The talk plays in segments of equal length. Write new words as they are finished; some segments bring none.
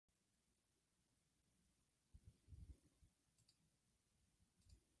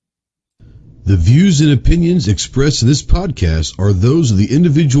The views and opinions expressed in this podcast are those of the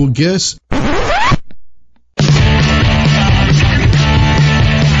individual guests.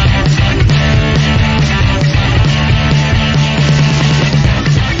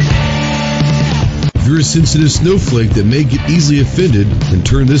 If you're a sensitive snowflake that may get easily offended, then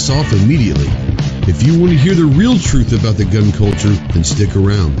turn this off immediately. If you want to hear the real truth about the gun culture, then stick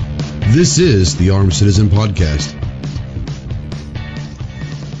around. This is the Armed Citizen Podcast.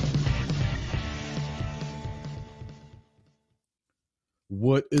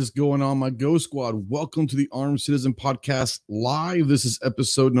 What is going on, my Go Squad? Welcome to the Armed Citizen Podcast Live. This is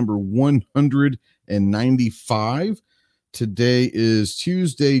episode number 195. Today is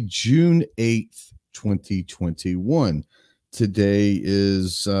Tuesday, June 8th, 2021. Today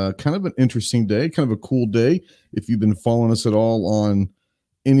is kind of an interesting day, kind of a cool day. If you've been following us at all on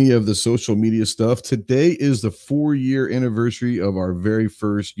any of the social media stuff, today is the 4-year anniversary of our very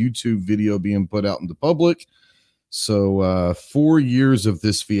first YouTube video being put out into public. So 4 years of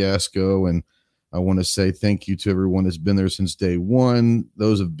this fiasco, and I want to say thank you to everyone that's been there since day one,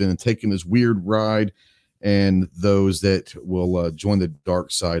 those have been taking this weird ride, and those that will join the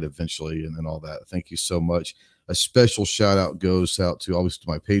dark side eventually and all that. Thank you so much. A special shout out goes out to obviously to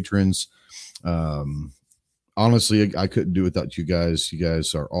my patrons. Honestly, I couldn't do it without you guys. You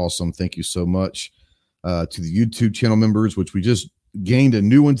guys are awesome. Thank you so much. To the YouTube channel members, which we just gained a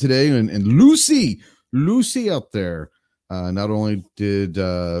new one today, and Lucy out there. Not only did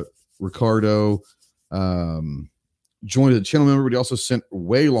Ricardo join the channel member, but he also sent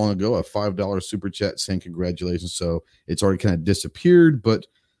way long ago a $5 super chat saying congratulations. So it's already kind of disappeared, but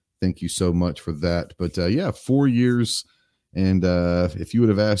thank you so much for that. But yeah, 4 years. And if you would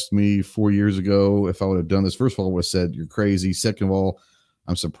have asked me 4 years ago if I would have done this, first of all, I would have said you're crazy. Second of all,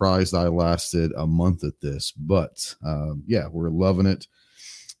 I'm surprised I lasted a month at this. But yeah, we're loving it.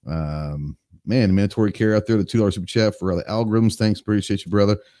 Man, mandatory care out there, the $2 super chat for the algorithms. Thanks. Appreciate you,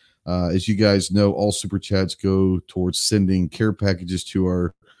 brother. As you guys know, all super chats go towards sending care packages to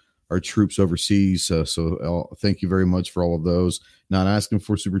our troops overseas. So thank you very much for all of those. Not asking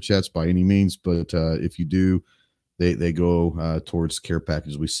for super chats by any means, but if you do, they go towards care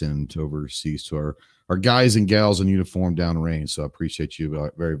packages we send overseas to our guys and gals in uniform downrange. So I appreciate you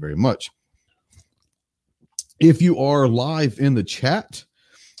very, very much. If you are live in the chat,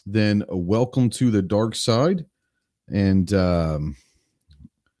 then welcome to the dark side. And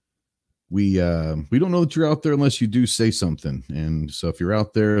we don't know that you're out there unless you do say something. And so if you're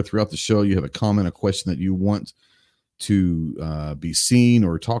out there throughout the show, you have a comment, a question that you want to be seen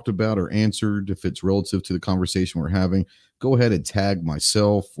or talked about or answered, if it's relative to the conversation we're having, go ahead and tag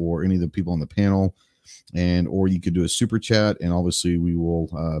myself or any of the people on the panel, or you could do a super chat, and obviously we will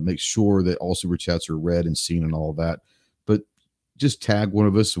make sure that all super chats are read and seen and all that. But just tag one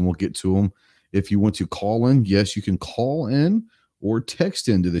of us and we'll get to them. If you want to call in, yes, you can call in or text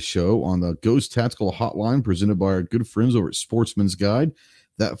into the show on the Ghost Tactical Hotline presented by our good friends over at Sportsman's Guide.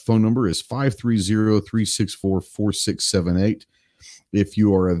 That phone number is 530-364-4678. If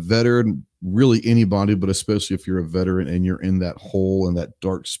you are a veteran, really anybody, but especially if you're a veteran and you're in that hole, in that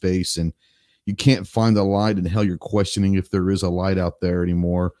dark space, and you can't find the light, and hell, you're questioning if there is a light out there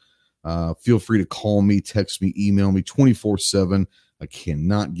anymore, feel free to call me, text me, email me 24/7. I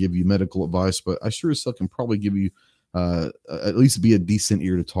cannot give you medical advice, but I sure as hell can probably give you at least be a decent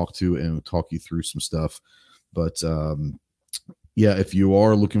ear to talk to and talk you through some stuff. But yeah, if you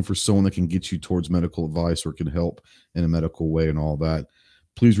are looking for someone that can get you towards medical advice or can help in a medical way and all that,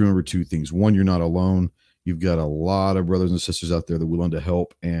 please remember two things. One, you're not alone. You've got a lot of brothers and sisters out there that are willing to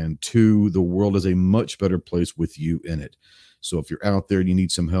help. And two, the world is a much better place with you in it. So if you're out there and you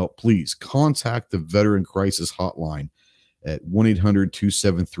need some help, please contact the Veteran Crisis Hotline at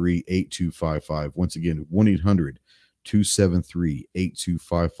 1-800-273-8255. Once again,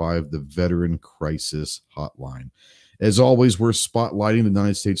 1-800-273-8255, the Veteran Crisis Hotline. As always, we're spotlighting the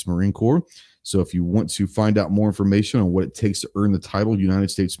United States Marine Corps. So if you want to find out more information on what it takes to earn the title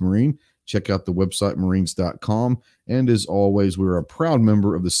United States Marine, check out the website marines.com. And as always, we're a proud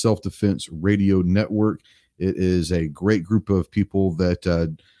member of the Self-Defense Radio Network. It is a great group of people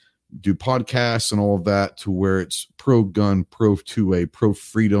that do podcasts and all of that, to where it's pro-gun, pro-2A,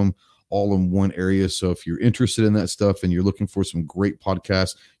 pro-freedom, all in one area. So if you're interested in that stuff and you're looking for some great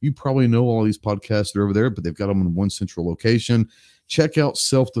podcasts, you probably know all these podcasts that are over there, but they've got them in one central location. Check out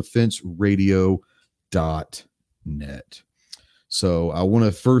selfdefenseradio.net. So I want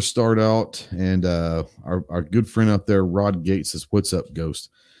to first start out, and our good friend out there, Rod Gates, says, "What's up, Ghost?"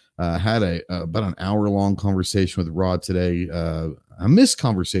 Had about an hour-long conversation with Rod today. I miss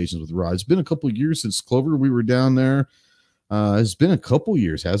conversations with Rod. It's been a couple of years since Clover. We were down there. It's been a couple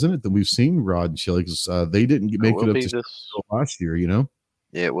years, hasn't it, that we've seen Rod and Shelly, because they didn't make it up to last year, you know?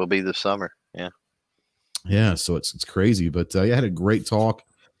 Yeah, it will be this summer. Yeah. Yeah, so it's crazy. But I had a great talk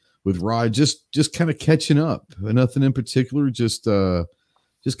with Rod, just kind of catching up. Nothing in particular, just kind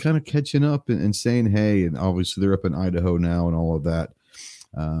of catching up and saying hey. And obviously they're up in Idaho now and all of that.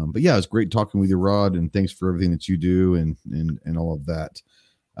 But yeah, it's great talking with you, Rod, and thanks for everything that you do and all of that.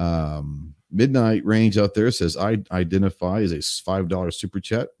 Midnight Range out there says, I identify as a $5 super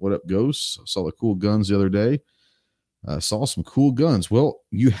chat. What up, Ghosts? Saw the cool guns the other day. Saw some cool guns. Well,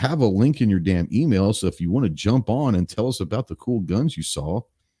 you have a link in your damn email, so if you want to jump on and tell us about the cool guns you saw,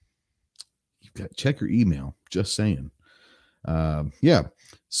 you've got to check your email. Just saying. Yeah.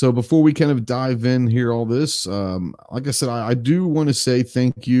 So before we kind of dive in here, all this, like I said, I do want to say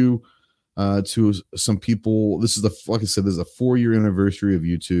thank you to some people. This is like I said, this is a 4-year anniversary of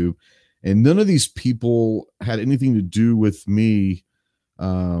YouTube, and none of these people had anything to do with me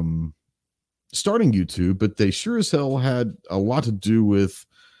starting YouTube, but they sure as hell had a lot to do with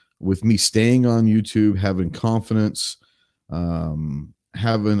me staying on YouTube, having confidence,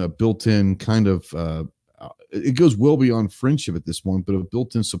 having a built-in kind of it goes well beyond friendship at this point, but a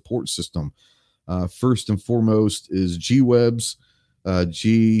built-in support system. First and foremost is G-Webs.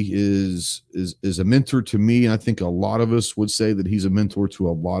 G is a mentor to me, and I think a lot of us would say that he's a mentor to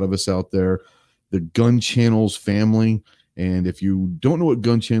a lot of us out there. The Gun Channels family, and if you don't know what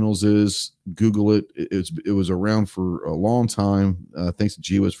Gun Channels is, Google it. It was around for a long time. Thanks to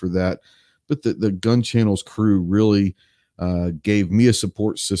G-Webs for that. But the Gun Channels crew really gave me a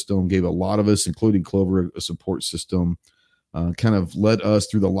support system, gave a lot of us, including Clover, a support system. Kind of led us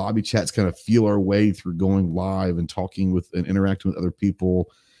through the lobby chats, kind of feel our way through going live and talking with and interacting with other people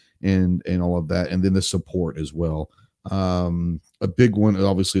and all of that. And then the support as well. A big one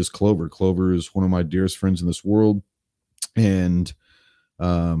obviously is Clover. Clover is one of my dearest friends in this world and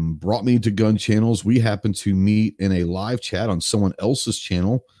brought me to Gun Channels. We happened to meet in a live chat on someone else's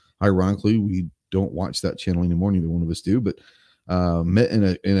channel. Ironically, we don't watch that channel anymore. Neither one of us do, but met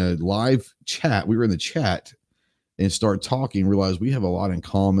in a live chat. We were in the chat and start talking, realized we have a lot in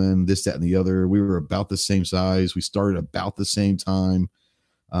common, this, that, and the other. We were about the same size. We started about the same time,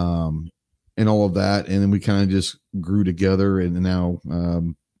 and all of that. And then we kind of just grew together. And now,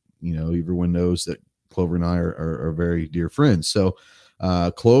 everyone knows that Clover and I are very dear friends. So,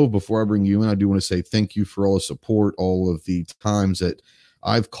 Clove, before I bring you in, I do want to say thank you for all the support, all of the times that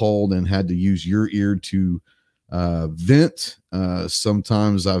I've called and had to use your ear to vent.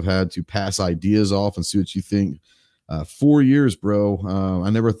 Sometimes I've had to pass ideas off and see what you think. 4 years, bro. I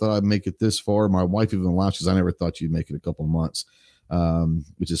never thought I'd make it this far. My wife even laughed because I never thought you'd make it a couple of months,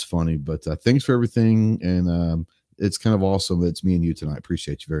 which is funny. But thanks for everything. And it's kind of awesome that it's me and you tonight.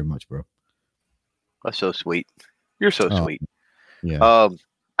 Appreciate you very much, bro. That's so sweet. You're so sweet. Yeah.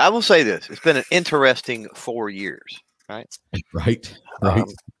 I will say this. It's been an interesting 4 years, right? Right.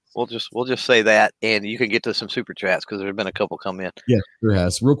 We'll just say that, and you can get to some super chats because there's been a couple come in. Yeah, there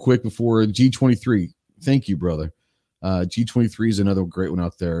has. Real quick before G23. Thank you, brother. G23 is another great one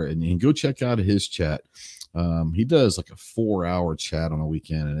out there, and you can go check out his chat. He does like a 4-hour chat on a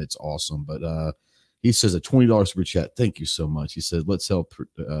weekend, and it's awesome. But he says a $20 super chat. Thank you so much. He said, let's help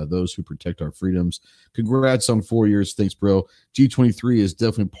those who protect our freedoms. Congrats on 4 years. Thanks, bro. G23 is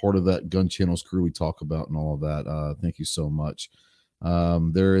definitely part of that Gun Channels crew we talk about and all of that. Thank you so much.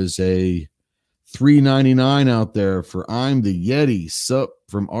 There is a $3.99 out there for I'm the Yeti sup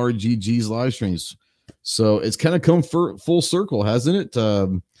from RGG's live streams. So it's kind of come full circle, hasn't it?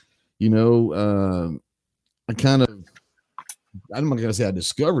 I'm not gonna say I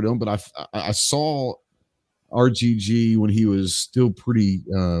discovered him, but I saw RGG when he was still pretty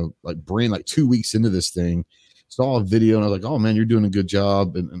like 2 weeks into this thing. Saw a video and I was like, oh man, you're doing a good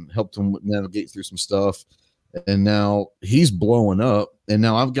job, and helped him navigate through some stuff. And now he's blowing up, and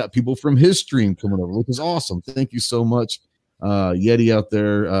now I've got people from his stream coming over, which is awesome. Thank you so much. Yeti out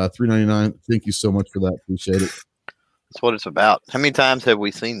there, $3.99. Thank you so much for that. Appreciate it. That's what it's about. How many times have we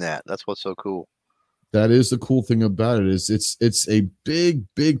seen that? That's what's so cool. That is the cool thing about it, is it's a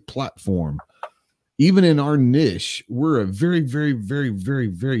big platform. Even in our niche, we're a very, very, very, very,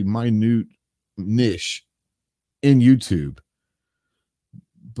 very minute niche in YouTube.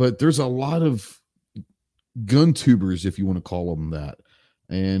 But there's a lot of gun tubers, if you want to call them that.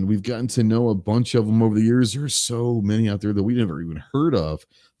 And we've gotten to know a bunch of them over the years. There's so many out there that we never even heard of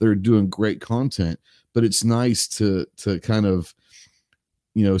that are doing great content. But it's nice to kind of,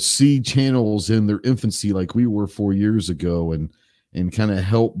 see channels in their infancy like we were 4 years ago and kind of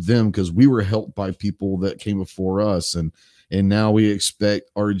help them, because we were helped by people that came before us. And now we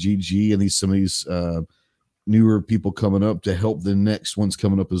expect RGG and some of these newer people coming up to help the next ones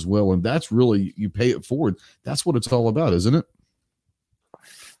coming up as well. And that's really, you pay it forward. That's what it's all about, isn't it?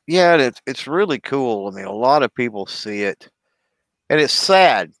 Yeah, it's really cool. I mean, a lot of people see it, and it's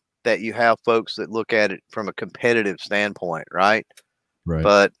sad that you have folks that look at it from a competitive standpoint, right? Right.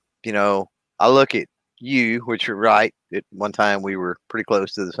 But, you know, I look at you, which you're right. At one time we were pretty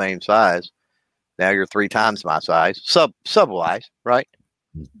close to the same size. Now you're 3 times my size, sub wise, right?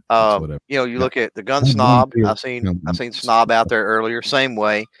 You know, you look at the Gun Snob. I seen Snob out there earlier, same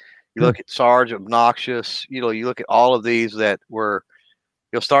way. You look at Sarge, Obnoxious. You know, you look at all of these that were,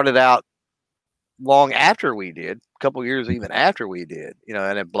 you know, started out long after we did, a couple years even after we did, you know,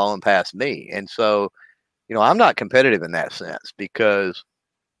 and it blown past me. And so, you know, I'm not competitive in that sense, because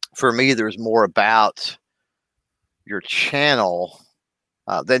for me, there's more about your channel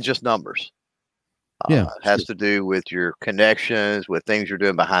than just numbers. It has to do with your connections, with things you're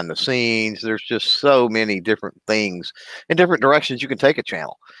doing behind the scenes. There's just so many different things in different directions you can take a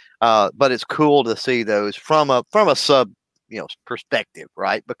channel. But it's cool to see those from a sub, you know, perspective,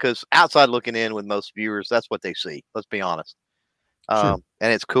 right? Because outside looking in with most viewers, that's what they see. Let's be honest. And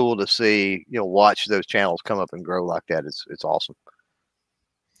it's cool to see, you know, watch those channels come up and grow like that. It's awesome.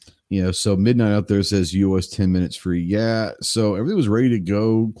 Yeah, so Midnight out there says US 10 minutes free. Yeah, so everything was ready to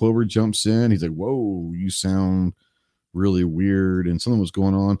go. Clover jumps in. He's like, whoa, you sound really weird, and something was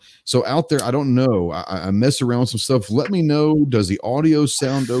going on. So out there, I don't know. I mess around with some stuff. Let me know. Does the audio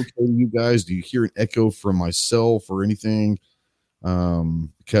sound okay to you guys? Do you hear an echo from myself or anything?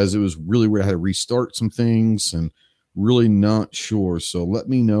 Because it was really weird. I had to restart some things and really not sure. So let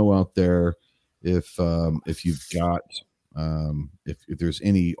me know out there if you've got if there's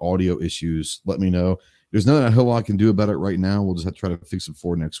any audio issues. Let me know. There's nothing a hell lot I can do about it right now. We'll just have to try to fix it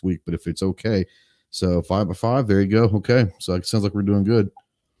for next week. But if it's okay, so 5 by 5, there you go. Okay, so it sounds like we're doing good.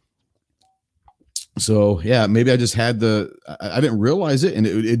 So yeah, maybe I just had I didn't realize it, and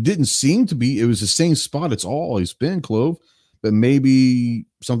it didn't seem to be. It was the same spot it's always been, Clove, but maybe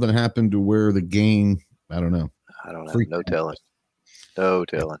something happened to where the gain, I don't know. No telling. No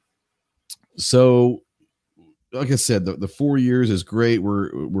telling. So like I said, the 4 years is great.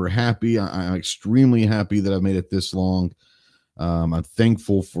 We're happy. I'm extremely happy that I've made it this long. I'm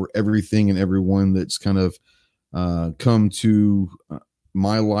thankful for everything and everyone that's kind of come to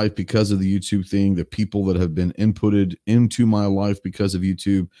my life because of the YouTube thing, the people that have been inputted into my life because of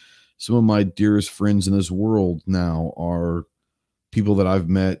YouTube. Some of my dearest friends in this world now are people that I've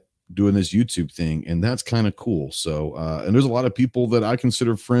met doing this YouTube thing, and that's kind of cool. So, and there's a lot of people that I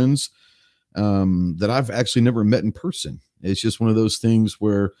consider friends that I've actually never met in person. It's just one of those things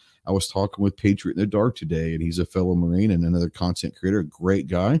where I was talking with Patriot in the Dark today, and he's a fellow Marine and another content creator, a great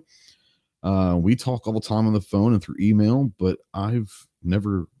guy. We talk all the time on the phone and through email, but I've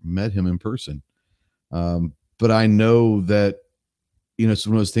never met him in person. But I know that, you know, it's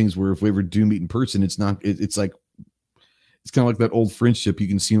one of those things where if we ever do meet in person, it's not, it's like, it's kind of like that old friendship. You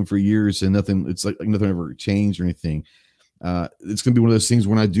can see them for years and nothing, it's like nothing ever changed or anything. It's going to be one of those things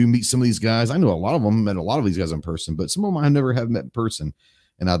when I do meet some of these guys. I know a lot of them, met a lot of these guys in person, but some of them I never have met in person,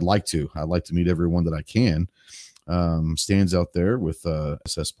 and I'd like to meet everyone that I can. Stands out there with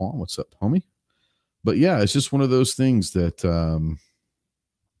SS Paul. What's up, homie? But yeah, it's just one of those things that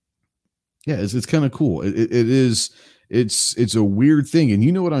yeah, it's kind of cool. It's a weird thing, and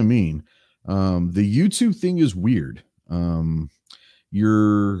you know what I mean. The YouTube thing is weird.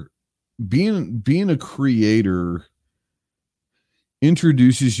 You're being a creator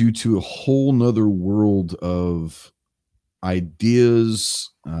introduces you to a whole nother world of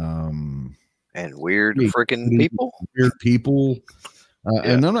ideas and weird freaking people.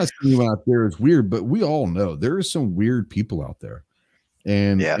 And I'm not saying anyone out there is weird, but we all know there is some weird people out there,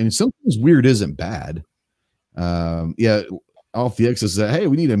 and sometimes weird isn't bad. Off the X says, hey,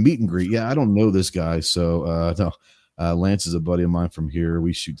 we need a meet and greet. Yeah, I don't know this guy, so no. Lance is a buddy of mine from here.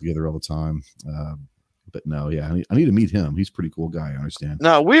 We shoot together all the time. But no, yeah, I need to meet him. He's a pretty cool guy. I understand.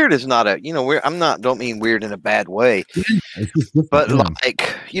 No, weird is not weird. Don't mean weird in a bad way, but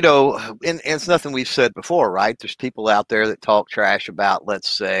like, you know, and it's nothing we've said before, right? There's people out there that talk trash about, let's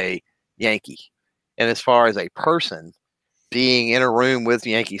say, Yankee. And as far as a person being in a room with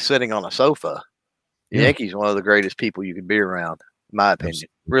Yankee sitting on a sofa, Yankee's one of the greatest people you could be around, in my opinion.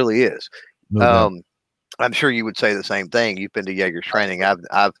 Absolutely. Really is. No I'm sure you would say the same thing. You've been to Jaeger's training.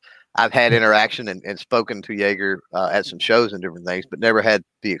 I've had interaction and spoken to Jaeger at some shows and different things, but never had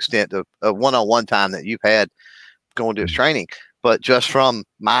the extent of one-on-one time that you've had going to his training. But just from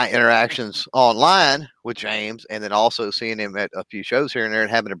my interactions online with James, and then also seeing him at a few shows here and there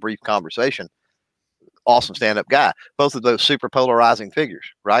and having a brief conversation, awesome stand-up guy. Both of those super polarizing figures,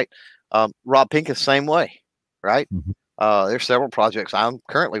 right? Rob Pincus, same way. right? There's several projects I'm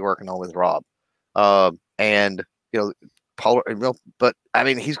currently working on with Rob, and but I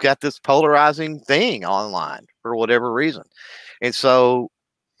mean, he's got this polarizing thing online for whatever reason, and so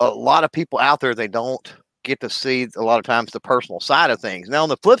a lot of people out there, they don't get to see a lot of times the personal side of things. Now, on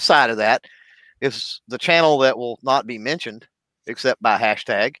the flip side of that is the channel that will not be mentioned except by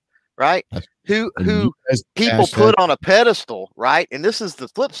hashtag, right? Who people put on a pedestal, right? And this is the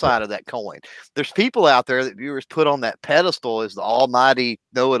flip side of that coin. There's people out there that viewers put on that pedestal as the almighty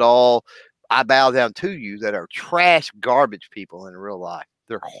know-it-all, I bow down to you, that are trash garbage people in real life.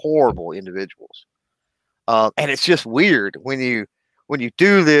 They're horrible individuals. And it's just weird when you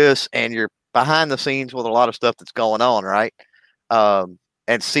do this and you're behind the scenes with a lot of stuff that's going on, right?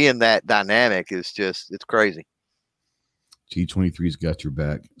 And seeing that dynamic is just, it's crazy. G23's got your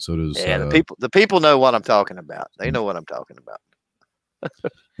back. So does the people know what I'm talking about. They know what I'm talking about.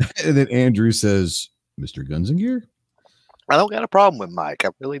 And then Andrew says, Mr. Guns and Gear. I don't got a problem with Mike. I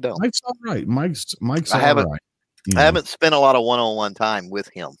really don't. Mike's all right. Mike's I haven't spent a lot of one-on-one time with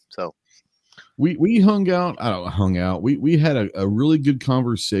him. So we hung out. We had a really good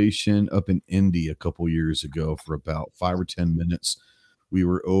conversation up in Indy a couple years ago for about 5 or 10 minutes. We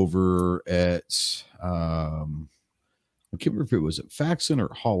were over at I can't remember if it was at Faxon or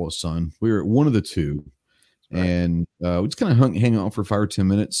Holosun. We were at one of the two. Right. And we just kind of hang out for 5 or 10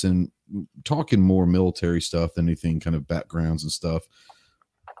 minutes and talking more military stuff than anything, kind of backgrounds and stuff.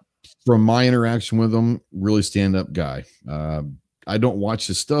 From my interaction with him, really stand-up guy. I don't watch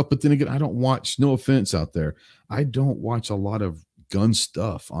his stuff, but then again, I don't watch, no offense out there, I don't watch a lot of gun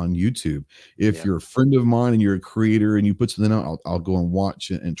stuff on YouTube. If you're a friend of mine and you're a creator and you put something out, I'll go and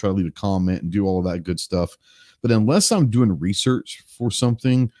watch it and try to leave a comment and do all of that good stuff. But unless I'm doing research for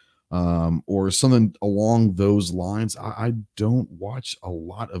something, or something along those lines, I don't watch a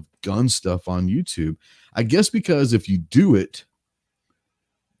lot of gun stuff on YouTube. I guess because if you do it,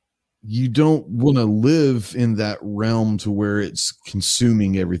 you don't want to live in that realm to where it's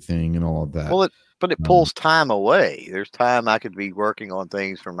consuming everything and all of that. Well, but it pulls time away. There's time I could be working on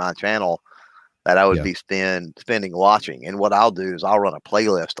things for my channel that I would be spending watching. And what I'll do is I'll run a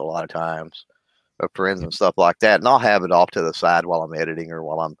playlist a lot of times of friends and stuff like that, and I'll have it off to the side while I'm editing or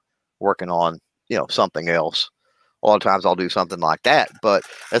while I'm working on, something else. A lot of times I'll do something like that. But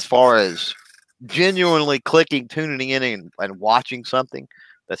as far as genuinely clicking, tuning in and watching something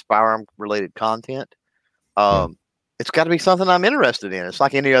that's firearm related content, it's got to be something I'm interested in. It's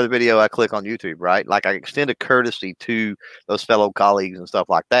like any other video I click on YouTube, right? Like I extend a courtesy to those fellow colleagues and stuff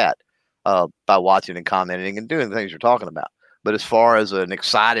like that by watching and commenting and doing the things you're talking about. But as far as an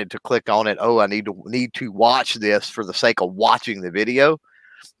excited to click on it, I need to watch this for the sake of watching the video,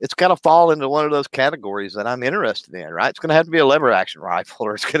 it's got to fall into one of those categories that I'm interested in, right? It's going to have to be a lever action rifle,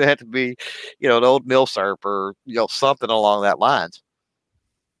 or it's going to have to be, an old Milsurp, or, something along that lines.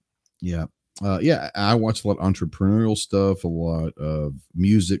 Yeah. I watch a lot of entrepreneurial stuff, a lot of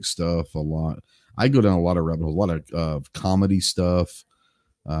music stuff, a lot. I go down a lot of rabbit holes, a lot of comedy stuff,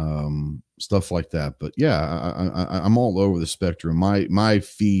 stuff like that. But yeah, I'm all over the spectrum. My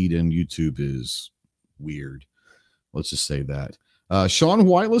feed in YouTube is weird. Let's just say that. Sean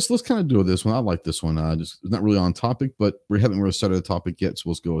White, let's kind of do this one. I like this one. Just not really on topic, but we haven't really started the topic yet, so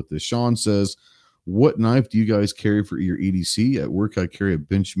let's go with this. Sean says, what knife do you guys carry for your EDC? At work, I carry a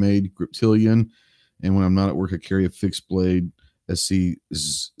Benchmade Griptilian, and when I'm not at work, I carry a fixed blade SC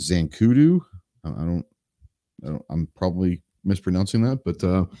Zancudo. I'm probably mispronouncing that, but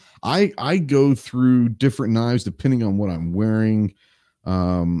I go through different knives depending on what I'm wearing.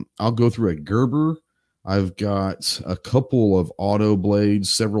 I'll go through a Gerber. I've got a couple of auto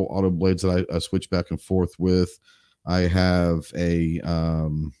blades, several auto blades that I switch back and forth with. I have a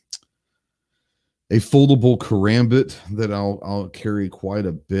foldable karambit that I'll carry quite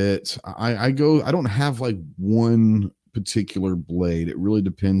a bit. I don't have like one particular blade. It really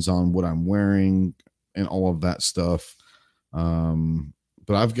depends on what I'm wearing and all of that stuff.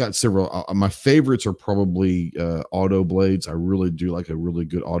 But I've got several. My favorites are probably auto blades. I really do like a really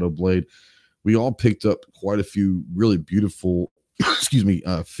good auto blade. We all picked up quite a few really beautiful,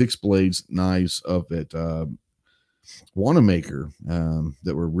 fixed blades knives up at Wanamaker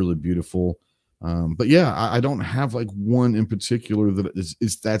that were really beautiful. But yeah, I don't have like one in particular that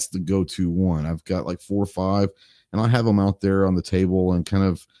that's the go-to one. I've got like 4 or 5, and I have them out there on the table, and kind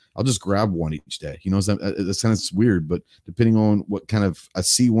of I'll just grab one each day. That sounds weird, but depending on what kind of I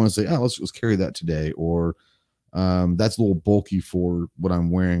see one, say, let's carry that today, or that's a little bulky for what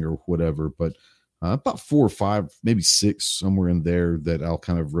I'm wearing or whatever. But about 4 or 5, maybe 6, somewhere in there that I'll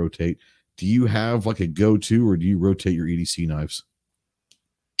kind of rotate. Do you have like a go-to, or do you rotate your EDC knives?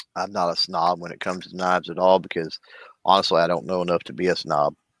 I'm not a snob when it comes to knives at all because honestly, I don't know enough to be a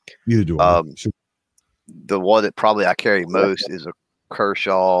snob. Neither do I. Sure. The one that probably I carry most is a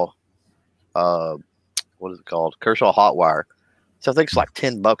Kershaw. What is it called? Kershaw Hot Wire. So I think it's like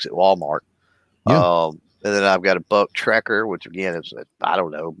 $10 at Walmart. Yeah. And then I've got a Buck Trekker, which again is, I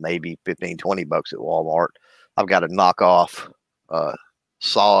don't know, maybe $15, $20 at Walmart. I've got a knockoff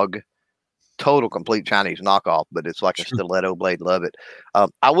SOG, total complete Chinese knockoff, but it's like a stiletto blade. Love it.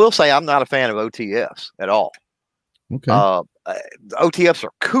 I will say I'm not a fan of OTFs at all. Okay. OTFs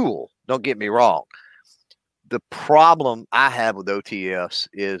are cool. Don't get me wrong. The problem I have with OTFs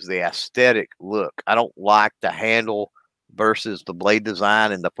is the aesthetic look. I don't like the handle versus the blade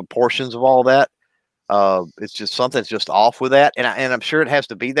design and the proportions of all that. It's just something's just off with that. And I'm sure it has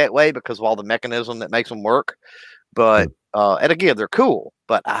to be that way because of all the mechanism that makes them work. But, and again, they're cool,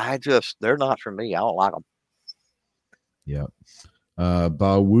 but they're not for me. I don't like them. Yeah.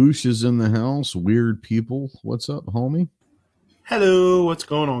 Bawoosh is in the house. Weird people. What's up, homie? Hello. What's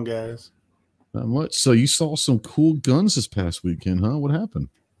going on, guys? Not much. So you saw some cool guns this past weekend, huh? What happened?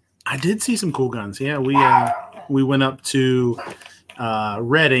 I did see some cool guns. Yeah, we went up to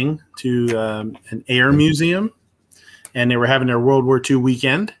Reading to an air museum, and they were having their World War II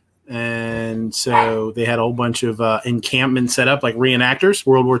weekend. And so they had a whole bunch of encampments set up, like reenactors,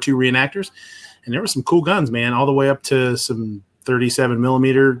 World War II reenactors. And there were some cool guns, man, all the way up to some 37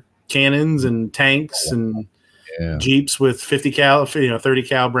 millimeter cannons and tanks and Jeeps with 50 cal, 30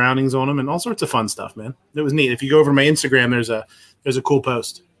 cal Brownings on them, and all sorts of fun stuff, man. It was neat. If you go over to my Instagram, there's a cool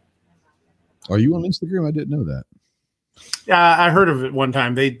post. Are you on Instagram? I didn't know that. Yeah, I heard of it one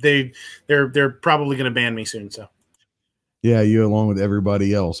time. They're probably going to ban me soon. So. Yeah, you along with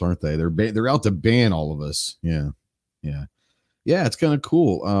everybody else, aren't they? They're out to ban all of us. Yeah. It's kind of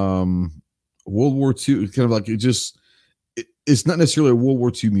cool. World War II is kind of like it's not necessarily a World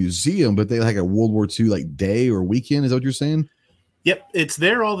War II museum, but they like a World War II like day or weekend. Is that what you're saying? Yep, it's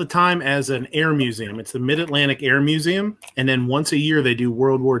there all the time as an air museum. It's the Mid-Atlantic Air Museum, and then once a year they do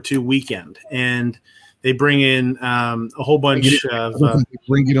World War II weekend, and they bring in a whole bunch of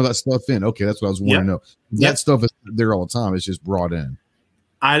bring that stuff in. Okay, that's what I was wanting to know. That stuff is there all the time. It's just brought in.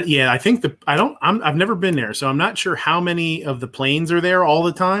 I think I've never been there, so I'm not sure how many of the planes are there all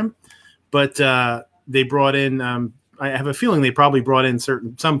the time, but they brought in. I have a feeling they probably brought in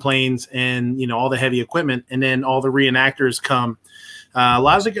some planes and all the heavy equipment, and then all the reenactors come. A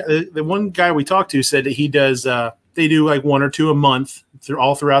lot of the one guy we talked to said that he does. They do like one or two a month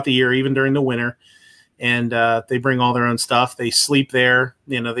throughout the year, even during the winter, and they bring all their own stuff. They sleep there.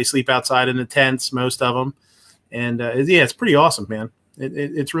 They sleep outside in the tents, most of them, and it's pretty awesome, man.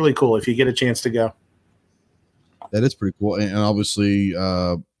 It's really cool if you get a chance to go. That is pretty cool, and obviously.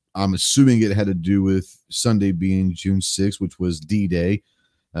 I'm assuming it had to do with Sunday being June 6th, which was D-Day.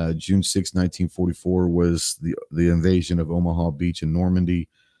 June 6, 1944 was the invasion of Omaha Beach in Normandy.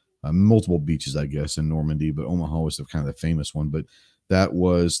 Multiple beaches, I guess, in Normandy, but Omaha was the kind of the famous one. But that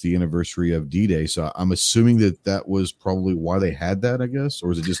was the anniversary of D-Day. So I'm assuming that was probably why they had that, I guess,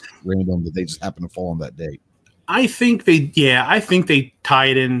 or is it just random that they just happened to fall on that date? I think they tie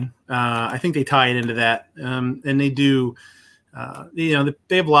it in. I think they tie it into that, and they do. They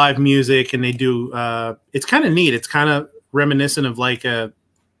have live music, and they do. It's kind of neat. It's kind of reminiscent of like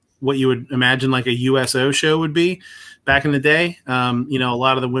what you would imagine like a USO show would be back in the day. A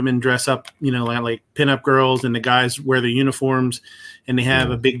lot of the women dress up, like pinup girls, and the guys wear their uniforms, and they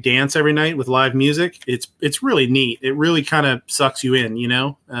have a big dance every night with live music. It's really neat. It really kind of sucks you in,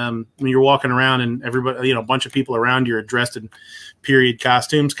 when you're walking around and everybody, a bunch of people around you are dressed in period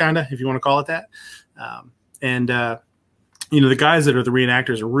costumes, kind of, if you want to call it that. The guys that are the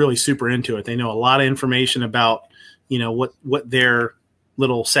reenactors are really super into it. They know a lot of information about, what their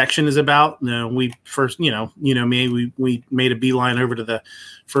little section is about. We first, we made a beeline over to the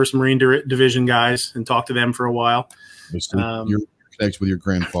 1st Marine Division guys and talked to them for a while. Your connection with your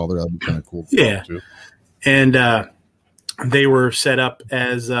grandfather, that'd be kind of cool. Yeah. And they were set up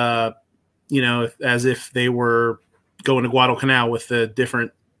as, as if they were going to Guadalcanal with the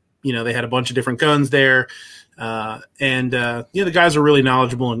different, they had a bunch of different guns there. The guys are really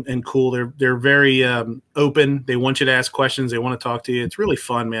knowledgeable and cool. They're very open. They want you to ask questions. They want to talk to you. It's really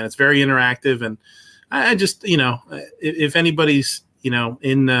fun, man. It's very interactive. And I just, if anybody's,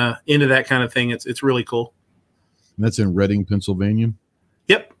 into that kind of thing, it's really cool. And that's in Reading, Pennsylvania.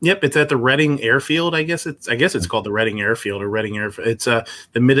 Yep. It's at the Reading Airfield. I guess it's called the Reading Airfield or Reading Airfield. It's the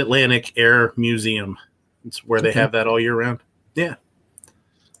Mid-Atlantic Air Museum. It's where they have that all year round. Yeah.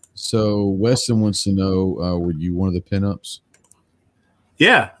 So Weston wants to know, were you one of the pinups?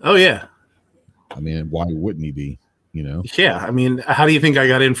 Yeah. Oh, yeah. I mean, why wouldn't he be? Yeah. I mean, how do you think I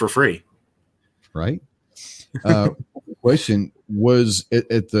got in for free? Right. Question, was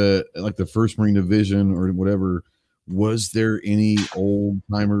at the First Marine Division or whatever, was there any old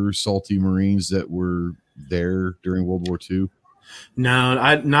timer salty Marines that were there during World War II?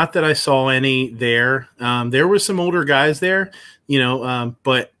 No, not that I saw any there. There were some older guys there,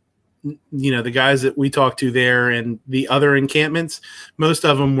 but the guys that we talked to there and the other encampments, most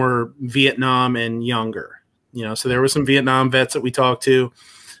of them were Vietnam and younger, so there were some Vietnam vets that we talked to,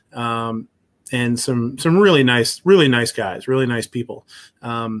 and some really nice guys, really nice people.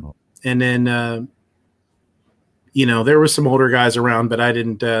 And then, there were some older guys around, but I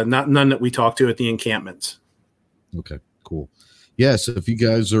didn't, none that we talked to at the encampments. Okay, cool. Yeah. So if you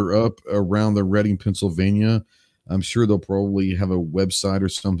guys are up around the Reading, Pennsylvania, I'm sure they'll probably have a website or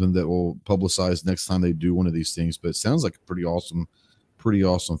something that will publicize next time they do one of these things, but it sounds like a pretty awesome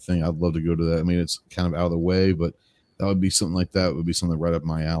thing. I'd love to go to that. I mean, it's kind of out of the way, but that would be something like that. Would be something right up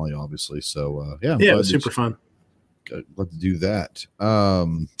my alley, obviously. So yeah, it was super fun. I'd love to do that.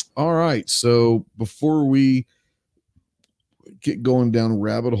 All right. So before we get going down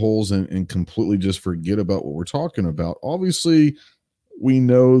rabbit holes and completely just forget about what we're talking about, obviously we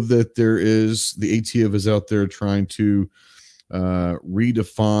know that the ATF is out there trying to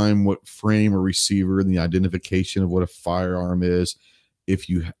redefine what frame or receiver and the identification of what a firearm is.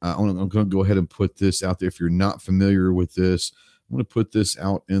 I'm going to go ahead and put this out there. If you're not familiar with this, I'm going to put this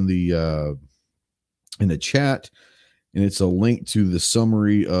out in the chat, and it's a link to the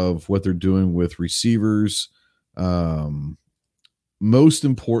summary of what they're doing with receivers. Most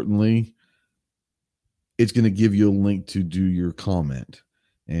importantly, it's going to give you a link to do your comment.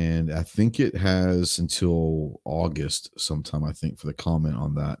 And I think it has until August sometime, I think, for the comment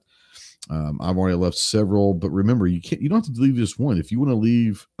on that. I've already left several, but remember, you don't have to leave just one. If you want to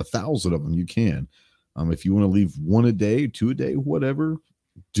leave 1,000 of them, you can. If you want to leave one a day, 2 a day, whatever,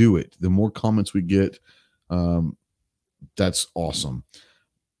 do it. The more comments we get, that's awesome.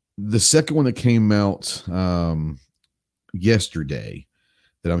 The second one that came out yesterday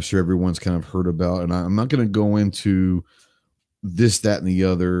that I'm sure everyone's kind of heard about, and I'm not going to go into this, that, and the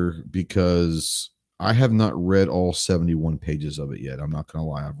other because I have not read all 71 pages of it yet. I'm not going to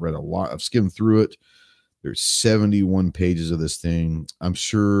lie. I've read a lot. I've skimmed through it. There's 71 pages of this thing. I'm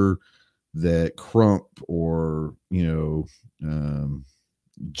sure that Crump or,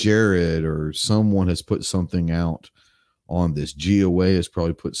 Jared or someone has put something out on this. GOA has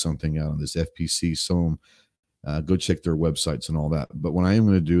probably put something out on this. FPC. So go check their websites and all that. But what I am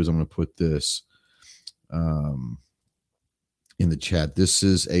going to do is I'm going to put this in the chat. This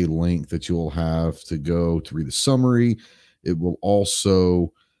is a link that you'll have to go to read the summary. It will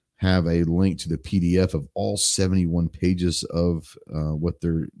also have a link to the PDF of all 71 pages of what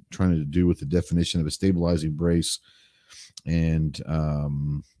they're trying to do with the definition of a stabilizing brace. And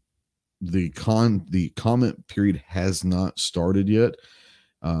the comment period has not started yet.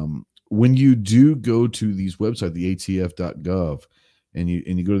 When you do go to these websites, the atf.gov, and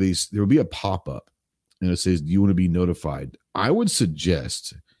you go to these, there will be a pop-up and it says, do you want to be notified? I would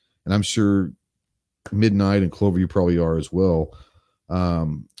suggest, and I'm sure Midnight and Clover, you probably are as well,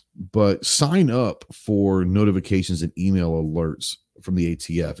 but sign up for notifications and email alerts from the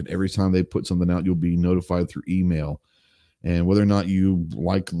ATF. And every time they put something out, you'll be notified through email. And whether or not you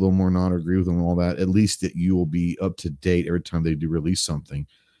like them or not, or agree with them and all that, at least that you will be up to date every time they do release something.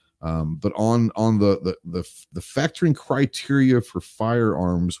 But on the factoring criteria for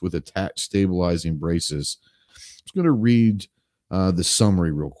firearms with attached stabilizing braces, I'm just going to read the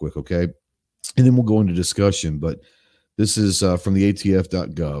summary real quick, okay? And then we'll go into discussion. But this is from the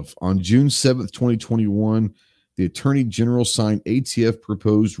ATF.gov. On June 7th, 2021, the Attorney General signed ATF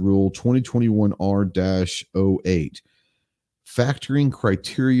Proposed Rule 2021R-08, factoring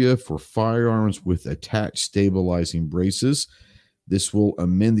criteria for firearms with attached stabilizing braces. This will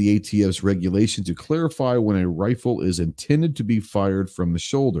amend the ATF's regulation to clarify when a rifle is intended to be fired from the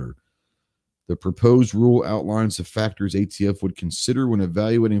shoulder. The proposed rule outlines the factors ATF would consider when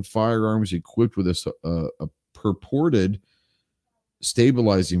evaluating firearms equipped with a purported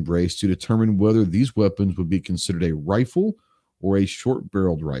stabilizing brace to determine whether these weapons would be considered a rifle or a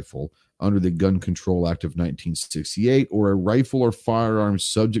short-barreled rifle under the Gun Control Act of 1968, or a rifle or firearm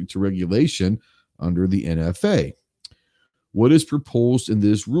subject to regulation under the NFA. What is proposed in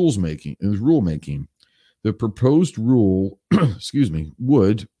this rulemaking? The proposed rule,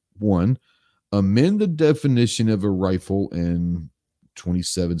 would, 1, amend the definition of a rifle in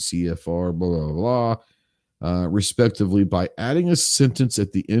 27 CFR, blah, blah, blah, respectively, by adding a sentence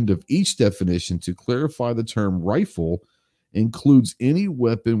at the end of each definition to clarify the term rifle includes any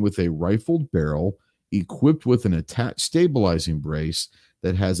weapon with a rifled barrel equipped with an attached stabilizing brace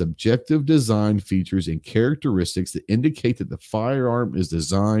that has objective design features and characteristics that indicate that the firearm is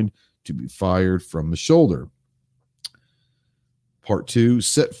designed to be fired from the shoulder. Part 2,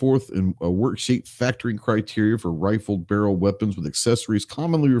 set forth in a worksheet factoring criteria for rifled barrel weapons with accessories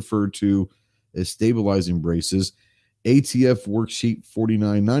commonly referred to as stabilizing braces. ATF worksheet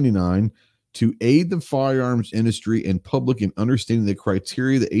 4999 to aid the firearms industry and public in understanding the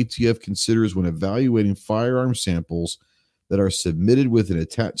criteria the ATF considers when evaluating firearm samples that are submitted with an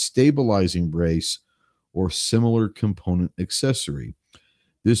attached stabilizing brace or similar component accessory.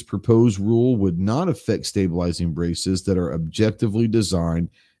 This proposed rule would not affect stabilizing braces that are objectively designed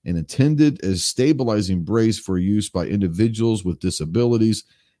and intended as stabilizing brace for use by individuals with disabilities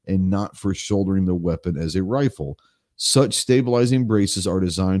and not for shouldering the weapon as a rifle. Such stabilizing braces are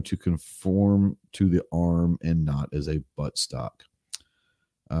designed to conform to the arm and not as a buttstock.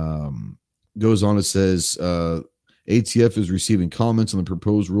 Goes on, it says, ATF is receiving comments on the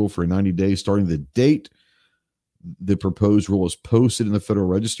proposed rule for 90 days starting the date the proposed rule is posted in the Federal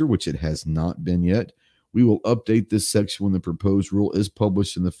Register, which it has not been yet. We will update this section when the proposed rule is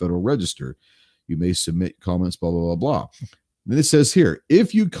published in the Federal Register. You may submit comments, blah, blah, blah, blah. Then it says here,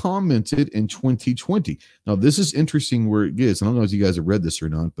 if you commented in 2020. Now, this is interesting where it gets. I don't know if you guys have read this or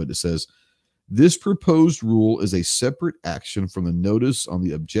not, but it says, this proposed rule is a separate action from the notice on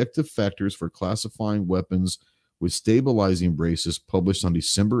the objective factors for classifying weapons with stabilizing braces published on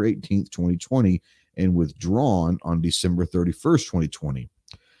December 18th, 2020, and withdrawn on December 31st, 2020.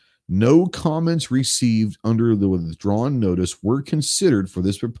 No comments received under the withdrawn notice were considered for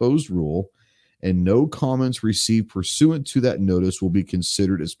this proposed rule, and no comments received pursuant to that notice will be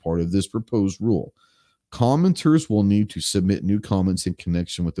considered as part of this proposed rule. Commenters will need to submit new comments in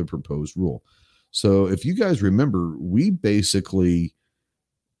connection with the proposed rule. So if you guys remember, we basically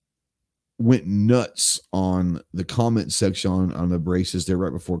went nuts on the comment section on the braces there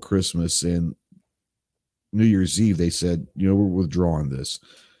right before Christmas, and New Year's Eve, they said, we're withdrawing this.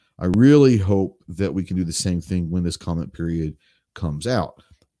 I really hope that we can do the same thing when this comment period comes out.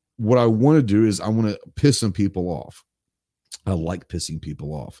 What I want to do is I want to piss some people off. I like pissing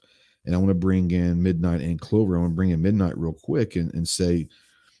people off. And I want to bring in Midnight and Clover. I want to bring in Midnight real quick and say,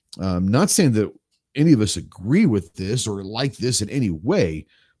 not saying that any of us agree with this or like this in any way,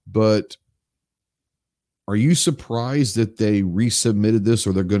 but are you surprised that they resubmitted this,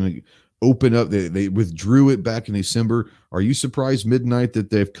 or they're going to open up? They withdrew it back in December. Are you surprised, Midnight, that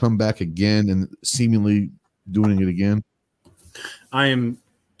they've come back again and seemingly doing it again? I am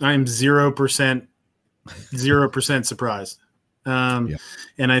 0% surprised. And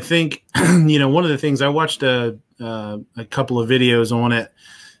I think, one of the things, I watched a couple of videos on it,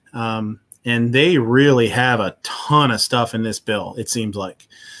 and they really have a ton of stuff in this bill, it seems like.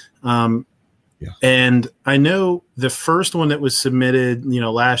 And I know the first one that was submitted,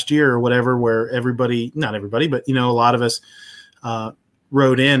 last year or whatever, where not everybody, but, a lot of us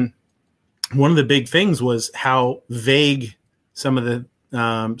wrote in. One of the big things was how vague some of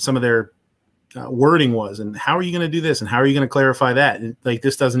their wording was, and how are you going to do this, and how are you going to clarify that? Like,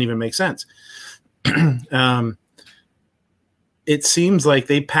 this doesn't even make sense. It seems like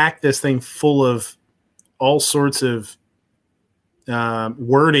they packed this thing full of all sorts of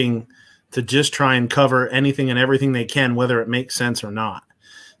wording to just try and cover anything and everything they can, whether it makes sense or not.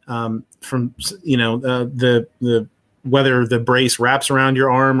 From the whether the brace wraps around your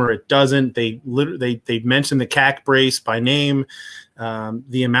arm or it doesn't, they mentioned the CAC brace by name,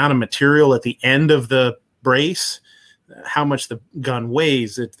 the amount of material at the end of the brace, how much the gun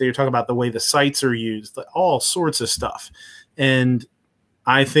weighs. They're talking about the way the sights are used, all sorts of stuff. And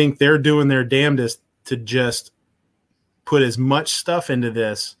I think they're doing their damnedest to just put as much stuff into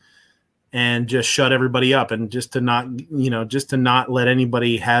this and just shut everybody up, and just to not let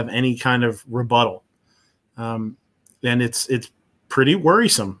anybody have any kind of rebuttal. And it's pretty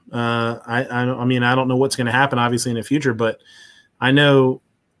worrisome. I mean, I don't know what's going to happen, obviously, in the future, but I know,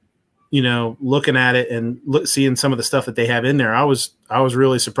 looking at it and seeing some of the stuff that they have in there, I was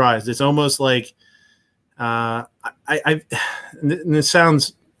really surprised. It's almost like, this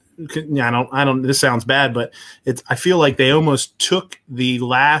sounds, this sounds bad, but I feel like they almost took the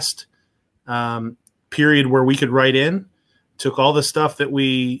last period where we could write in, took all the stuff that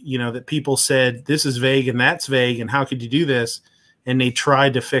that people said, this is vague and that's vague, and how could you do this? And they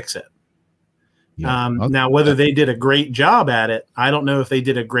tried to fix it. Now, whether they did a great job at it, I don't know if they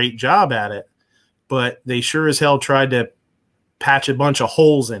did a great job at it, but they sure as hell tried to patch a bunch of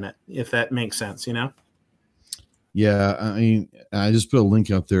holes in it, if that makes sense, Yeah, I mean, I just put a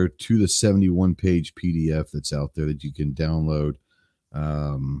link out there to the 71-page PDF that's out there that you can download.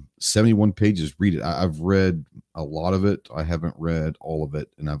 71 pages. Read it. I've read a lot of it. I haven't read all of it,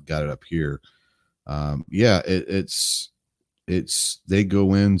 and I've got it up here. It's they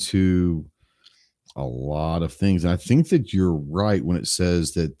go into a lot of things. And I think that you're right when it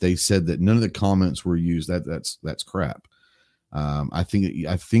says that they said that none of the comments were used. That's crap. I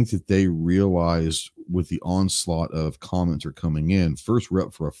think that they realized with the onslaught of comments are coming in. First, we're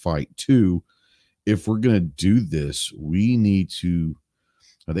up for a fight. Two, if we're going to do this, we need to.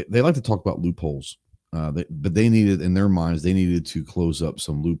 They like to talk about loopholes, but they needed, in their minds, they needed to close up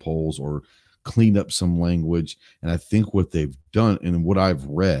some loopholes or clean up some language. And I think what they've done, and what I've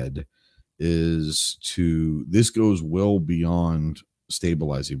read, is this goes well beyond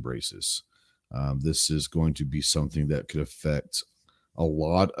stabilizing braces. This is going to be something that could affect a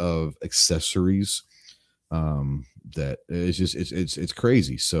lot of accessories. That it's just it's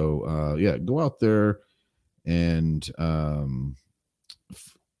crazy. So go out there and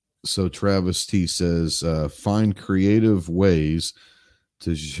so Travis T says find creative ways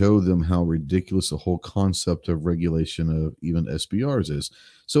to show them how ridiculous the whole concept of regulation of even SBRs is.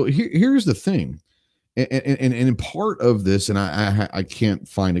 So here's the thing. And in part of this, and I can't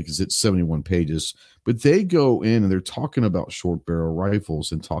find it because it's 71 pages, but they go in and they're talking about short barrel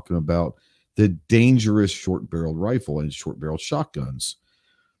rifles and talking about the dangerous short barreled rifle and short barreled shotguns.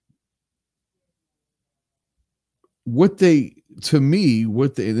 And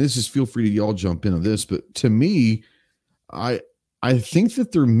this is, feel free to y'all jump into this, but to me, I think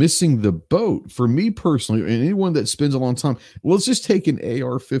that they're missing the boat. For me personally, and anyone that spends a long time, let's just take an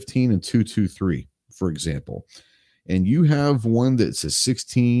AR-15 and 223. For example, and you have one that's a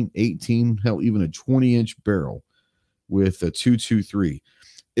 16, 18, hell, even a 20-inch barrel with a 223.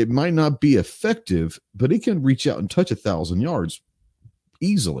 It might not be effective, but it can reach out and touch 1,000 yards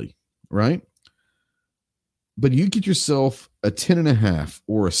easily, right? But you get yourself a 10.5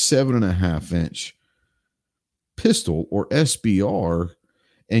 or a 7.5-inch pistol or SBR,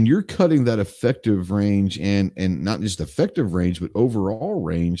 and you're cutting that effective range and not just effective range, but overall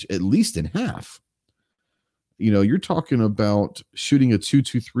range at least in half. You're talking about shooting a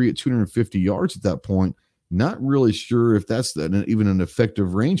 223 at 250 yards at that point. Not really sure if that's even an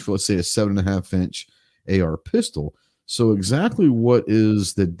effective range for, let's say, a 7.5-inch AR pistol. So exactly what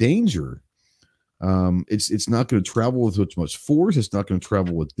is the danger? It's not going to travel with as much force. It's not going to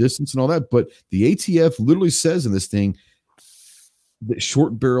travel with distance and all that. But the ATF literally says in this thing that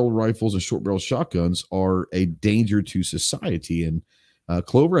short barrel rifles and short barrel shotguns are a danger to society. And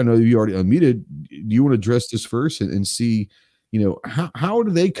Clover, I know you already unmuted. Do you want to address this first and see, how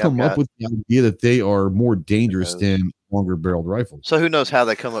do they come up with the idea that they are more dangerous than longer barreled rifles? So who knows how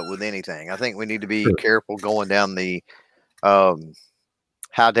they come up with anything? I think we need to be careful going down the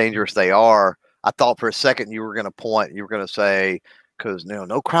how dangerous they are. I thought for a second you were going to say, because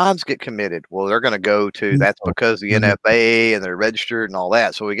no crimes get committed. Well, they're going to go to that's because the NFA and they're registered and all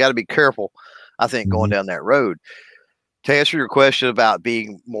that. So we got to be careful, I think, going down that road. To answer your question about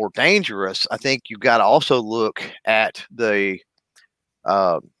being more dangerous, I think you've got to also look at the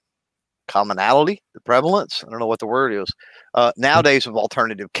commonality, the prevalence. I don't know what the word is nowadays of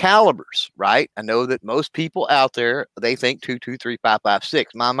alternative calibers, right? I know that most people out there, they think 223, 5.56.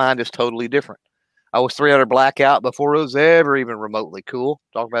 My mind is totally different. I was 300 blackout before it was ever even remotely cool.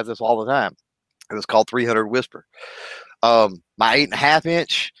 Talk about this all the time. It was called 300 Whisper. My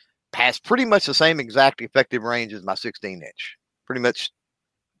 8.5-inch passed pretty much the same exact effective range as my 16-inch. Pretty much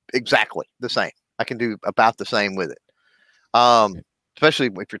exactly the same. I can do about the same with it. Especially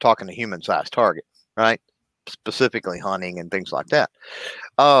if you're talking a human-sized target, right? Specifically hunting and things like that.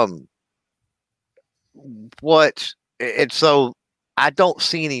 So I don't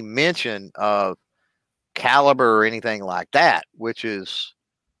see any mention of caliber or anything like that, which is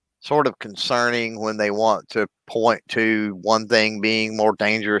sort of concerning when they want to point to one thing being more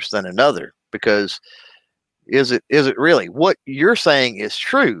dangerous than another, because is it really? What you're saying is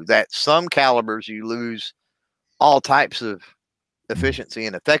true, that some calibers you lose all types of efficiency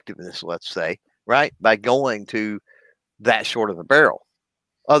and effectiveness, let's say, right, by going to that short of a barrel.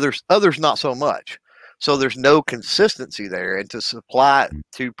 Others not so much. So there's no consistency there, and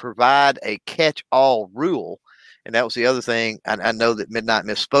to provide a catch-all rule. And that was the other thing. I know that Midnight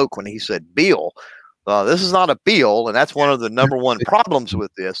misspoke when he said bill. This is not a bill, and that's one of the number one problems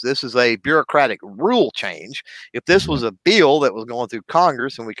with this. This is a bureaucratic rule change. If this was a bill that was going through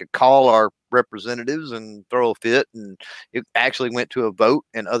Congress and we could call our representatives and throw a fit, and it actually went to a vote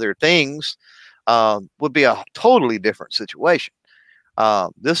and other things, would be a totally different situation.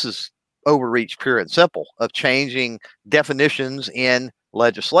 This is overreach pure and simple of changing definitions in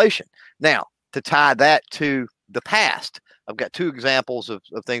legislation. Now, to tie that to the past, I've got two examples of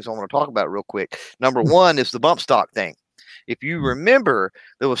things I want to talk about real quick. Number one is the bump stock thing. If you remember,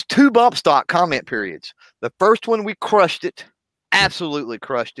 there was 2 bump stock comment periods. The first one, we crushed it, absolutely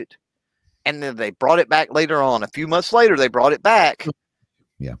crushed it. And then they brought it back later on. A few months later, they brought it back.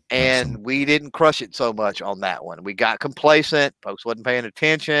 Yeah. And we didn't crush it so much on that one. We got complacent. Folks wasn't paying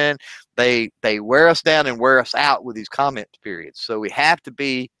attention. They wear us down and wear us out with these comment periods. So we have to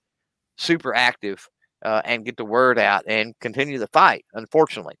be super active and get the word out and continue the fight,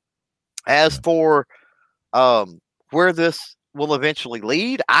 unfortunately. As for where this will eventually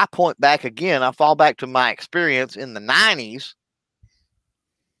lead, I point back again. I fall back to my experience in the 90s,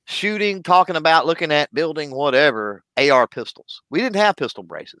 shooting, talking about, looking at, building, whatever, AR pistols. We didn't have pistol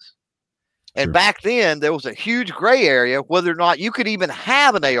braces. And Sure. back then, there was a huge gray area whether or not you could even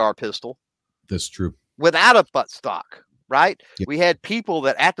have an AR pistol. That's true. Without a butt stock, right? Yep. We had people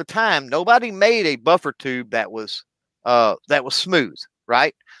that at the time, nobody made a buffer tube that was smooth,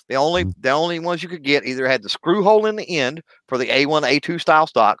 right? The only ones you could get either had the screw hole in the end for the A1, A2 style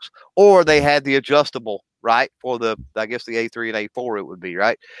stocks, or they had the adjustable, right? For the, I guess the A3 and A4 it would be,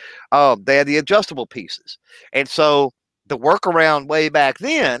 right? They had the adjustable pieces. And so the workaround way back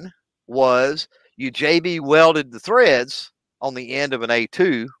then was you JB welded the threads on the end of an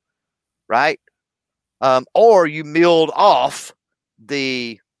A2, right? Or you milled off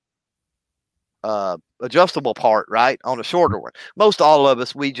the adjustable part, right, on a shorter one. Most all of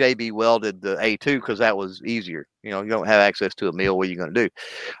us, we JB welded the A2 because that was easier. You know, you don't have access to a mill. What are you going to do?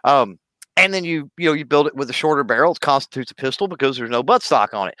 And then you build it with a shorter barrel. It constitutes a pistol because there's no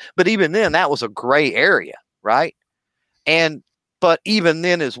buttstock on it. But even then, that was a gray area, right? But even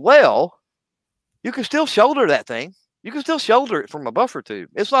then as well, you can still shoulder that thing. You can still shoulder it from a buffer tube.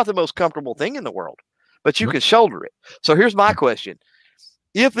 It's not the most comfortable thing in the world, but you can shoulder it. So here's my question.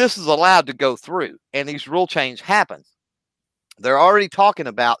 If this is allowed to go through and these rule changes happen, they're already talking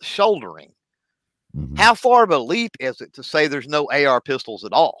about shouldering. Mm-hmm. How far of a leap is it to say there's no AR pistols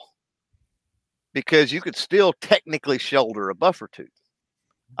at all? Because you could still technically shoulder a buffer tube.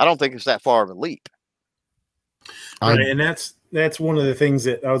 I don't think it's that far of a leap. Right, and that's one of the things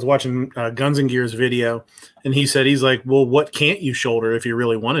that I was watching Guns and Gears video, and he's like, well, what can't you shoulder if you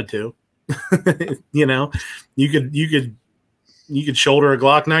really wanted to? You know, you could shoulder a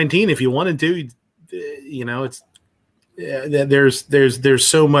Glock 19 if you wanted to. You know, it's there's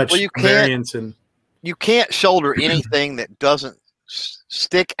so much variance, and you can't shoulder anything that doesn't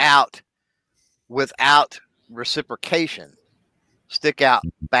stick out without reciprocation, stick out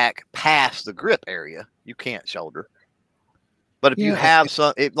back past the grip area. You can't shoulder. But if you have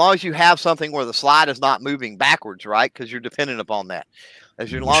as long as you have something where the slide is not moving backwards, right? Because you're dependent upon that.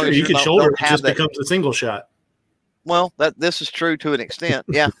 As long as you can shoulder, it just becomes a single shot. Well, this is true to an extent,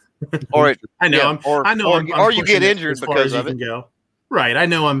 yeah. Or you get injured because of it. Go. Right. I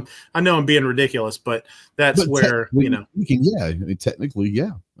know I'm being ridiculous, but that's where technically,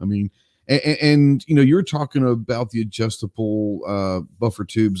 yeah. I mean, and you know, you're talking about the adjustable buffer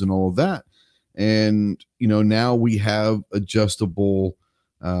tubes and all of that. And, you know, now we have adjustable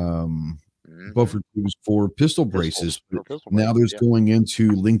buffer tubes for pistol braces. Now there's going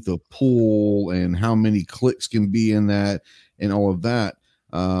into length of pull and how many clicks can be in that and all of that.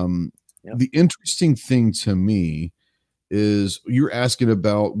 The interesting thing to me is you're asking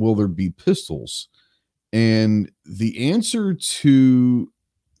about, will there be pistols? And the answer to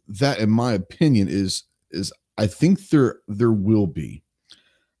that, in my opinion, is I think there will be.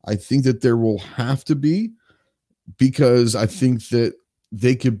 I think that there will have to be, because I think that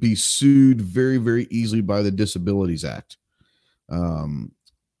they could be sued very, very easily by the Disabilities Act.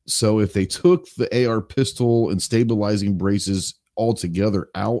 So if they took the AR pistol and stabilizing braces altogether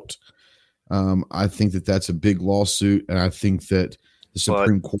out, I think that that's a big lawsuit, and I think that the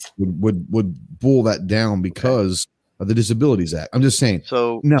Supreme Court would bull that down because of the Disabilities Act. I'm just saying.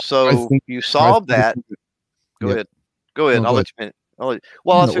 So you solved that. Go ahead. I'll let you finish. Well,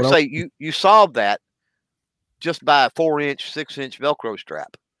 I was going to say you solved that just by a 4-inch, 6-inch Velcro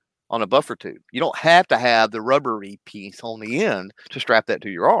strap on a buffer tube. You don't have to have the rubbery piece on the end to strap that to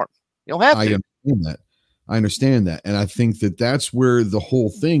your arm. You don't have to. I understand that. And I think that that's where the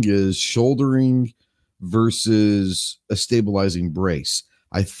whole thing is, shouldering versus a stabilizing brace.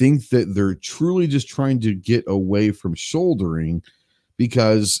 I think that they're truly just trying to get away from shouldering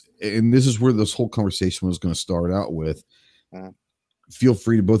because, and this is where this whole conversation was going to start out with. Feel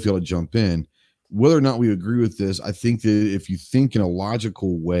free to both of y'all to jump in. Whether or not we agree with this, I think that if you think in a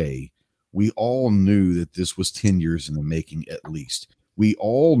logical way, we all knew that this was 10 years in the making at least. We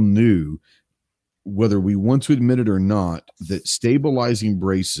all knew, whether we want to admit it or not, that stabilizing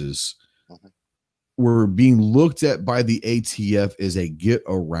braces were being looked at by the ATF as a get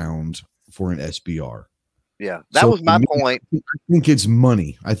around for an SBR. Yeah, that was my point. I think it's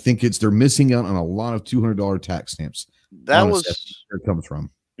money. I think they're missing out on a lot of $200 tax stamps. That Honestly, was where it comes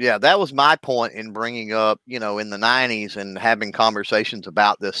from. Yeah, that was my point in bringing up, in the 90s and having conversations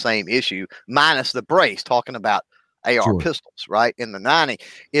about this same issue, minus the brace, talking about AR pistols, right? In the 90s,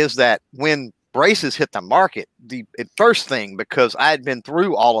 is that when braces hit the market, the first thing, because I had been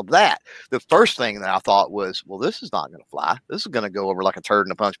through all of that, the first thing that I thought was, well, this is not going to fly. This is going to go over like a turd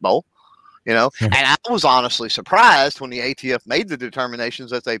in a punch bowl. And I was honestly surprised when the ATF made the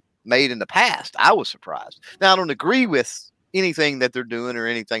determinations that they made in the past. I was surprised. Now, I don't agree with anything that they're doing or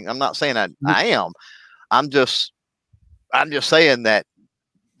anything. I'm not saying I am. I'm just saying that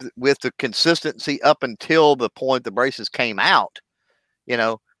with the consistency up until the point the braces came out,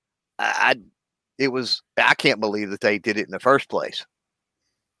 I can't believe that they did it in the first place.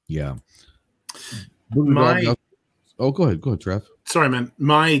 Yeah. Go ahead, Trev. Sorry, man.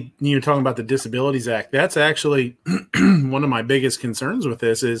 You're talking about the Disabilities Act. That's actually one of my biggest concerns with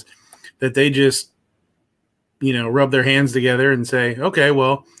this is that they just, rub their hands together and say, okay,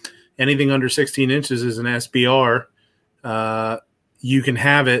 well, anything under 16 inches is an SBR. You can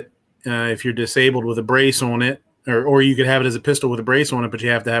have it if you're disabled with a brace on it, or you could have it as a pistol with a brace on it, but you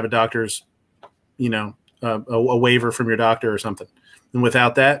have to have a doctor's, a waiver from your doctor or something. And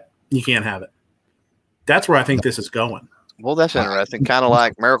without that, you can't have it. That's where I think this is going. Well, that's interesting. Kind of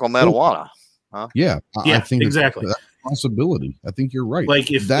like miracle marijuana. Huh? Yeah. I think exactly. That's a possibility. I think you're right.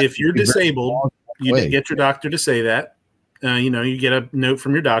 Like if you're disabled, you get your doctor to say that. You get a note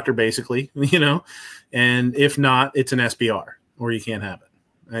from your doctor, basically, and if not, it's an SBR or you can't have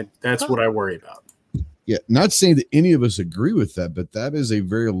it. That's what I worry about. Yeah. Not saying that any of us agree with that, but that is a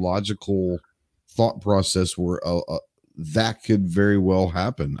very logical thought process where that could very well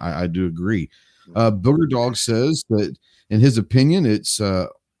happen. I do agree. Booger Dog says that in his opinion, it's I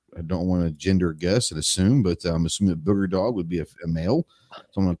don't want to gender guess and assume, but I'm assuming that Booger Dog would be a male.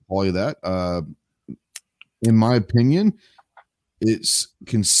 So I'm going to call you that. In my opinion, it's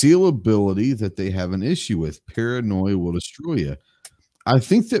concealability that they have an issue with. Paranoia will destroy you. I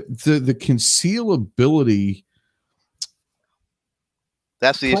think that the concealability.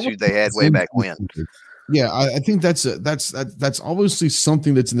 That's the issue they had way back when. Yeah, I think that's obviously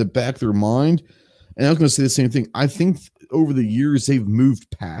something that's in the back of their mind. And I was going to say the same thing. I think over the years they've moved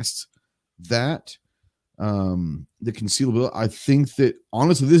past that, the concealability. I think that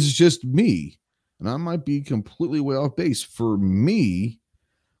honestly, this is just me, and I might be completely way off base. For me,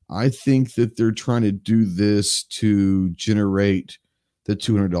 I think that they're trying to do this to generate the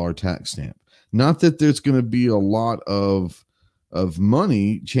 $200 tax stamp. Not that there's going to be a lot of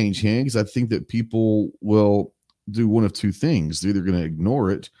money change hands. I think that people will do one of two things. They're either going to ignore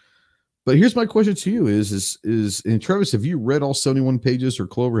it. But here's my question to you is and Travis, have you read all 71 pages, or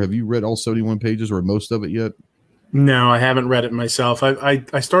Clover, have you read all 71 pages or most of it yet? No, I haven't read it myself.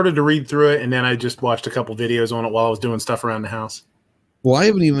 I started to read through it, and then I just watched a couple videos on it while I was doing stuff around the house. Well, I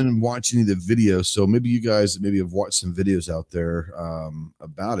haven't even watched any of the videos, so maybe you guys have watched some videos out there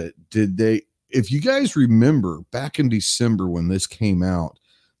about it. If you guys remember back in December when this came out,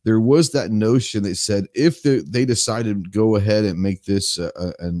 there was that notion that said if they decided to go ahead and make this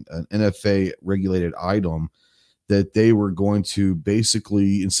an NFA regulated item, that they were going to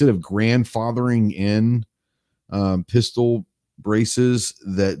basically, instead of grandfathering in pistol braces,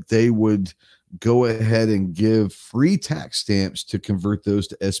 that they would go ahead and give free tax stamps to convert those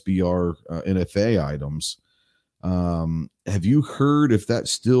to SBR NFA items. Have you heard if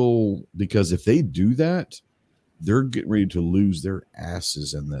that's still, because if they do that, they're getting ready to lose their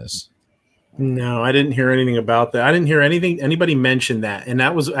asses in this? No, I didn't hear anything about that. I didn't hear anybody mention that. And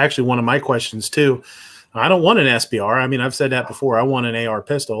that was actually one of my questions too. I don't want an SBR. I mean, I've said that before. I want an AR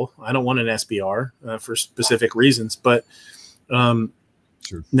pistol. I don't want an SBR for specific reasons, but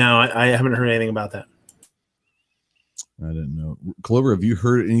sure. No, I haven't heard anything about that. I didn't know. Clover, have you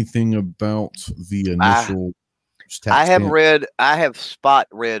heard anything about the initial I have spot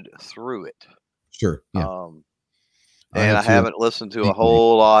read through it. Sure. Yeah. And I haven't listened to a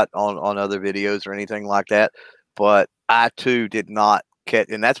whole lot on other videos or anything like that, but I too did not catch,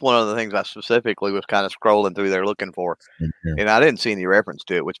 and that's one of the things I specifically was kind of scrolling through there looking for, and I didn't see any reference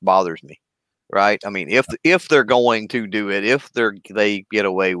to it, which bothers me. Right? I mean, if they're going to do it, if they get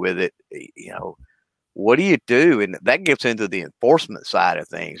away with it, what do you do? And that gets into the enforcement side of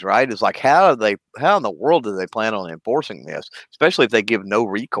things, right? It's like, how in the world do they plan on enforcing this, especially if they give no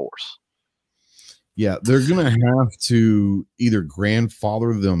recourse? Yeah, they're going to have to either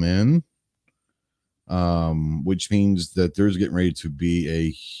grandfather them in, which means that there's getting ready to be a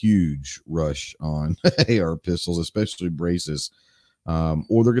huge rush on AR pistols, especially braces,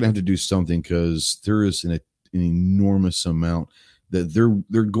 or they're going to have to do something because there is an enormous amount that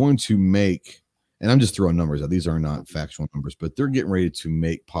they're going to make. And I'm just throwing numbers out. These are not factual numbers, but they're getting ready to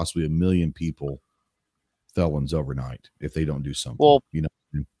make possibly 1 million people felons overnight if they don't do something. Well, you know,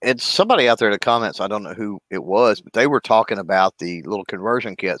 it's somebody out there in the comments. I don't know who it was, but they were talking about the little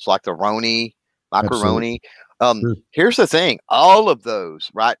conversion kits like the Roni, Macaroni. Sure. Here's the thing: all of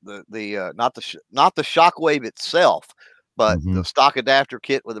those, right? The not the Shockwave itself, but the stock adapter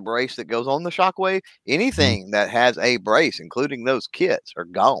kit with a brace that goes on the Shockwave. Anything that has a brace, including those kits, are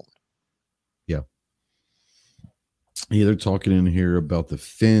gone. Yeah, they're talking in here about the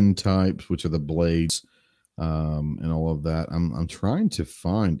fin types, which are the blades, and all of that. I'm trying to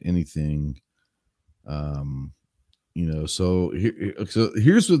find anything, So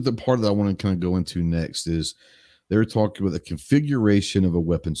here's what the part that I want to kind of go into next is they're talking about the configuration of a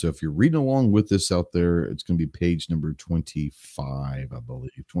weapon. So if you're reading along with this out there, it's going to be page number 25, I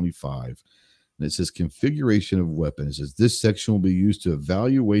believe, 25. And it says configuration of weapon. It says this section will be used to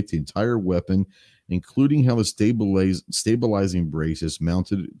evaluate the entire weapon, including how the stabilizing brace is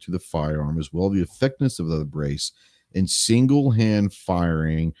mounted to the firearm, as well as the effectiveness of the brace in single hand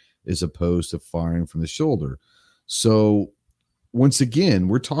firing as opposed to firing from the shoulder. So once again,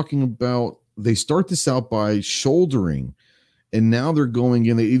 we're talking about, they start this out by shouldering, and now they're going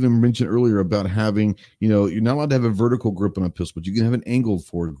in. They even mentioned earlier about having, you're not allowed to have a vertical grip on a pistol, but you can have an angled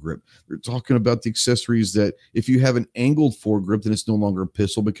forward grip. They're talking about the accessories that if you have an angled forward grip, then it's no longer a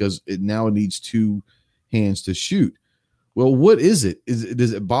pistol because it now needs two hands to shoot. Well, what is it?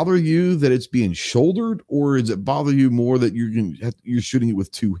 Does it bother you that it's being shouldered, or does it bother you more that you're shooting it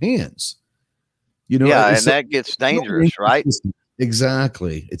with two hands? And that gets dangerous, right?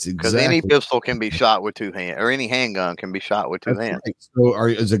 Exactly. It's because any pistol can be shot with two hands, or any handgun can be shot with two hands. Right. So,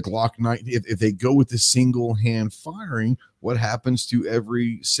 as a Glock 90, if they go with the single hand firing, what happens to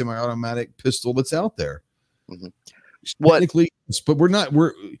every semi-automatic pistol that's out there? Technically, but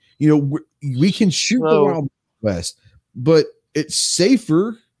we can shoot the Wild West, but it's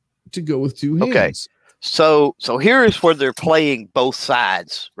safer to go with two hands. Okay. So here is where they're playing both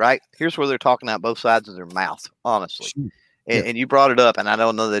sides, right? Here's where they're talking out both sides of their mouth, honestly. Sure. And you brought it up, and I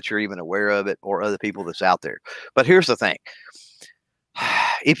don't know that you're even aware of it or other people that's out there. But here's the thing.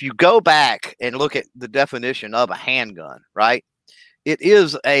 If you go back and look at the definition of a handgun, right, it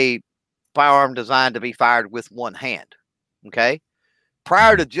is a firearm designed to be fired with one hand, okay?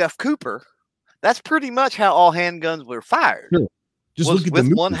 Prior to Jeff Cooper, that's pretty much how all handguns were fired. Sure. Just look at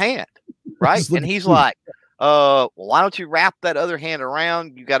with one hand, right? And he's like, well, why don't you wrap that other hand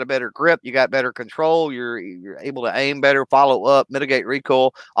around? You got a better grip. You got better control. You're able to aim better, follow up, mitigate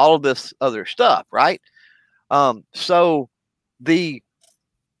recoil, all of this other stuff, right? So the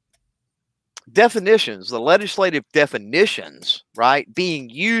definitions, the legislative definitions, right, being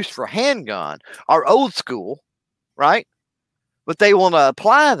used for handgun are old school, right? But they want to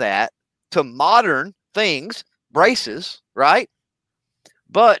apply that to modern things, braces, right?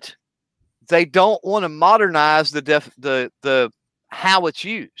 But they don't want to modernize the how it's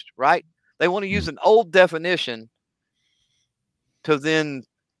used, right? They want to use an old definition to then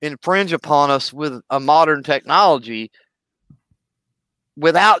infringe upon us with a modern technology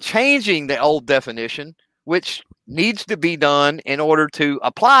without changing the old definition, which needs to be done in order to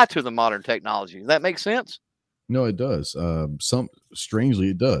apply to the modern technology. Does that make sense? No, it does.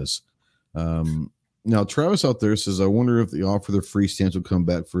 Strangely, it does. Now, Travis out there says, I wonder if the offer the free stance will come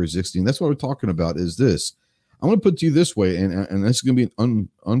back for existing. That's what we're talking about is this. I'm going to put it to you this way, and this is going to be an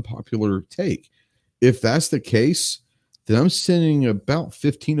unpopular take. If that's the case, then I'm sending about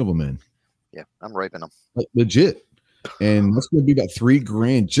 15 of them in. Yeah, I'm raping them. Legit. And that's going to be about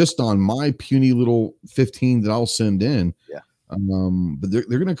 $3,000 just on my puny little 15 that I'll send in. Yeah. But they're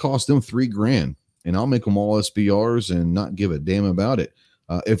going to cost them $3,000, and I'll make them all SBRs and not give a damn about it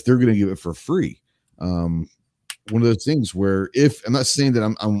if they're going to give it for free. One of those things where if I'm not saying that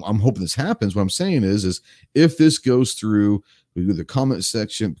I'm hoping this happens, what I'm saying is if this goes through, we do the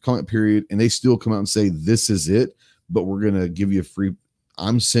comment period, and they still come out and say this is it, but we're gonna give you a free.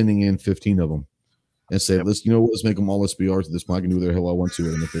 I'm sending in 15 of them and say, let's make them all SBRs at this point. I can do whatever the hell I want to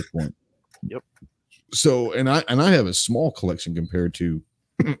with them at this point. Yep. So and I have a small collection compared to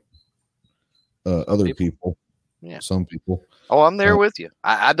other people. Yeah. Some people. Oh, I'm there with you.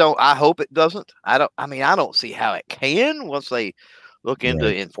 I hope it doesn't. I don't see how it can once they look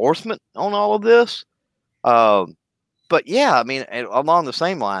into enforcement on all of this. But yeah, I mean, along the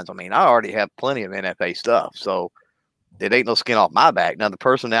same lines, I mean, I already have plenty of NFA stuff. So it ain't no skin off my back. Now, the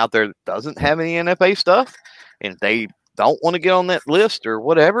person out there that doesn't have any NFA stuff, and they don't want to get on that list or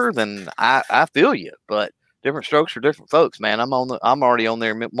whatever, then I feel you. But different strokes for different folks, man. I'm already on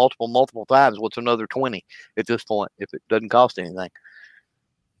there multiple times. What's another 20 at this point if it doesn't cost anything?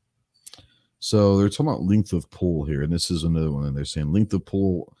 So they're talking about length of pull here, and this is another one. And they're saying length of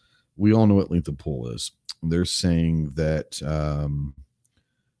pull. We all know what length of pull is. They're saying that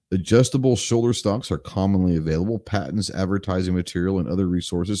adjustable shoulder stocks are commonly available. Patents, advertising material, and other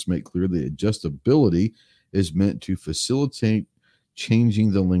resources make clear that adjustability is meant to facilitate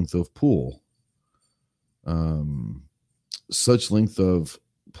changing the length of pull. Such length of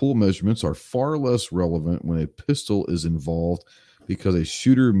pull measurements are far less relevant when a pistol is involved because a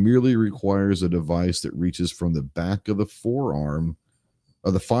shooter merely requires a device that reaches from the back of the firearm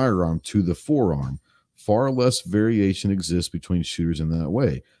to the forearm. Far less variation exists between shooters in that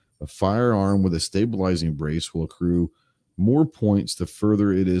way. A firearm with a stabilizing brace will accrue more points the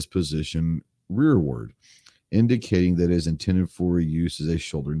further it is positioned rearward, indicating that it is intended for use as a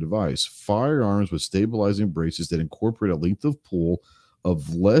shouldering device. Firearms with stabilizing braces that incorporate a length of pull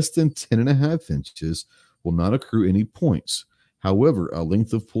of less than 10.5 inches will not accrue any points. However, a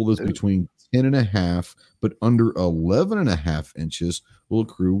length of pull that's between 10.5 but under 11.5 inches will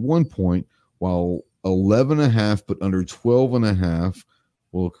accrue 1 point, while 11.5 but under 12.5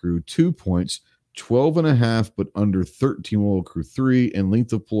 will accrue 2 points. 12.5 but under 13 will accrue 3, and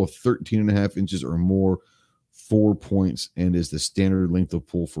length of pull of 13.5 inches or more, 4 points, and is the standard length of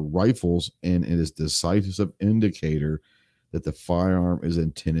pull for rifles, and it is the decisive indicator that the firearm is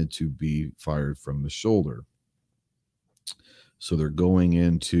intended to be fired from the shoulder. So they're going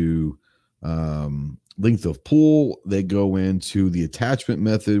into length of pull. They go into the attachment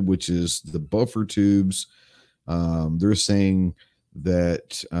method, which is the buffer tubes. They're saying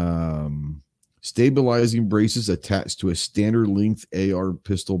that stabilizing braces attached to a standard length AR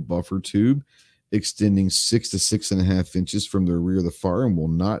pistol buffer tube extending 6 to 6.5 inches from the rear of the firearm will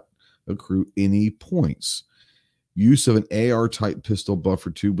not accrue any points. Use of an AR type pistol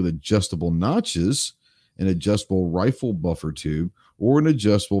buffer tube with adjustable notches, an adjustable rifle buffer tube, or an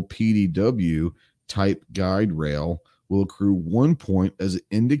adjustable PDW type guide rail will accrue 1 point as it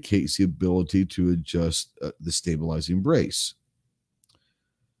indicates the ability to adjust the stabilizing brace.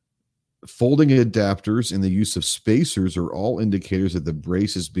 Folding adapters and the use of spacers are all indicators that the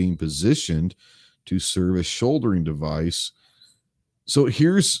brace is being positioned to serve as shouldering device. So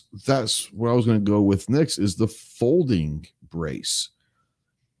that's where I was going to go with next is the folding brace.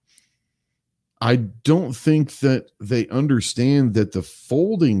 I don't think that they understand that the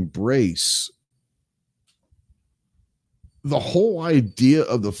folding brace, the whole idea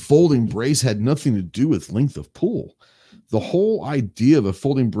of the folding brace had nothing to do with length of pull. The whole idea of a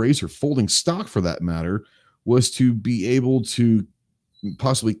folding brace or folding stock for that matter was to be able to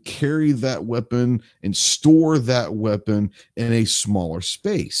possibly carry that weapon and store that weapon in a smaller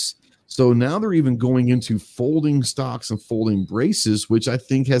space. So now they're even going into folding stocks and folding braces, which I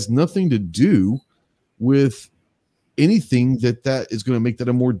think has nothing to do with anything that is going to make that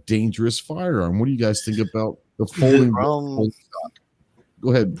a more dangerous firearm. What do you guys think about the folding stock?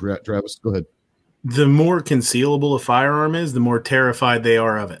 Go ahead, Travis. Go ahead. The more concealable a firearm is, the more terrified they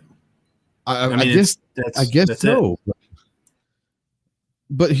are of it. I guess so.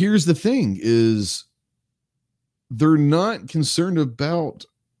 But here's the thing is they're not concerned about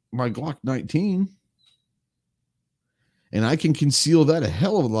my Glock 19. And I can conceal that a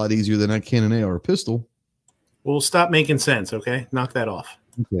hell of a lot easier than I can an AR pistol. Well, stop making sense, okay? Knock that off.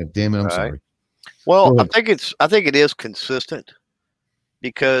 Okay, damn it, I'm sorry. Well, I think it is consistent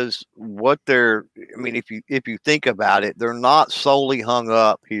because if you think about it, they're not solely hung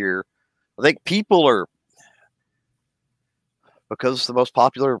up here. I think people are, because it's the most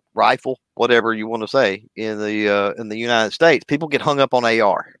popular rifle, whatever you want to say, in the United States, people get hung up on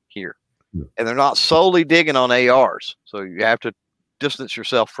AR here. Yeah. And they're not solely digging on ARs. So you have to distance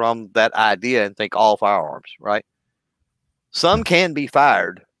yourself from that idea and think all firearms, right? Some can be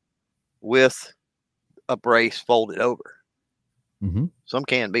fired with a brace folded over. Mm-hmm. Some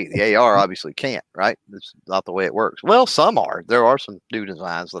can be. The AR obviously can't, right? It's not the way it works. Well, some are. There are some new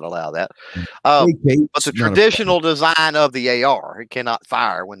designs that allow that. But the traditional design of the AR, it cannot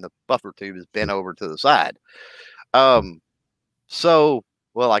fire when the buffer tube is bent over to the side. So,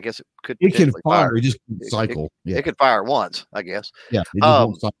 well, I guess it can fire. It just cycle. It could fire once, I guess. Yeah.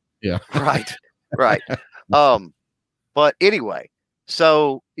 Yeah. Right. But anyway,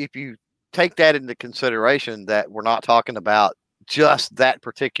 so if you take that into consideration, that we're not talking about just that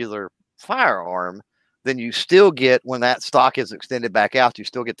particular firearm, then you still get, when that stock is extended back out, you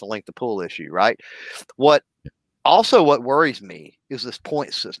still get the length of pull issue, right? What Also, what worries me is this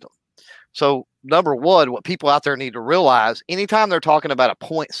point system. So, number one, what people out there need to realize, anytime they're talking about a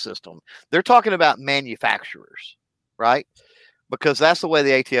point system, they're talking about manufacturers, right? Because that's the way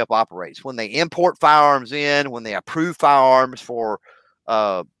the ATF operates. When they import firearms in, when they approve firearms for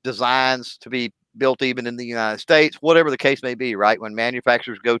designs to be built even in the United States, whatever the case may be, right? When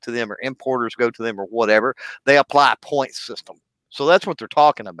manufacturers go to them or importers go to them or whatever, they apply a point system. So that's what they're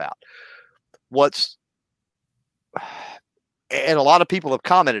talking about. And a lot of people have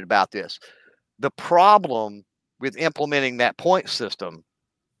commented about this. The problem with implementing that point system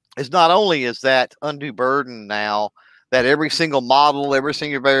is not only is that undue burden now that every single model, every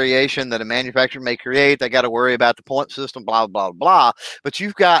single variation that a manufacturer may create, they got to worry about the point system, blah, blah, blah. But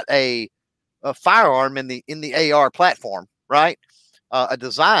you've got a firearm in the AR platform, right? A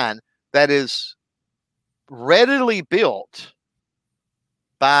design that is readily built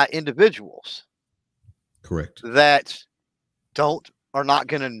by individuals. Correct. That are not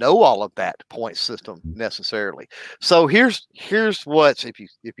going to know all of that point system necessarily. So here's what, if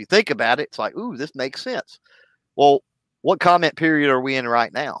you think about it, it's like, ooh, this makes sense. Well, what comment period are we in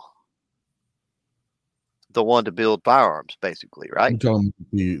right now? The one to build firearms, basically, right? You're talking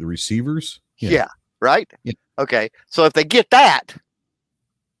the receivers? Yeah. Right? Yeah. Okay. So if they get that,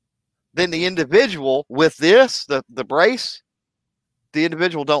 then the individual with this, the brace, the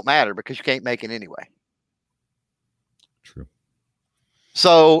individual don't matter because you can't make it anyway. True.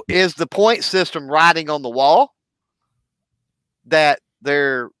 So is the point system writing on the wall that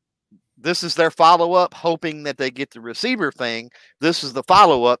this is their follow-up, hoping that they get the receiver thing? This is the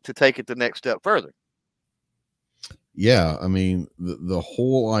follow-up to take it the next step further. Yeah, I mean, the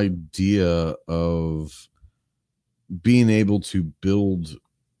whole idea of being able to build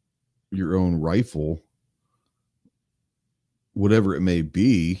your own rifle, whatever it may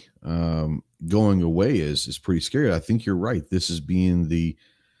be, going away is pretty scary. I think you're right. This is being the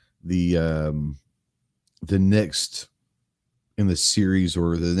next in the series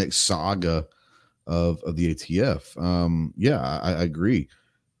or the next saga of the ATF. Yeah, I agree.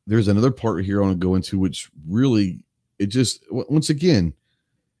 There's another part here I want to go into, which really, it just, once again,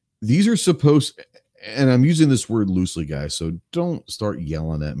 these are supposed, and I'm using this word loosely, guys, so don't start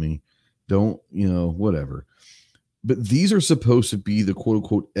yelling at me. Don't, whatever. But these are supposed to be the quote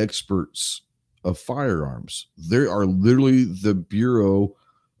unquote experts of firearms. They are literally the Bureau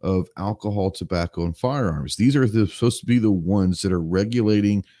of Alcohol, Tobacco, and Firearms. These are supposed to be the ones that are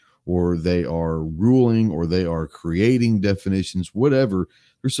regulating, or they are ruling, or they are creating definitions, whatever.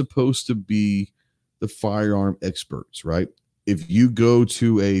 They're supposed to be the firearm experts, right? If you go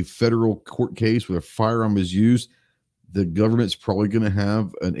to a federal court case where a firearm is used, the government's probably going to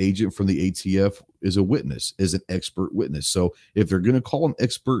have an agent from the ATF as a witness, as an expert witness. So if they're going to call them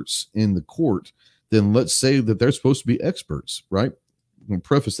experts in the court, then let's say that they're supposed to be experts, right? I'm going to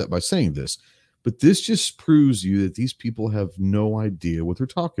preface that by saying this, but this just proves you that these people have no idea what they're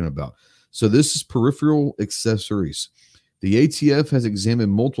talking about. So this is peripheral accessories. The ATF has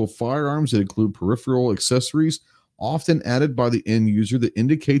examined multiple firearms that include peripheral accessories, often added by the end user, that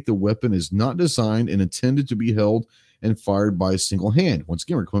indicate the weapon is not designed and intended to be held and fired by a single hand. Once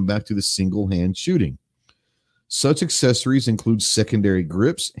again, we're coming back to the single hand shooting. Such accessories include secondary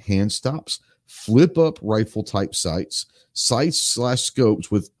grips, hand stops, flip up rifle type sights / scopes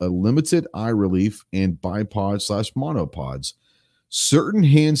with a limited eye relief, and bipod / monopods. Certain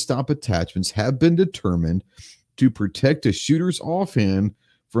hand stop attachments have been determined to protect a shooter's offhand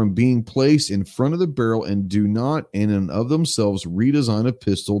from being placed in front of the barrel and do not in and of themselves redesign a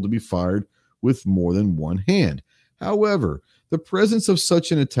pistol to be fired with more than one hand. However, the presence of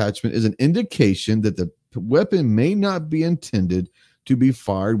such an attachment is an indication that the weapon may not be intended to be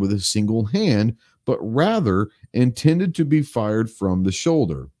fired with a single hand, but rather intended to be fired from the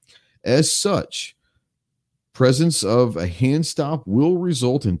shoulder. As such, presence of a hand stop will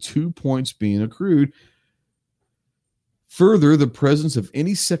result in 2 points being accrued. Further, the presence of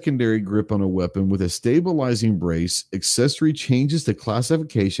any secondary grip on a weapon with a stabilizing brace accessory changes the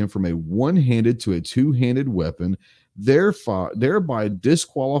classification from a one-handed to a two-handed weapon, thereby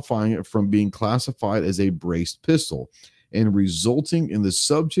disqualifying it from being classified as a braced pistol and resulting in the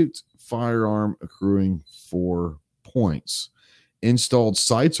subject firearm accruing 4 points. Installed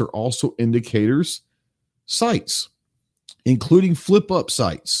sights are also indicators. Sights, including flip-up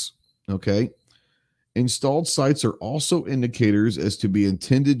sights, okay? Installed sights are also indicators as to the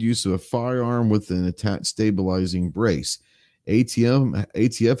intended use of a firearm with an attached stabilizing brace.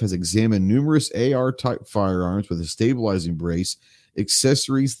 ATF has examined numerous AR-type firearms with a stabilizing brace,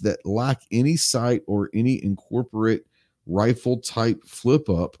 accessories that lack any sight or any incorporate rifle-type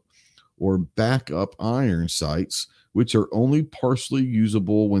flip-up or backup iron sights, which are only partially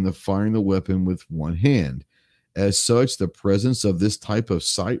usable when firing the weapon with one hand. As such, the presence of this type of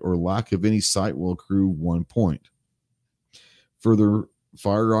sight or lack of any sight will accrue 1 point. Further,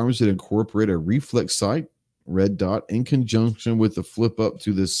 firearms that incorporate a reflex sight, red dot, in conjunction with the flip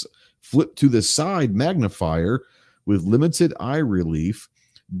to the side magnifier with limited eye relief,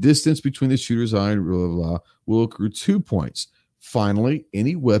 distance between the shooter's eye, blah, blah, blah, will accrue 2 points. Finally,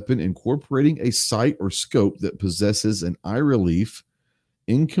 any weapon incorporating a sight or scope that possesses an eye relief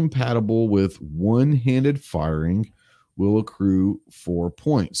incompatible with one-handed firing will accrue 4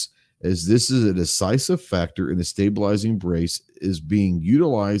 points, as this is a decisive factor in the stabilizing brace is being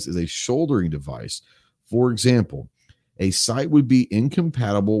utilized as a shouldering device. For example, a sight would be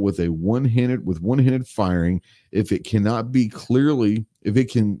incompatible with one-handed firing if it cannot be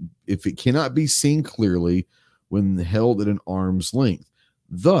seen clearly when held at an arm's length.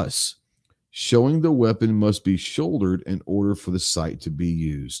 Thus, showing the weapon must be shouldered in order for the sight to be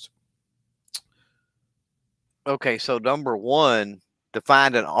used. Okay, so number one,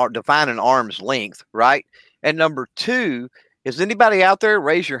 define an arm's length, right? And number two, is anybody out there,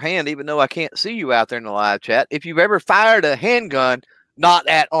 raise your hand, even though I can't see you out there in the live chat, if you've ever fired a handgun not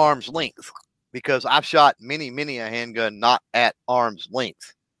at arm's length? Because I've shot many a handgun not at arm's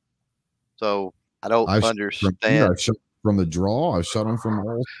length. So I don't understand. I shot from the draw. I've shot them from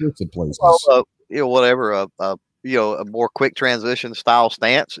all sorts of places. Well, whatever. A more quick transition style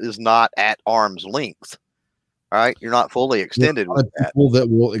stance is not at arm's length. All right, you're not fully extended with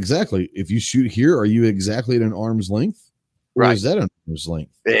that. Exactly. If you shoot here, are you exactly at an arm's length? Or right. Is that an arm's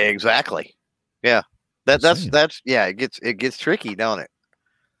length? Exactly. Yeah. That's it gets tricky, don't it?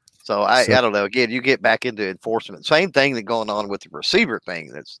 So I don't know. Again, you get back into enforcement. Same thing that going on with the receiver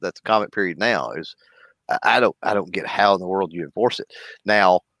thing. That's comment period now is I don't get how in the world you enforce it.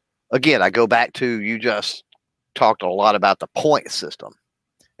 Now, again, I go back to you just talked a lot about the point system.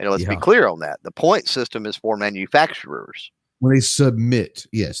 And let's be clear on that. The point system is for manufacturers. When they submit,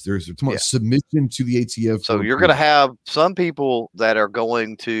 yes, there's submission to the ATF. So you're going to have some people that are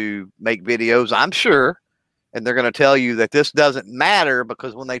going to make videos, I'm sure, and they're going to tell you that this doesn't matter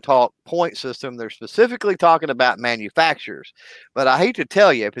because when they talk point system, they're specifically talking about manufacturers. But I hate to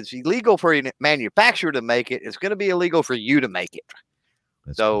tell you, if it's illegal for a manufacturer to make it, it's going to be illegal for you to make it.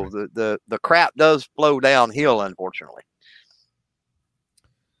 That's so correct. The crap does flow downhill, unfortunately.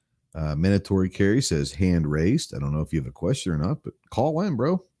 Mandatory carry says hand raised. I don't know if you have a question or not, but call in,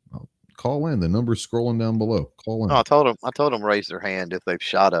 bro. Call in. The number's scrolling down below. Call in. No, I told them raise their hand if they've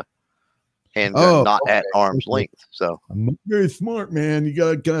shot a handgun not at arm's length. So I'm not very smart, man. You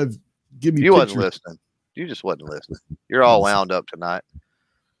gotta kind of give me. You wasn't listening. You just wasn't listening. You're all wound up tonight.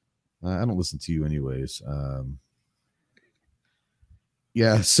 I don't listen to you anyways.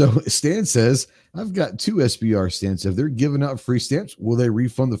 Yeah, so Stan says, I've got 2 SBR stamps. If they're giving out free stamps, will they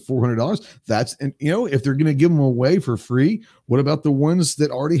refund the $400? And if they're going to give them away for free, what about the ones that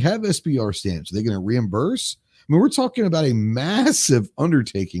already have SBR stamps? Are they going to reimburse? I mean, we're talking about a massive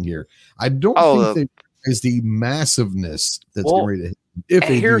undertaking here. I don't think that is the massiveness that's getting ready to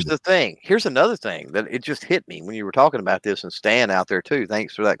hit. Here's the thing. Here's another thing that it just hit me when you were talking about this, and Stan out there too.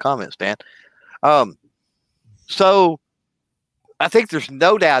 Thanks for that comment, Stan. So I think there's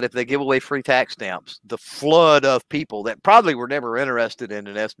no doubt if they give away free tax stamps, the flood of people that probably were never interested in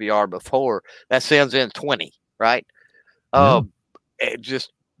an SBR before that sends in 20, right?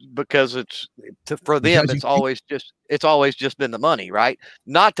 Just because for them, it's always just been the money, right?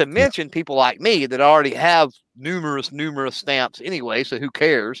 Not to mention people like me that already have numerous stamps anyway. So who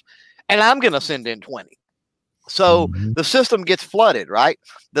cares? And I'm going to send in 20. So the system gets flooded, right?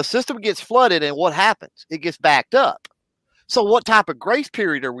 The system gets flooded, and what happens? It gets backed up. So what type of grace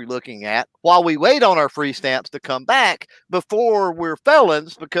period are we looking at while we wait on our free stamps to come back before we're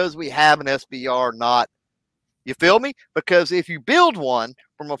felons because we have an SBR not? You feel me? Because if you build one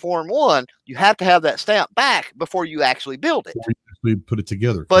from a Form 1, you have to have that stamp back before you actually build it. We put it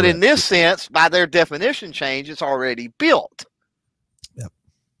together. But in this sense, by their definition change, it's already built.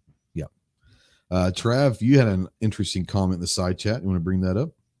 Yep. Trav, you had an interesting comment in the side chat. You want to bring that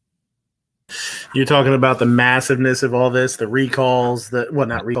up? You're talking about the massiveness of all this, the recalls,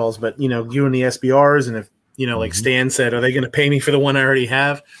 not recalls, but you and the SBRs. And if, like Stan said, are they going to pay me for the one I already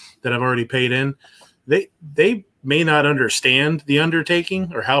have that I've already paid in? They may not understand the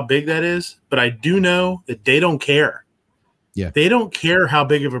undertaking or how big that is, but I do know that they don't care. Yeah. They don't care how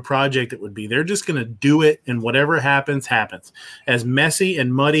big of a project it would be. They're just going to do it. And whatever happens, happens. As messy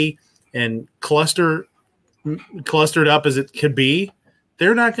and muddy and clustered up as it could be,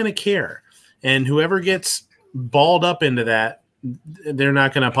 they're not going to care. And whoever gets balled up into that they're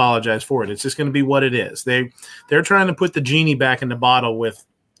not going to apologize for it. It's just going to be what it is. They're trying to put the genie back in the bottle with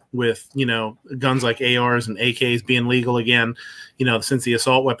guns like ARs and AKs being legal again, since the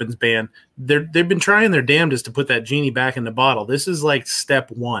assault weapons ban. They've been trying their damnedest to put that genie back in the bottle. This is like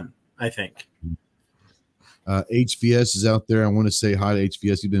step one, I think. HVS is out there. I want to say hi to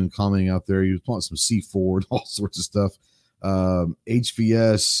HVS. You've been commenting out there. You want some C4 and all sorts of stuff.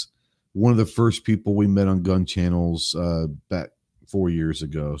 HVS, one of the first people we met on gun channels back 4 years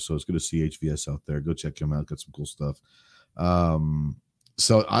ago. So it's good to see HVS out there. Go check him out. Got some cool stuff.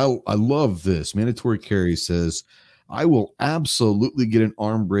 So I love this. Mandatory Carry says, I will absolutely get an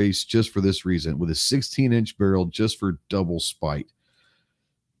arm brace just for this reason, with a 16-inch barrel just for double spite.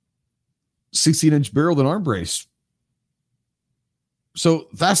 16-inch barrel and arm brace. So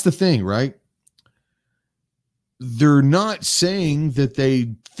that's the thing, right? They're not saying that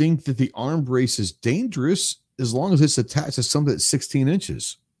they think that the arm brace is dangerous as long as it's attached to something that's 16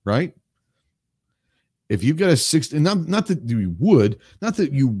 inches, right? If you've got a 16, not that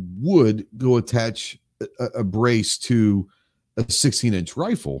you would go attach a brace to a 16-inch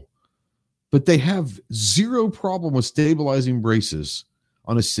rifle, but they have zero problem with stabilizing braces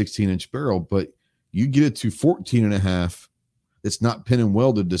on a 16-inch barrel. But you get it to 14 and a half, it's not pin and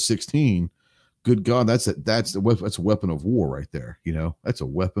welded to 16. Good God, that's a weapon of war right there. That's a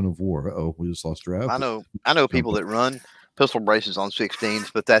weapon of war. Uh-oh, we just lost Trav. I know people that run pistol braces on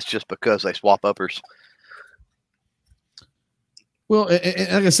 16s, but that's just because they swap uppers. Well,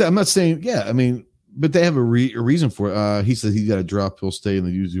 and like I said, I'm not saying, but they have a reason for it. He said he got a drop. He'll stay in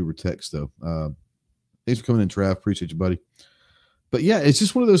the Uber text, though. Thanks for coming in, Trav. Appreciate you, buddy. But yeah, it's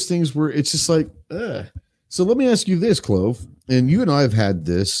just one of those things where it's just like, ugh. So let me ask you this, Clove, and you and I have had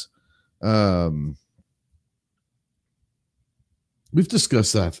this. We've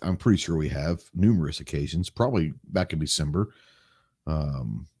discussed that. I'm pretty sure we have numerous occasions, probably back in December.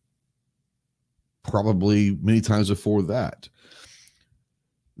 Probably many times before that.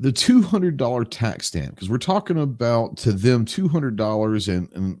 The $200 tax stamp, because we're talking about to them $200,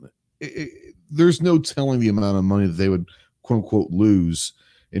 and there's no telling the amount of money that they would quote unquote lose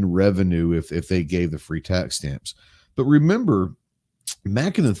in revenue if they gave the free tax stamps. But remember,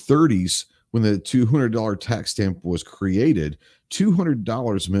 back in the 30s, when the $200 tax stamp was created,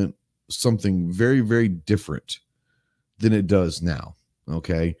 $200 meant something very, very different than it does now.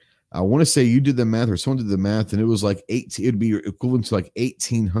 Okay. I want to say you did the math, or someone did the math, and it was like it'd be equivalent to like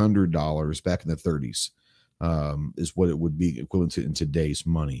 $1,800 back in the 30s, is what it would be equivalent to in today's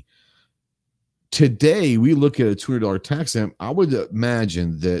money. Today, we look at a $200 tax stamp. I would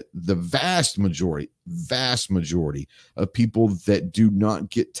imagine that the vast majority of people that do not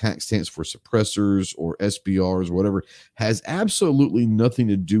get tax stamps for suppressors or SBRs or whatever has absolutely nothing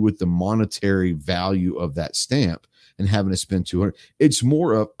to do with the monetary value of that stamp and having to spend $200. It's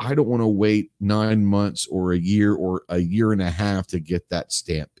more of, I don't want to wait 9 months or a year and a half to get that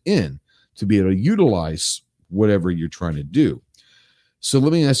stamp in to be able to utilize whatever you're trying to do. So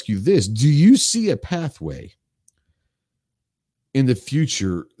let me ask you this. Do you see a pathway in the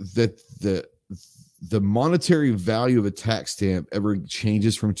future that the monetary value of a tax stamp ever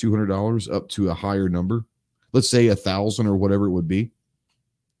changes from $200 up to a higher number? Let's say 1,000 or whatever it would be.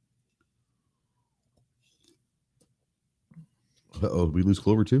 Uh-oh, did we lose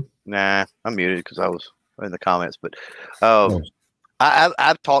Clover too? Nah, I'm muted because I was in the comments. But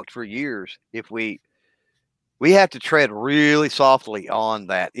I've talked for years. If we have to tread really softly on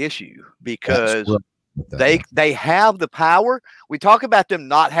that issue, because they have the power. We talk about them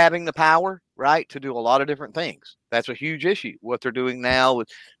not having the power, right, to do a lot of different things. That's a huge issue. What they're doing now with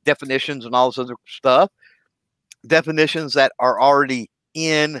definitions and all this other stuff, definitions that are already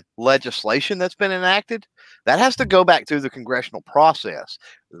in legislation that's been enacted, that has to go back through the congressional process.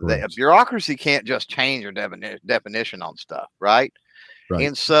 Right. The bureaucracy can't just change your definition on stuff, right?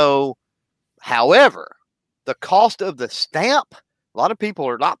 And so, however, the cost of the stamp, a lot of people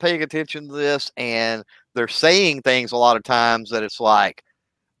are not paying attention to this, and they're saying things a lot of times that it's like,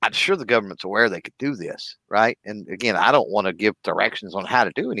 I'm sure the government's aware they could do this, right? And again, I don't want to give directions on how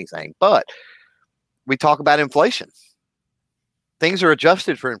to do anything, but we talk about inflation. Things are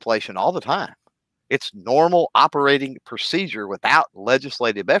adjusted for inflation all the time. It's normal operating procedure without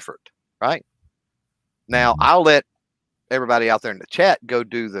legislative effort, right? Now, I'll let everybody out there in the chat go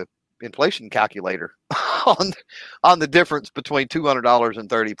do the inflation calculator on the difference between $200 and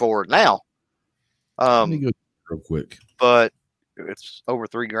 $34 now. Let me go real quick. But it's over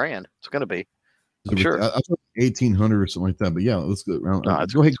 $3,000. It's going to be. I'm sure. I thought 1,800 or something like that. But yeah, let's go around. No,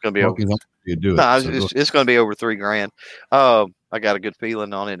 go ahead. It's going to be over. Do it. No, it's going to be over $3,000. I got a good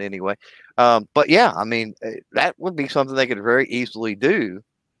feeling on it anyway. But yeah, I mean, that would be something they could very easily do.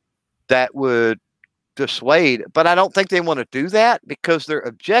 That would dissuade, but I don't think they want to do that because their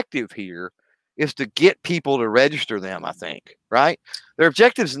objective here is to get people to register them. I think, right? Their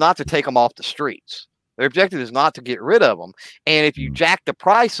objective is not to take them off the streets. Their objective is not to get rid of them. And if you jack the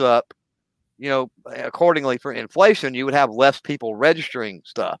price up, accordingly for inflation, you would have less people registering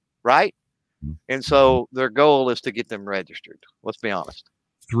stuff, right? And so their goal is to get them registered. Let's be honest.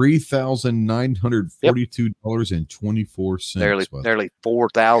 $3,942.24. Nearly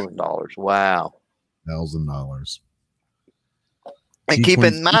 $4,000. Wow. $1,000. And keep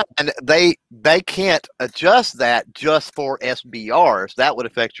in mind, they can't adjust that just for SBRs. That would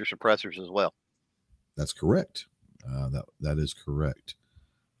affect your suppressors as well. That's correct. That is correct.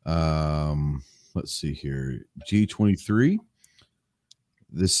 Let's see here. G23.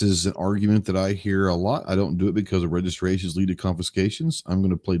 This is an argument that I hear a lot. I don't do it because of registrations lead to confiscations. I'm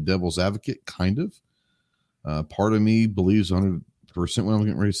going to play devil's advocate, kind of. Part of me believes 100% what I'm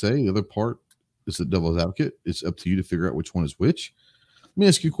getting ready to say. The other part is the devil's advocate. It's up to you to figure out which one is which. Let me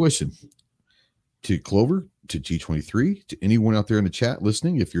ask you a question. To Clover, to G23, to anyone out there in the chat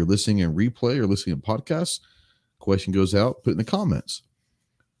listening, if you're listening in replay or listening in podcasts, question goes out, put it in the comments.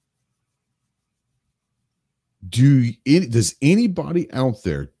 Does anybody out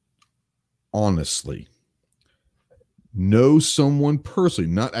there honestly know someone personally?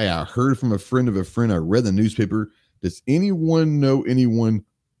 Not I heard from a friend of a friend. I read the newspaper. Does anyone know anyone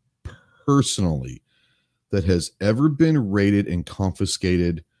personally that has ever been raided and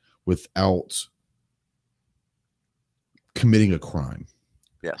confiscated without committing a crime?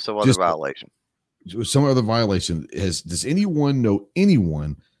 Yeah, some other violation. Some other violation. Does anyone know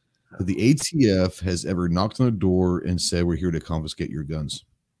anyone that the ATF has ever knocked on a door and said, "We're here to confiscate your guns"?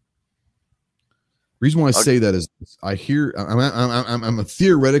 Reason why I say that is I hear I'm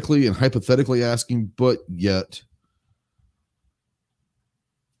theoretically and hypothetically asking, but yet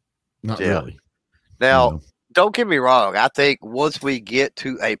not really. Now, don't get me wrong. I think once we get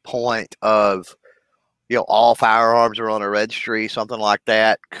to a point of, all firearms are on a registry, something like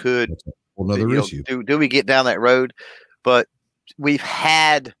that could another issue. Do we get down that road? But we've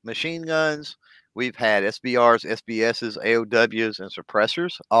had machine guns, we've had SBRs, SBSs, AOWs, and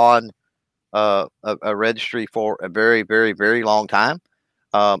suppressors on a registry for a very, very, very long time.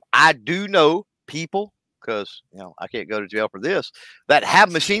 I do know people, because I can't go to jail for this, that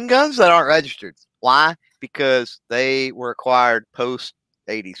have machine guns that aren't registered. Why? Because they were acquired post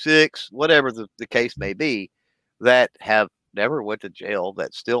 86, whatever the case may be, that have never went to jail,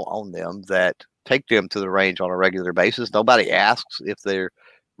 that still own them, that take them to the range on a regular basis. Nobody asks if they're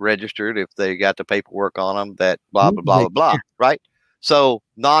registered, if they got the paperwork on them, that blah, blah, blah, blah, blah, right? So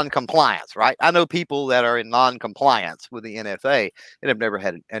non-compliance, right? I know people that are in non-compliance with the NFA and have never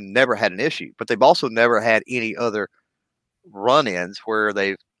had an issue, but they've also never had any other run-ins where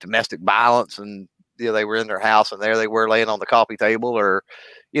they've domestic violence and they were in their house and there they were laying on the coffee table or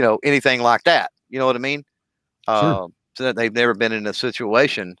anything like that. You know what I mean? Sure. So that they've never been in a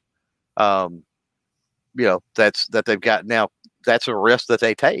situation that they've got. Now that's a risk that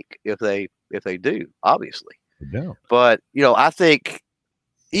they take if they do, obviously. Yeah. But I think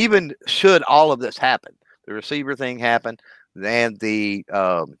even should all of this happen, the receiver thing happen, and the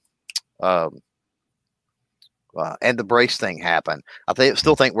brace thing happen, I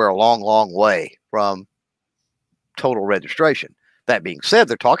still think we're a long, long way from total registration. That being said,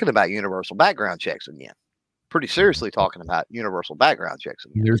 they're talking about universal background checks again. Pretty seriously talking about universal background checks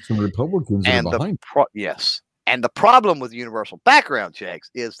again. There's some Republicans that are behind. Yes. And the problem with universal background checks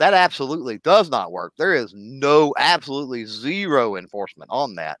is that absolutely does not work. There is absolutely zero enforcement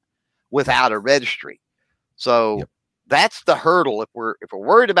on that without a registry. So that's the hurdle. If we're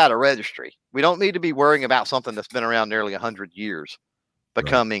worried about a registry, we don't need to be worrying about something that's been around nearly 100 years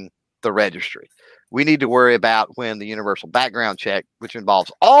becoming the registry. We need to worry about when the universal background check, which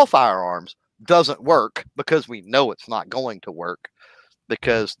involves all firearms, doesn't work, because we know it's not going to work,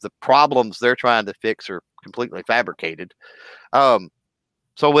 because the problems they're trying to fix are completely fabricated. So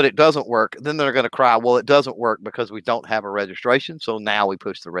when it doesn't work, then they're going to cry, well, it doesn't work because we don't have a registration. So now we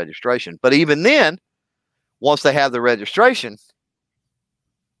push the registration. But even then, once they have the registration,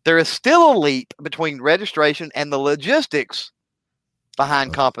 there is still a leap between registration and the logistics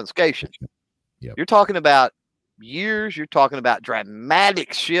behind confiscation. Yep. You're talking about years. You're talking about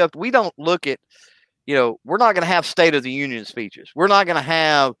dramatic shift. We don't look at, we're not going to have State of the Union speeches. We're not going to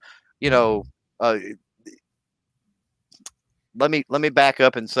have, let me back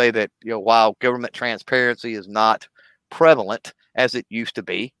up and say that, while government transparency is not prevalent as it used to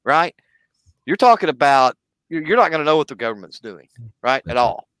be, right? You're talking about you're not going to know what the government's doing, right? At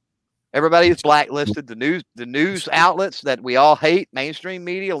all. Everybody is blacklisted. The news outlets that we all hate, mainstream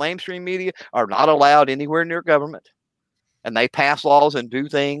media, lamestream media, are not allowed anywhere near government. And they pass laws and do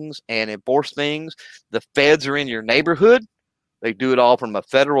things and enforce things. The feds are in your neighborhood. They do it all from a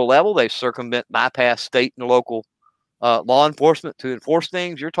federal level. They bypass state and local law enforcement to enforce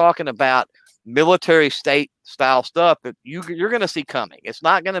things. You're talking about military state style stuff that you're going to see coming. It's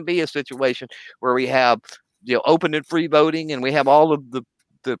not going to be a situation where we have open and free voting and we have all of the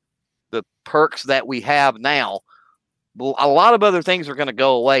perks that we have now. A lot of other things are going to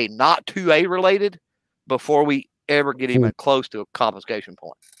go away, not 2A related, before we ever get even close to a confiscation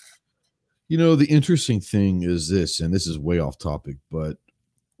point. The interesting thing is this, and this is way off topic, but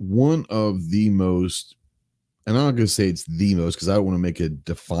one of the most, and I'm not going to say it's the most because I don't want to make a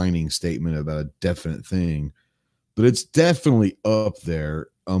defining statement about a definite thing, but it's definitely up there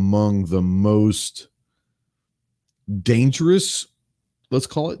among the most dangerous, let's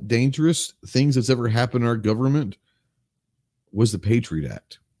call it dangerous things that's ever happened in our government was the Patriot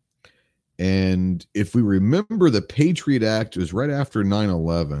Act. And if we remember, the Patriot Act was right after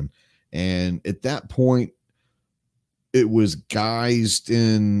 9/11. And at that point, it was guised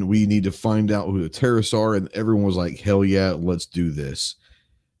in, we need to find out who the terrorists are. And everyone was like, hell yeah, let's do this.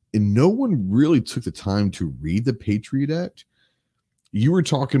 And no one really took the time to read the Patriot Act. You were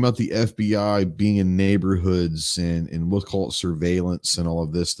talking about the FBI being in neighborhoods and we'll call it surveillance and all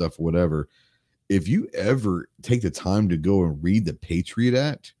of this stuff, whatever. If you ever take the time to go and read the Patriot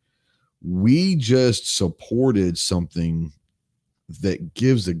Act, we just supported something that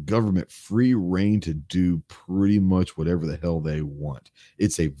gives the government free reign to do pretty much whatever the hell they want.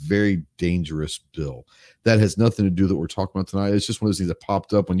 It's a very dangerous bill. That has nothing to do that we're talking about tonight. It's just one of those things that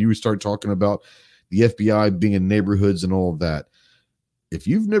popped up when you start talking about the FBI being in neighborhoods and all of that. If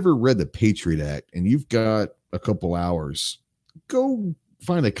you've never read the Patriot Act and you've got a couple hours, go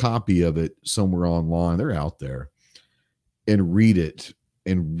find a copy of it somewhere online. They're out there, and read it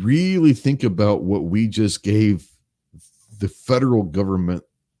and really think about what we just gave the federal government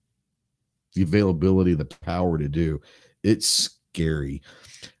the availability, the power to do. It's scary.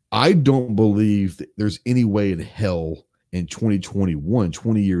 I don't believe that there's any way in hell in 2021,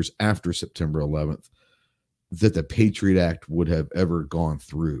 20 years after September 11th, that the Patriot Act would have ever gone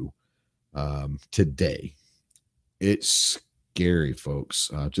through today. It's scary, folks.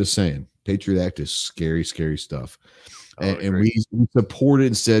 Just saying. Patriot Act is scary, scary stuff. And we supported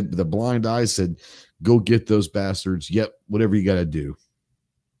and said, the blind eye said, go get those bastards. Yep, whatever you got to do.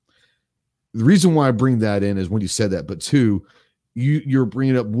 The reason why I bring that in is when you said that, but two, you're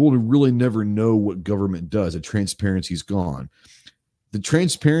bringing up, we'll really never know what government does. The transparency's gone. The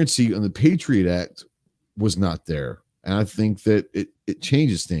transparency on the Patriot Act was not there. And I think that it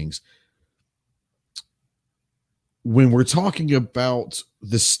changes things. When we're talking about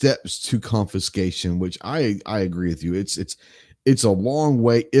the steps to confiscation, which I agree with you, it's a long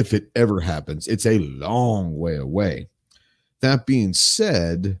way if it ever happens. It's a long way away. That being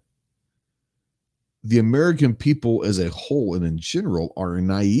said, the American people as a whole and in general are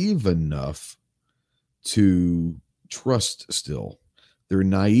naive enough to trust still. They're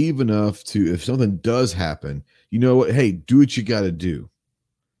naive enough to, if something does happen, you know what? Hey, do what you got to do.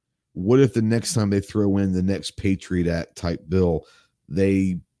 What if the next time they throw in the next Patriot Act type bill,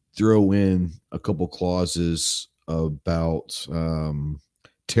 they throw in a couple clauses about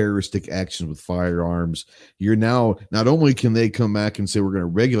terroristic actions with firearms? You're now, not only can they come back and say, we're going to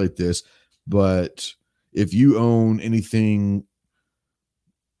regulate this, but if you own anything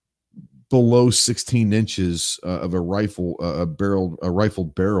below 16 inches of a rifle, a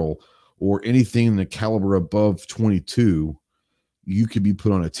rifled barrel, or anything in the caliber above 22, you could be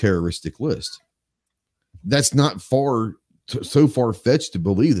put on a terroristic list. That's not so far-fetched to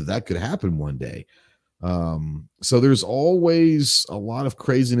believe that could happen one day. So there's always a lot of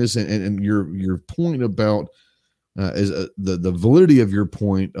craziness, and your point about the validity of your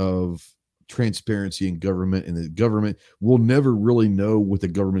point of transparency in government, and the government will never really know what the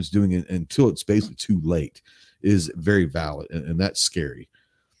government's doing until it's basically too late, is very valid, and that's scary.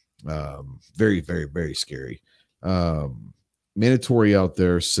 Very, very, very scary. Mandatory out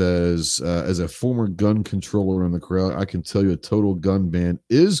there says, as a former gun controller in the crowd, I can tell you a total gun ban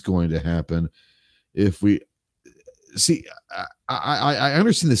is going to happen if we see. I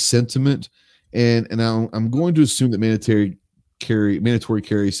understand the sentiment, and I'm going to assume that mandatory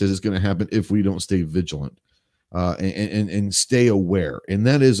carry says it's going to happen if we don't stay vigilant. and stay aware. And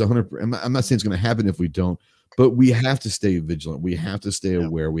that is 100%. I'm not saying it's going to happen if we don't, but we have to stay vigilant. We have to stay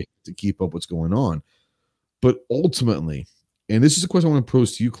aware. We have to keep up what's going on. But ultimately, and this is a question I want to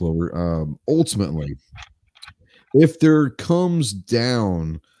pose to you, Clover. Ultimately, if there comes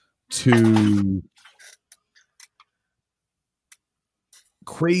down to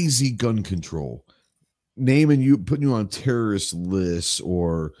crazy gun control, putting you on terrorist lists,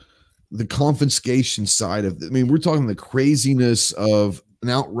 or the confiscation side of it. I mean, we're talking the craziness of an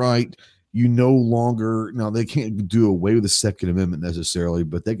outright, now they can't do away with the Second Amendment necessarily,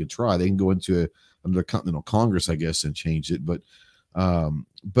 but they could try. They can go into under Continental Congress, I guess, and change it. But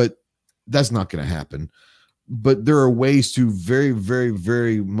that's not going to happen. But there are ways to very, very,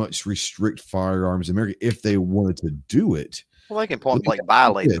 very much restrict firearms in America if they wanted to do it. Well, they can point blank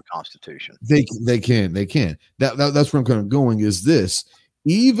violate the Constitution. They can. That's where I'm kind of going is this.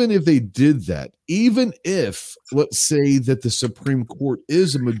 Even if they did that, even if, let's say that the Supreme Court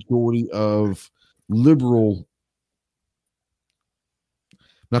is a majority of liberal, I'm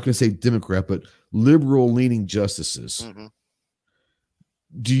not going to say Democrat, but liberal leaning justices. Mm-hmm.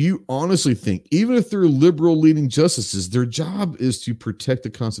 Do you honestly think, even if they're liberal leaning justices, their job is to protect the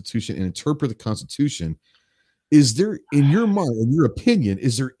Constitution and interpret the Constitution? Is there, in your mind, in your opinion,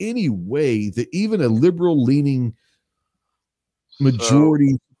 is there any way that even a liberal leaning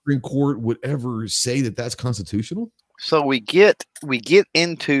majority Supreme Court would ever say that that's constitutional? So we get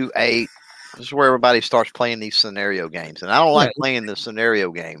into this is where everybody starts playing these scenario games. And I don't like playing the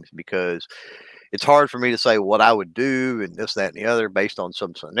scenario games because it's hard for me to say what I would do and this, that, and the other based on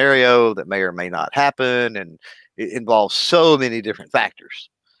some scenario that may or may not happen. And it involves so many different factors.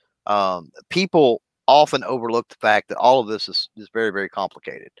 People often overlook the fact that all of this is very, very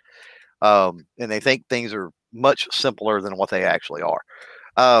complicated. And they think things are much simpler than what they actually are.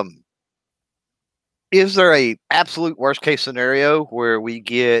 Is there a absolute worst case scenario where we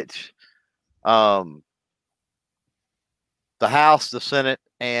get the House, the Senate,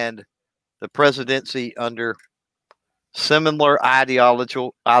 and the presidency under similar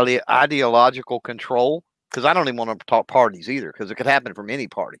ideological control? Because I don't even want to talk parties either, because it could happen from any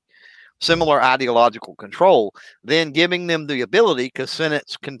party. Similar ideological control, then giving them the ability, because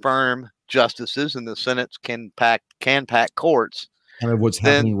Senates confirm justices and the Senates can pack courts. Kind of what's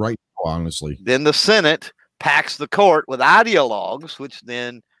happening right now, honestly. Then the Senate packs the court with ideologues, which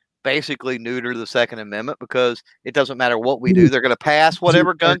then basically neuter the Second Amendment, because it doesn't matter what we do, they're going to pass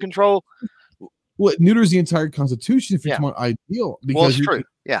whatever gun control. Well, it neuters the entire Constitution if you're talking about ideal. Because it's true.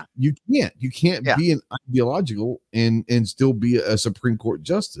 Yeah. You can't be an ideological and still be a Supreme Court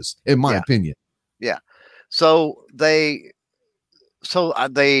justice, in my opinion. Yeah. So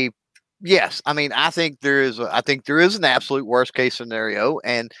yes. I mean, I think there is an absolute worst case scenario,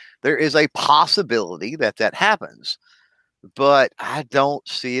 and there is a possibility that happens, but I don't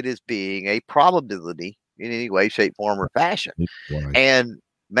see it as being a probability in any way, shape, form, or fashion. Right. And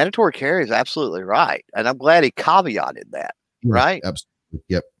mandatory carry is absolutely right. And I'm glad he caveated that. Yeah, right. Absolutely.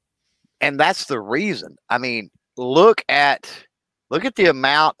 Yep. And that's the reason. I mean, look at the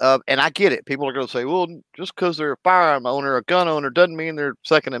amount of, and I get it. People are going to say, well, just because they're a firearm owner, a gun owner, doesn't mean they're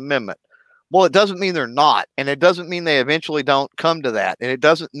Second Amendment. Well, it doesn't mean they're not. And it doesn't mean they eventually don't come to that. And it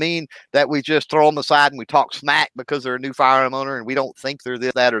doesn't mean that we just throw them aside and we talk smack because they're a new firearm owner and we don't think they're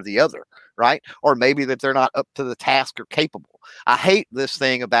this, that, or the other. Right. Or maybe that they're not up to the task or capable. I hate this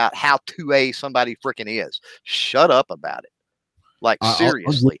thing about how 2A somebody freaking is. Shut up about it. Like,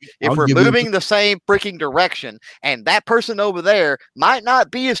 seriously, if we're moving the same freaking direction and that person over there might not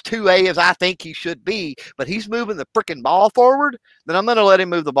be as 2A as I think he should be, but he's moving the freaking ball forward, then I'm going to let him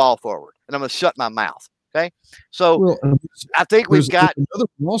move the ball forward and I'm going to shut my mouth. Okay. So I think we've got another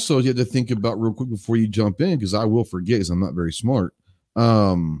thing also you have to think about real quick before you jump in, because I will forget because I'm not very smart.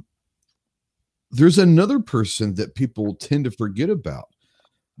 There's another person that people tend to forget about.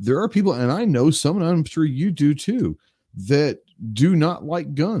 There are people, and I know some, and I'm sure you do too, that do not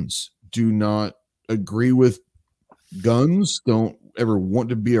like guns, do not agree with guns, don't ever want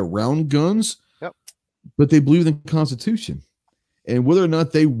to be around guns, but they believe in the Constitution. And whether or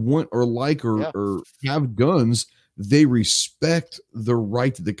not they want or like or have guns, they respect the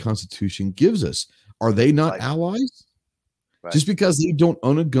right that the Constitution gives us. Are they not allies? Right. Just because they don't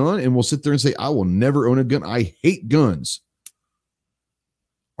own a gun and will sit there and say, I will never own a gun, I hate guns.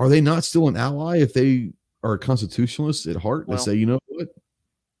 Are they not still an ally if they are a constitutionalist at heart and say, you know what?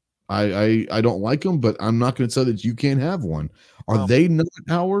 I don't like them, but I'm not going to say that you can't have one. Are they not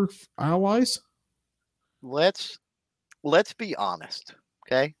our allies? Let's be honest,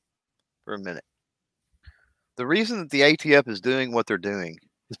 okay, for a minute. The reason that the ATF is doing what they're doing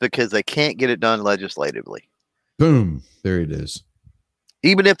is because they can't get it done legislatively. Boom. There it is.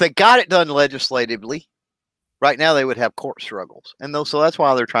 Even if they got it done legislatively, right now they would have court struggles. And so that's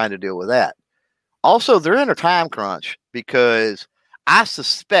why they're trying to deal with that. Also, they're in a time crunch because I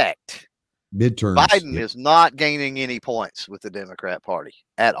suspect midterms, Biden is not gaining any points with the Democrat Party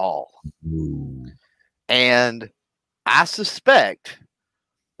at all. Ooh. And I suspect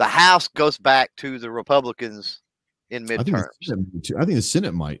the House goes back to the Republicans in midterms. I think the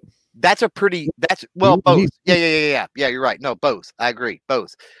Senate might. That's both. Yeah. You're right. No, both. I agree.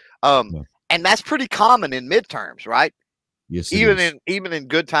 Both. And that's pretty common in midterms, right? Yes. Even in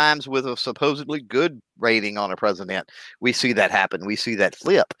good times with a supposedly good rating on a president, we see that happen. We see that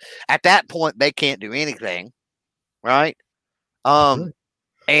flip. At that point, they can't do anything, right? And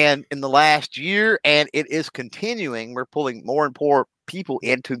in the last year, and it is continuing, we're pulling more and more people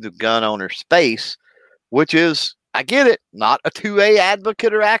into the gun owner space, which is, I get it, not a 2A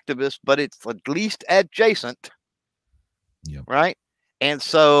advocate or activist, but it's at least adjacent. Yep. Right. And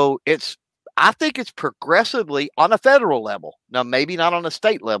so I think it's progressively on a federal level. Now, maybe not on a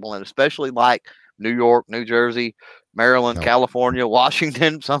state level, and especially like New York, New Jersey, Maryland, California,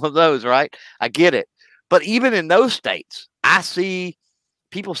 Washington, some of those, right? I get it. But even in those states, I see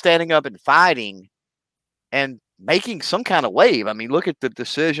people standing up and fighting and making some kind of wave. I mean, look at the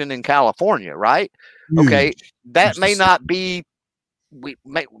decision in California, right? Okay, that may not be, we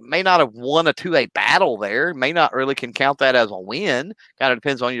may not have won a 2A battle there. May not really can count that as a win. Kind of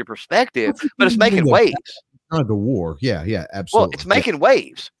depends on your perspective, but it's making waves. Not the war. Yeah, absolutely. Well, it's making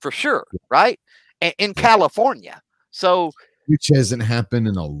waves for sure, right? In California. So, which hasn't happened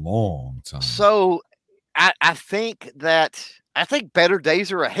in a long time. So I think better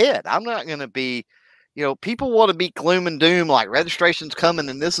days are ahead. I'm not going to be, people want to be gloom and doom, like registration's coming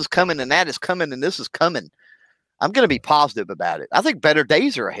and this is coming and that is coming and this is coming. I'm going to be positive about it. I think better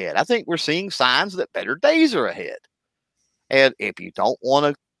days are ahead. I think we're seeing signs that better days are ahead. And if you don't want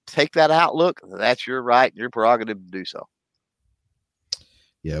to take that outlook, that's your right, your prerogative to do so.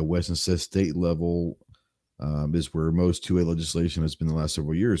 Yeah, Weston says state level is where most 2A legislation has been the last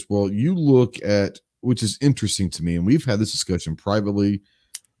several years. Well, you look at, which is interesting to me, and we've had this discussion privately.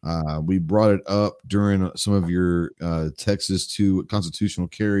 We brought it up during some of your Texas to constitutional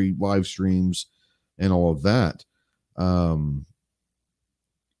carry live streams and all of that. To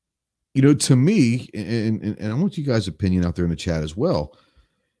me, and I want you guys' opinion out there in the chat as well.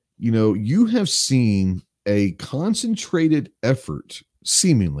 You have seen a concentrated effort,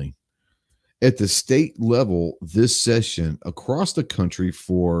 seemingly, at the state level this session across the country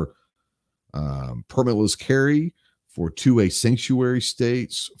for permitless carry, for 2A sanctuary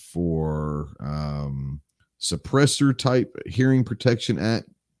states, for suppressor type hearing protection act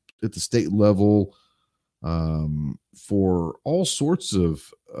at the state level, for all sorts of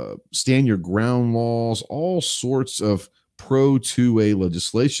stand your ground laws, all sorts of pro 2A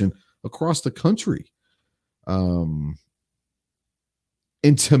legislation across the country. And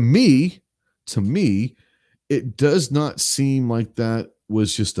to me, it does not seem like that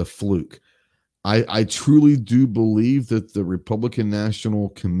was just a fluke. I truly do believe that the Republican National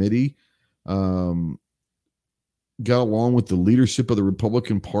Committee got along with the leadership of the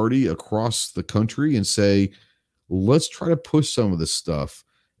Republican Party across the country and say, let's try to push some of this stuff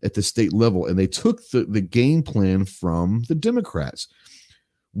at the state level. And they took the game plan from the Democrats.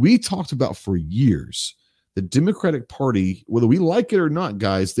 We talked about for years, the Democratic Party, whether we like it or not,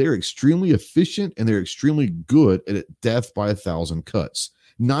 guys, they're extremely efficient and they're extremely good at death by 1,000 cuts,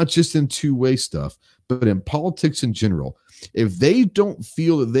 not just in 2A stuff, but in politics in general. If they don't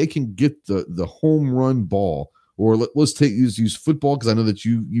feel that they can get the home run ball, or let's use football, because I know that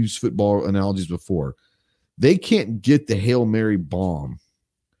you used football analogies before. They can't get the Hail Mary bomb,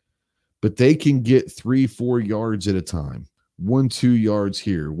 but they can get 3-4 yards at a time. 1-2 yards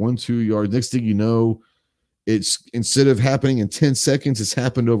here, 1-2 yards. Next thing you know, it's instead of happening in 10 seconds, it's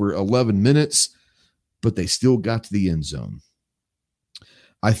happened over 11 minutes, but they still got to the end zone.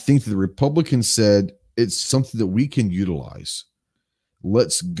 I think the Republicans said it's something that we can utilize.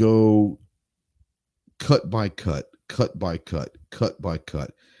 Let's go cut by cut, cut by cut, cut by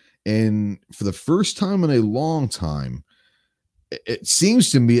cut. And for the first time in a long time, it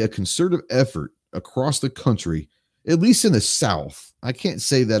seems to me a concerted effort across the country, at least in the South. I can't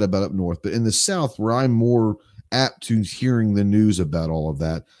say that about up north, but in the South, where I'm more apt to hearing the news about all of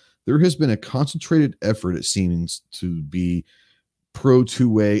that, there has been a concentrated effort, it seems to be pro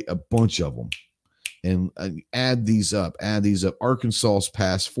 2A, a bunch of them. And add these up. Arkansas's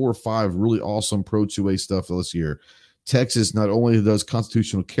passed 4 or 5 really awesome pro 2A stuff this year. Texas not only does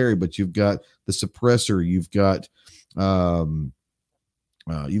constitutional carry, but you've got the suppressor. You've got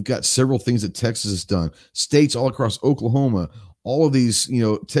You've got several things that Texas has done. States all across Oklahoma, all of these,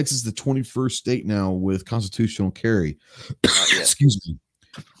 Texas is the 21st state now with constitutional carry. Excuse me.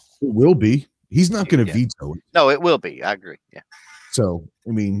 It will be. He's not going to veto it. No, it will be. I agree. Yeah. So,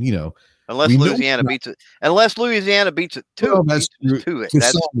 I mean, unless Louisiana beats it. Unless Louisiana beats it too. Well, that's true.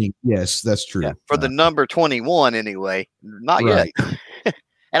 Yes, that's true. Yeah, for the number 21 anyway. Not yet.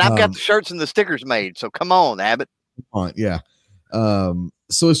 And I've got the shirts and the stickers made. So come on, Abbott. Yeah.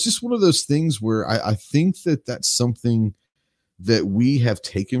 So it's just one of those things where I think that that's something that we have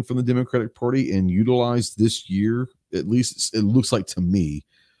taken from the Democratic Party and utilized this year. At least it looks like to me,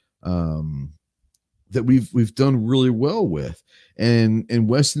 that we've done really well with. And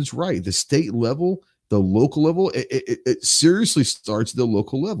Weston's right. The state level, the local level, it seriously starts at the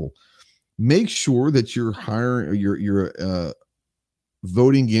local level. Make sure that you're hiring or you're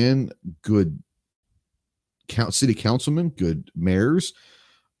voting in good city councilmen, good mayors,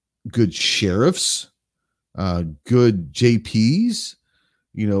 good sheriffs, good JPs,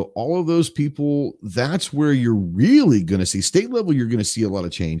 all of those people. That's where you're really going to see state level. You're going to see a lot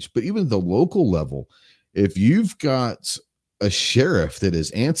of change, but even the local level, if you've got a sheriff that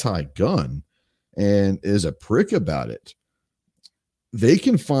is anti-gun and is a prick about it, they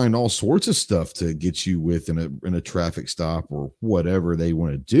can find all sorts of stuff to get you with in a traffic stop or whatever they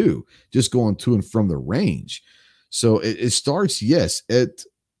want to do, just going to and from the range. So it starts, yes, at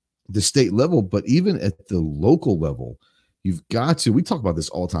the state level, but even at the local level, you've got to, we talk about this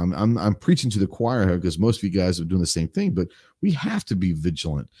all the time. I'm preaching to the choir here because most of you guys are doing the same thing, but we have to be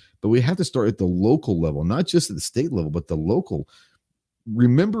vigilant, but we have to start at the local level, not just at the state level, but the local.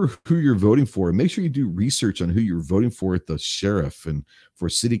 Remember who you're voting for and make sure you do research on who you're voting for at the sheriff and for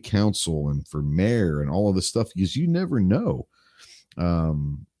city council and for mayor and all of this stuff, because you never know.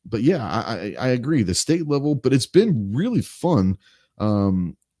 But yeah, I agree, the state level, but it's been really fun.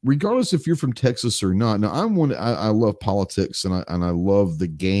 Regardless if you're from Texas or not. Now I love politics and I love the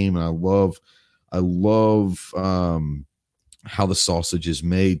game and I love how the sausage is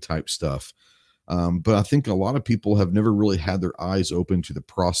made type stuff. But I think a lot of people have never really had their eyes open to the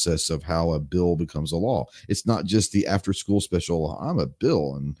process of how a bill becomes a law. It's not just the after school special. I'm a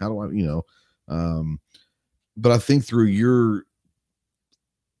bill and how do I, but I think through your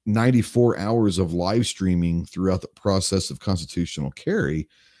 94 hours of live streaming throughout the process of constitutional carry,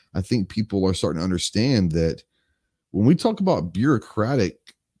 I think people are starting to understand that when we talk about bureaucratic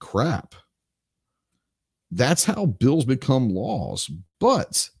crap, that's how bills become laws.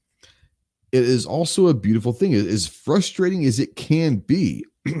 But it is also a beautiful thing. As frustrating as it can be,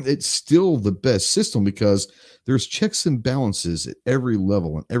 it's still the best system because there's checks and balances at every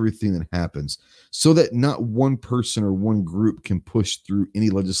level and everything that happens, so that not one person or one group can push through any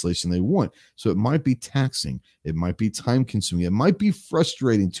legislation they want. So it might be taxing, it might be time consuming, it might be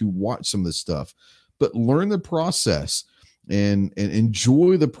frustrating to watch some of this stuff, but learn the process and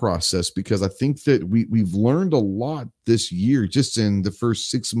enjoy the process, because I think that we've learned a lot this year, just in the first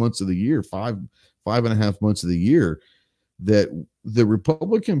 6 months of the year, five and a half months of the year, that the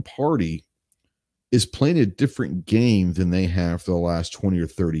Republican Party is playing a different game than they have for the last 20 or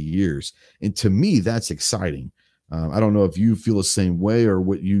 30 years. And to me, that's exciting. I don't know if you feel the same way or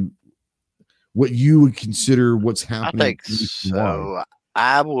what you would consider what's happening. I think so.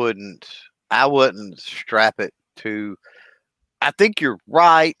 I wouldn't strap it to, I think you're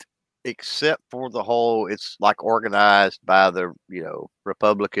right, except for the whole, it's like organized by the,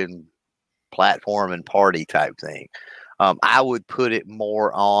 Republican platform and party type thing. I would put it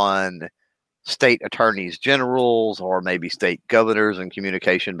more on state attorneys generals or maybe state governors and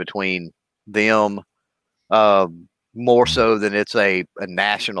communication between them, more so than it's a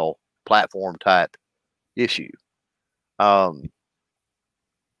national platform type issue. And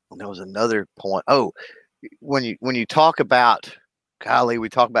there was another point. Oh, when you talk about, golly, we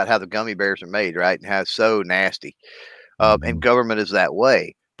talk about how the gummy bears are made, right? And how it's so nasty. And government is that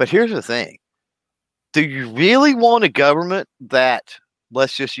way. But here's the thing. Do you really want a government that,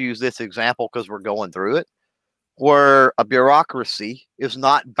 let's just use this example because we're going through it, where a bureaucracy is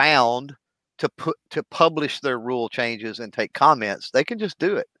not bound to publish their rule changes and take comments? They can just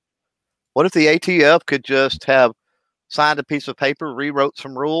do it. What if the ATF could just have signed a piece of paper, rewrote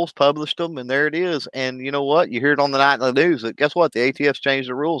some rules, published them, and there it is? And you know what? You hear it on the night in the news that, guess what? The ATF's changed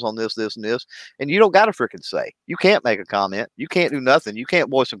the rules on this, this, and this, and you don't got to freaking say. You can't make a comment. You can't do nothing. You can't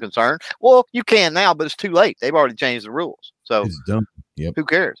voice some concern. Well, you can now, but it's too late. They've already changed the rules. So it's done. Yep. Who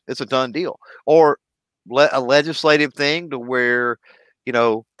cares? It's a done deal. Or a legislative thing to where,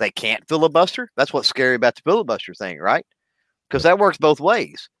 they can't filibuster. That's what's scary about the filibuster thing, right? Because that works both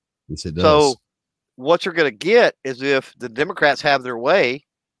ways. Yes, it does. So what you're going to get is if the Democrats have their way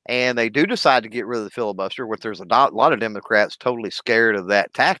and they do decide to get rid of the filibuster, which there's a lot of Democrats totally scared of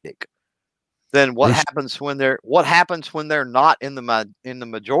that tactic, then what happens when they're not in the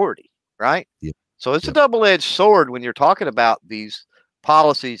majority, right? Yeah. So it's a double-edged sword when you're talking about these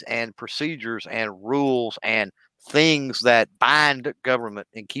policies and procedures and rules and things that bind government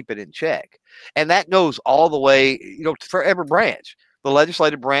and keep it in check. And that goes all the way, for every branch. The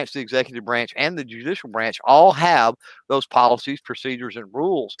legislative branch, the executive branch, and the judicial branch all have those policies, procedures, and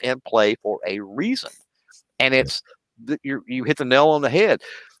rules in play for a reason. And you hit the nail on the head.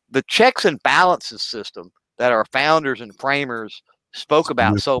 The checks and balances system that our founders and framers spoke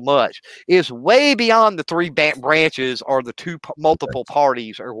about so much is way beyond the three branches or the two multiple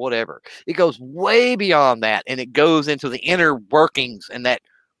parties or whatever. It goes way beyond that, and it goes into the inner workings and that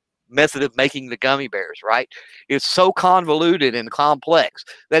method of making the gummy bears, right? It's so convoluted and complex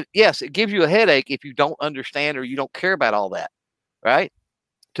that, yes, it gives you a headache if you don't understand or you don't care about all that, right?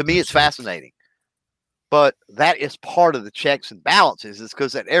 To me, it's fascinating. But that is part of the checks and balances, is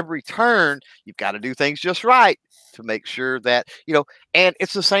because at every turn, you've got to do things just right to make sure that, and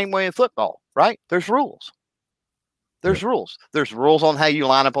it's the same way in football, right? There's rules. There's rules. There's rules on how you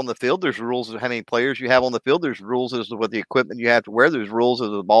line up on the field. There's rules of how many players you have on the field. There's rules as to what the equipment you have to wear. There's rules as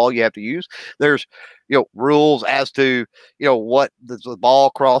to the ball you have to use. There's, rules as to, what does the ball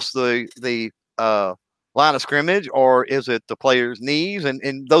cross the line of scrimmage, or is it the player's knees?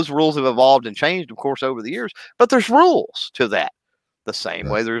 And those rules have evolved and changed, of course, over the years. But there's rules to that. The same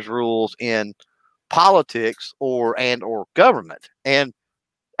way there's rules in politics or government. And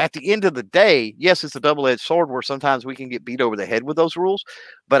at the end of the day, yes, it's a double-edged sword where sometimes we can get beat over the head with those rules.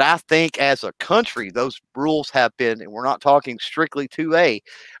 But I think as a country, those rules have been, and we're not talking strictly 2A,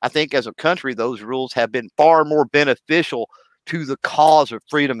 I think as a country, those rules have been far more beneficial to the cause of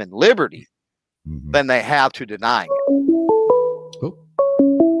freedom and liberty than they have to denying it. Oh,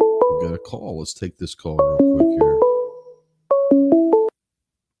 we got a call. Let's take this call real quick here.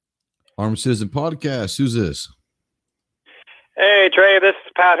 Armed Citizen Podcast. Who's this? Hey, Trey, this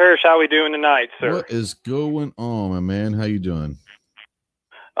is Pat Hirsch. How we doing tonight, sir? What is going on, my man? How you doing?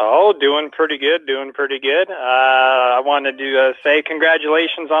 Oh, doing pretty good, I wanted to say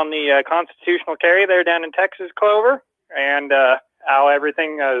congratulations on the constitutional carry there down in Texas, Clover, and how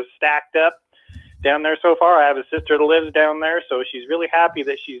everything is stacked up down there so far. I have a sister that lives down there, so she's really happy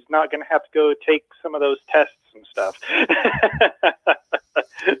that she's not going to have to go take some of those tests and stuff.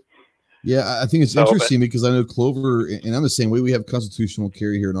 Yeah, I think it's interesting because I know Clover, and I'm the same way. We have constitutional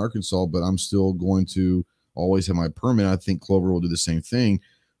carry here in Arkansas, but I'm still going to always have my permit. I think Clover will do the same thing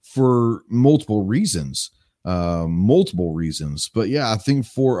for multiple reasons. But yeah, I think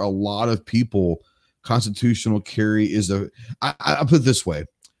for a lot of people, constitutional carry is I put it this way.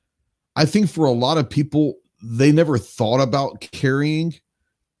 I think for a lot of people, they never thought about carrying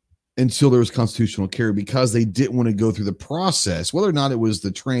until there was constitutional carry because they didn't want to go through the process, whether or not it was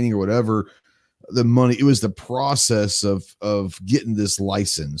the training or whatever, the money, it was the process of getting this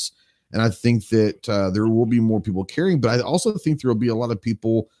license. And I think that there will be more people carrying, but I also think there will be a lot of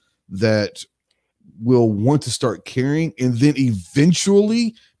people that will want to start carrying. And then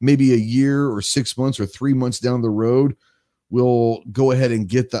eventually, maybe a year or 6 months or 3 months down the road, will go ahead and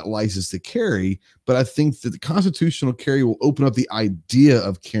get that license to carry. But I think that the constitutional carry will open up the idea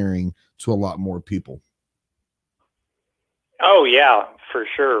of carrying to a lot more people. Oh, yeah, for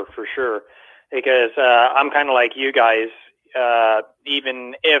sure. Because I'm kind of like you guys.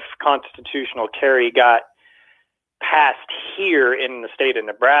 Even if constitutional carry got passed here in the state of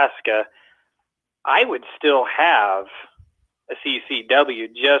Nebraska, I would still have a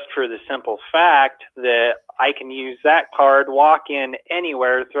CCW just for the simple fact that I can use that card, walk in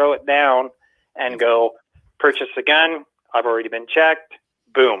anywhere, throw it down, and go purchase a gun. I've already been checked.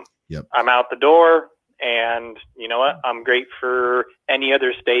 Boom. Yep. I'm out the door. And you know what? I'm great for any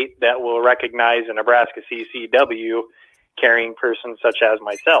other state that will recognize a Nebraska CCW carrying person such as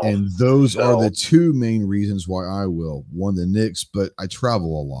myself. And those are the two main reasons why I will. One, the NICS, but I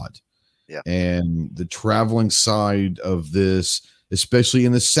travel a lot. Yeah. And the traveling side of this, especially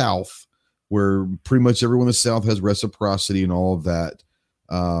in the South, where pretty much everyone in the South has reciprocity and all of that,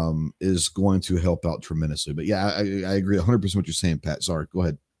 is going to help out tremendously. But yeah, I agree 100% what you're saying, Pat. Sorry, go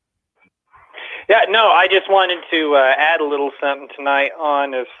ahead. Yeah, no, I just wanted to add a little something tonight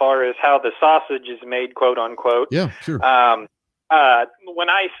on as far as how the sausage is made, quote unquote. Yeah, sure. When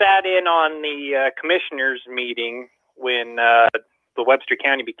I sat in on the commissioners meeting when the Webster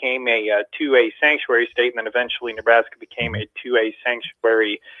County became a 2A sanctuary state, and then eventually Nebraska became a 2A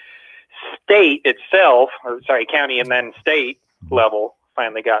sanctuary state itself, or sorry, county and then state level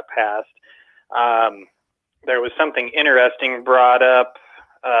finally got passed. there was something interesting brought up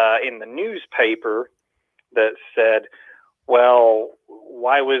in the newspaper that said, well,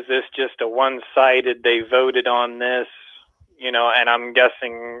 why was this just a one-sided, they voted on this, and I'm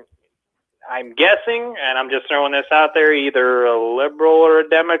guessing, and I'm just throwing this out there, either a liberal or a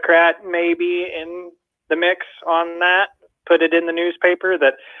Democrat maybe in the mix on that, put it in the newspaper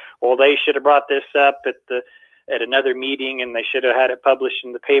that, well, they should have brought this up at another meeting and they should have had it published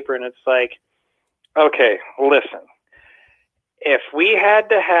in the paper. And it's like, okay, listen, if we had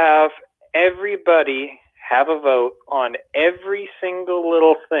to have everybody have a vote on every single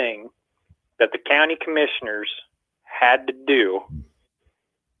little thing that the county commissioners had to do,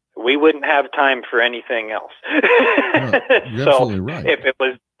 we wouldn't have time for anything else. No, you're so absolutely right. if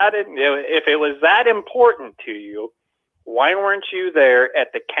it was that important to you, why weren't you there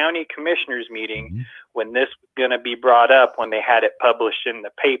at the county commissioners meeting when this was going to be brought up, when they had it published in the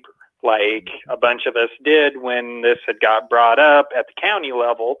paper, like a bunch of us did when this had got brought up at the county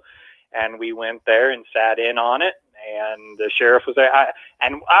level, and we went there and sat in on it, and the sheriff was there.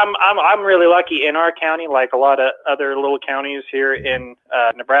 I'm really lucky in our county, like a lot of other little counties here in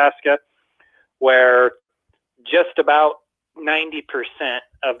Nebraska, where just about 90%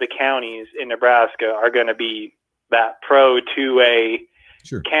 of the counties in Nebraska are going to be that pro 2A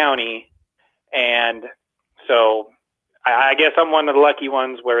county. And so I guess I'm one of the lucky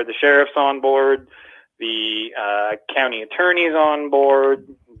ones where the sheriff's on board, the county attorney's on board,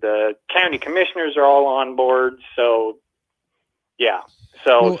 the county commissioners are all on board. So, yeah.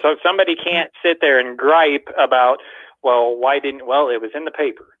 So somebody can't sit there and gripe about, well, it was in the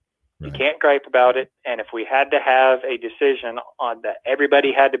paper. Right. You can't gripe about it. And if we had to have a decision on that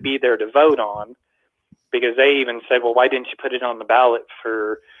everybody had to be there to vote on, because they even said, well, why didn't you put it on the ballot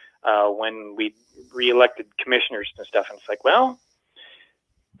for when we reelected commissioners and stuff? And it's like, well,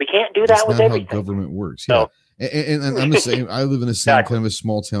 we can't do that with everything. That's not how government works. Yeah. And I'm the same. I live in the same kind of a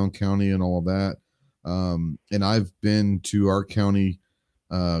small town county and all of that. And I've been to our county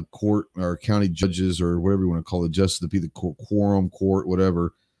court, or county judges, or whatever you want to call it, just to be the quorum court,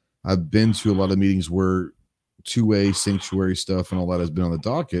 whatever. I've been to a lot of meetings where 2A sanctuary stuff and all that has been on the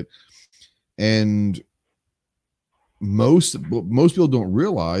docket. And most people don't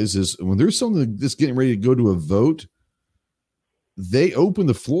realize is when there's something that's getting ready to go to a vote, they open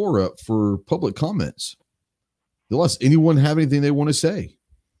the floor up for public comments. They'll ask anyone have anything they want to say.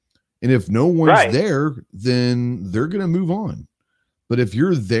 And if no one's there, then they're going to move on. But if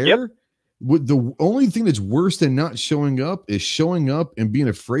you're there, the only thing that's worse than not showing up is showing up and being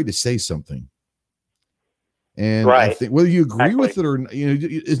afraid to say something. And I think whether you agree with it or not,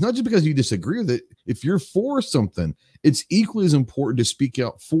 it's not just because you disagree with it. If you're for something, it's equally as important to speak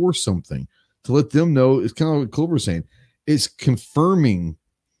out for something, to let them know. It's kind of what Clover was saying. It's confirming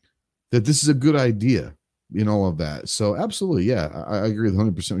that this is a good idea in all of that. So absolutely. Yeah. I agree with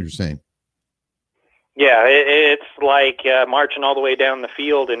 100% what you're saying. Yeah. It's like marching all the way down the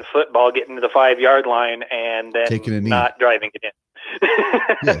field in football, getting to the 5-yard line and then not driving it in.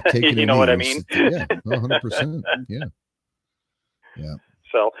 Yeah, you know what I mean? Yeah, 100%. Yeah.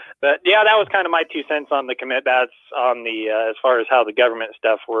 So, but yeah, that was kind of my 2 cents on the commit bats on the as far as how the government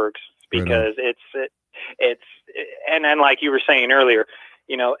stuff works, because it's and then like you were saying earlier,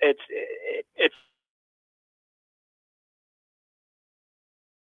 it's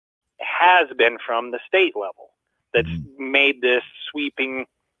has been from the state level that's made this sweeping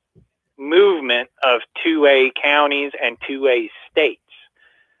movement of 2A counties and 2A states.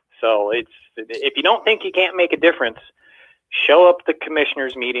 So if you don't think you can't make a difference, show up the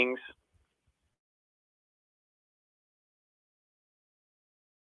commissioners' meetings.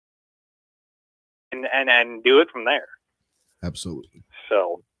 And do it from there. Absolutely.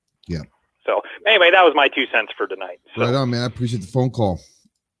 So, yeah. So anyway, that was my 2 cents for tonight. So, right on, man. I appreciate the phone call.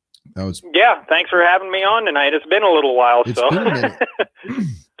 Yeah. Thanks for having me on tonight. It's been a little while. It's been a minute.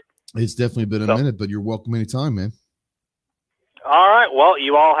 It's definitely been a minute, but you're welcome anytime, man. All right. Well,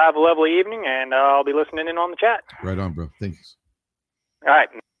 you all have a lovely evening, and I'll be listening in on the chat. Right on, bro. Thanks. All right.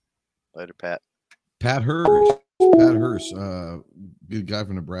 Later, Pat. Pat Hirsch. Pat Hirsch, good guy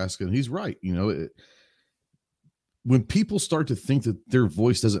from Nebraska, and he's right. When people start to think that their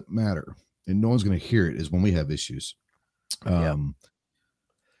voice doesn't matter and no one's going to hear it, is when we have issues.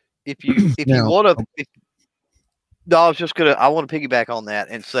 If you want to, I want to piggyback on that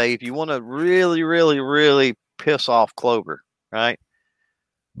and say, if you want to really, really, really piss off Clover, right?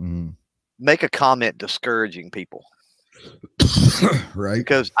 Make a comment discouraging people. Right.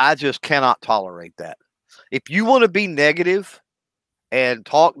 Because I just cannot tolerate that. If you want to be negative and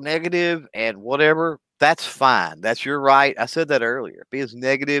talk negative and whatever, That's fine. That's your right. I said that earlier. Be as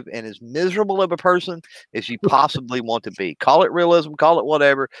negative and as miserable of a person as you possibly want to be. Call it realism, call it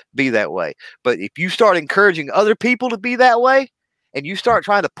whatever, be that way. But if you start encouraging other people to be that way and you start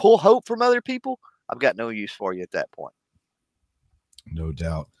trying to pull hope from other people, I've got no use for you at that point. No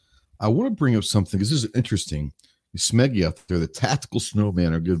doubt. I want to bring up something because this is interesting. Smeggy out there, the Tactical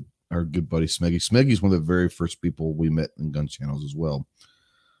Snowman, our good buddy Smeggy. Smeggy is one of the very first people we met in gun channels as well.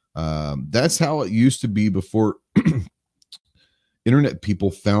 That's how it used to be before internet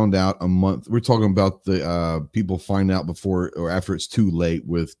people found out a month. We're talking about the people find out before or after it's too late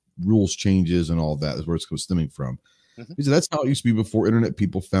with rules changes and all that is where it's stemming from. Mm-hmm. He said that's how it used to be before internet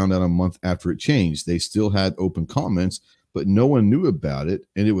people found out a month after it changed. They still had open comments, but no one knew about it.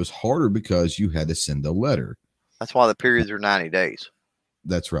 And it was harder because you had to send a letter. That's why the periods are 90 days.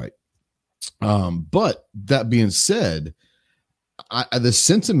 That's right. But that being said, the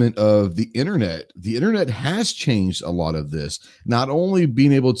sentiment of the internet has changed a lot of this. Not only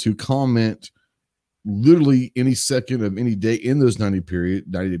being able to comment literally any second of any day in those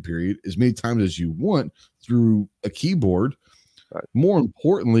 90-day period as many times as you want through a keyboard. Right. More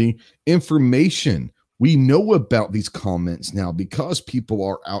importantly, information. We know about these comments now because people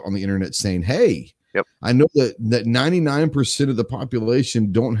are out on the internet saying, hey, yep, I know that 99% of the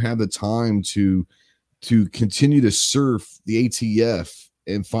population don't have the time to continue to surf the ATF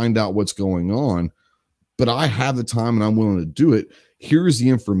and find out what's going on, but I have the time and I'm willing to do it. Here's the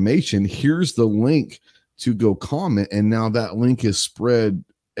information. Here's the link to go comment. And now that link is spread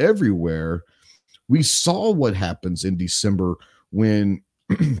everywhere. We saw what happens in December when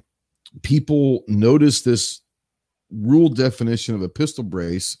people noticed this rule definition of a pistol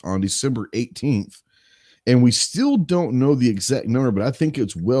brace on December 18th. And we still don't know the exact number, but I think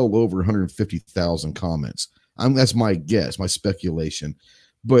it's well over 150,000 comments. That's my guess, my speculation.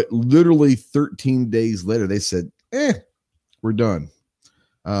 But literally 13 days later, they said, we're done.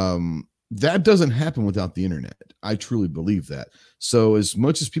 That doesn't happen without the internet. I truly believe that. So as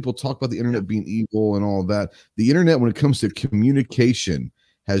much as people talk about the internet being evil and all of that, the internet, when it comes to communication,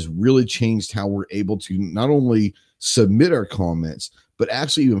 has really changed how we're able to not only submit our comments, but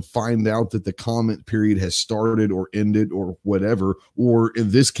actually even find out that the comment period has started or ended or whatever, or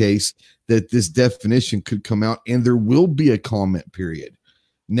in this case, that this definition could come out and there will be a comment period.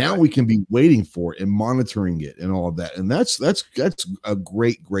 Now we can be waiting for it and monitoring it and all of that. And that's a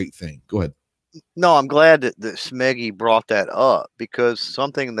great thing. Go ahead. No, I'm glad that Smeggy brought that up because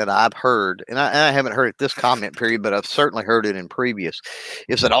something that I've heard, and I haven't heard it this comment period, but I've certainly heard it in previous,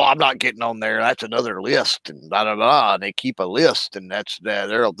 is that, I'm not getting on there. That's another list and blah, blah, blah. And they keep a list and that's that.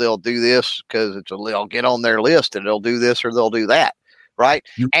 They'll do this because I'll get on their list and they'll do this or they'll do that. Right.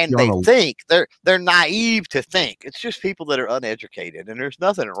 And they think they're naive to think it's just people that are uneducated. And there's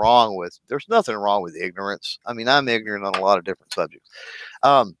nothing wrong with ignorance. I mean, I'm ignorant on a lot of different subjects.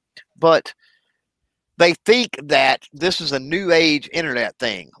 But they think that this is a new age internet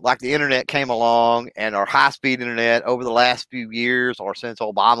thing, like the internet came along and our high-speed internet over the last few years or since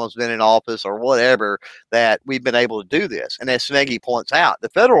Obama's been in office or whatever, that we've been able to do this. And as Smeggy points out, the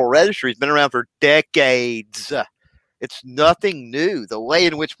Federal Registry has been around for decades. It's nothing new. The way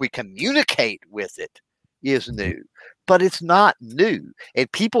in which we communicate with it is new, but it's not new.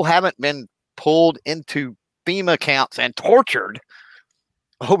 And people haven't been pulled into FEMA accounts and tortured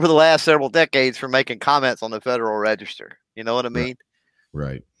over the last several decades for making comments on the Federal Register. You know what I mean?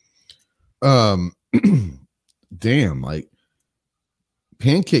 Right. Damn, like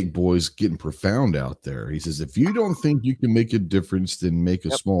Pancake Boy's getting profound out there. He says, if you don't think you can make a difference, then make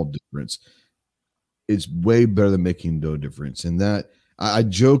a small difference. It's way better than making no difference. And that I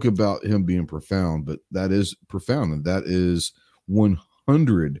joke about him being profound, but that is profound. And that is 100%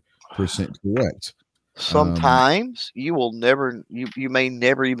 correct. Sometimes you may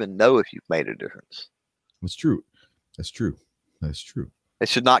never even know if you've made a difference. That's true. It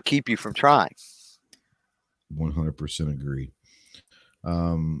should not keep you from trying. 100% agree.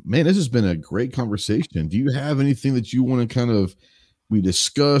 Man, this has been a great conversation. Do you have anything that you want to we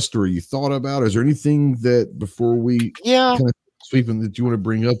discussed or you thought about? Is there anything that before we kind of sweeping that you want to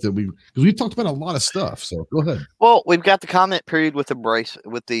bring up because we talked about a lot of stuff. So go ahead. Well, we've got the comment period with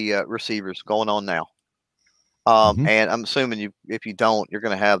the receivers going on now. And I'm assuming if you don't, you're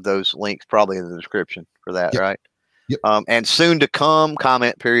going to have those links probably in the description for that, right? Yep. And soon to come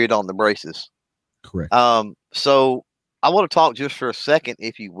comment period on the braces. Correct. So I want to talk just for a second,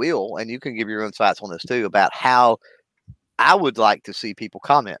 if you will, and you can give your insights on this too, about how I would like to see people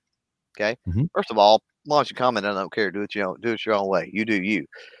comment. Okay. Mm-hmm. First of all, as long as you comment, I don't care. Do it your own way. You do you.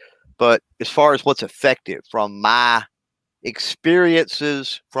 But as far as what's effective from my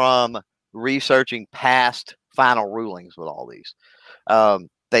experiences from researching past final rulings with all these.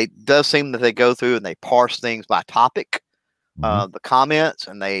 They does seem that they go through and they parse things by topic, the comments,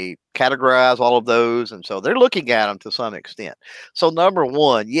 and they categorize all of those. And so they're looking at them to some extent. So number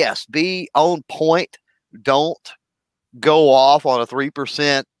one, yes, be on point. Don't go off on a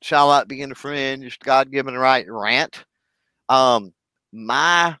 3% shall not be infringed, God-given right rant. I've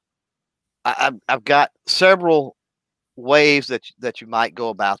got several ways that you might go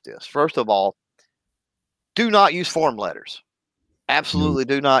about this. First of all, do not use form letters. Absolutely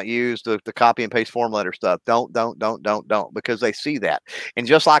do not use the copy and paste form letter stuff. Don't, because they see that. And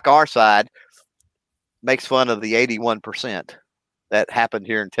just like our side makes fun of the 81% that happened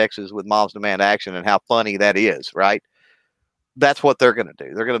here in Texas with Moms Demand Action and how funny that is, right? That's what they're going to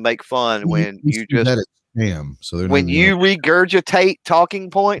do. They're going to make fun when you just spam. So when you regurgitate talking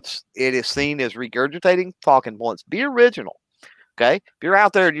points, it is seen as regurgitating talking points. Be original. Okay. If you're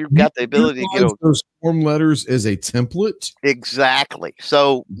out there and you've got the ability to get those form letters as a template. Exactly.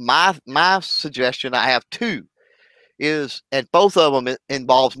 So my suggestion, I have two, is, and both of them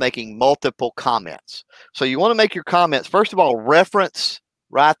involves making multiple comments. So you want to make your comments, first of all,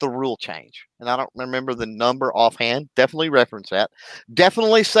 write the rule change. And I don't remember the number offhand. Definitely reference that.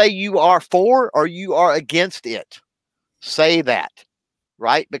 Definitely say you are for or you are against it. Say that,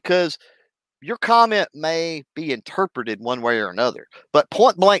 right? Because your comment may be interpreted one way or another, but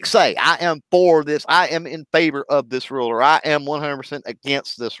point blank say, I am for this, I am in favor of this rule, or I am 100%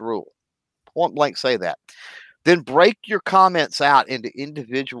 against this rule. Point blank say that. Then break your comments out into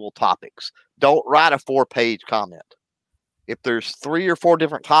individual topics. Don't write a 4-page comment. If there's 3 or 4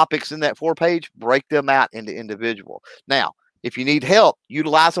 different topics in that 4-page, break them out into individual. Now, if you need help,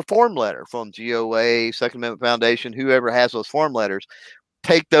 utilize a form letter from GOA, Second Amendment Foundation, whoever has those form letters.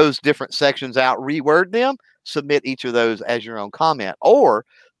 Take those different sections out, reword them, submit each of those as your own comment. Or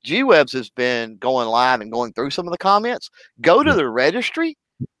GWebs has been going live and going through some of the comments. Go to the registry,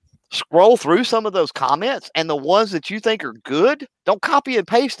 scroll through some of those comments, and the ones that you think are good, don't copy and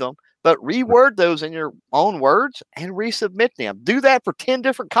paste them, but reword those in your own words and resubmit them. Do that for 10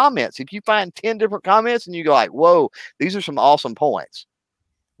 different comments. If you find 10 different comments and you go like, whoa, these are some awesome points,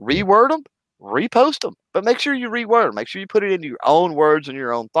 reword them, repost them, but make sure you reword them. Make sure you put it into your own words and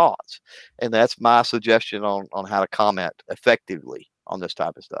your own thoughts. And that's my suggestion on how to comment effectively on this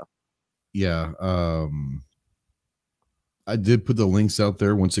type of stuff. Yeah. I did put the links out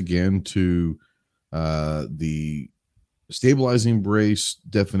there once again to the stabilizing brace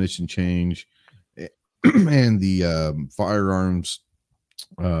definition change and the firearms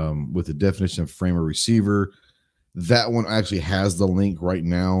with the definition of frame or receiver. That one actually has the link right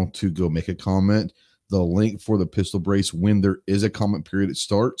now to go make a comment. The link for the pistol brace, when there is a comment period, it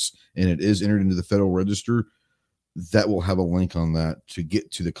starts and it is entered into the Federal Register, that will have a link on that to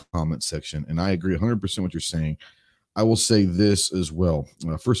get to the comment section. And I agree 100% what you're saying. I will say this as well.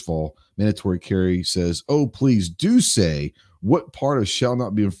 First of all, mandatory carry says, oh, please do say what part of shall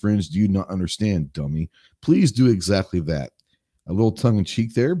not be infringed do you not understand, dummy? Please do exactly that. A little tongue in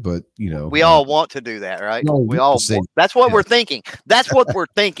cheek there, but we all want to do that, right? No, we all want, that's what we're thinking. That's what we're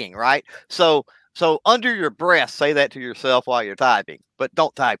thinking, right? So under your breath, say that to yourself while you're typing, but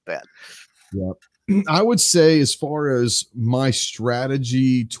don't type that. Yeah. I would say, as far as my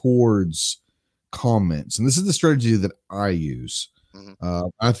strategy towards comments, and this is the strategy that I use,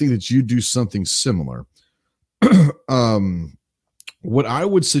 I think that you do something similar. What I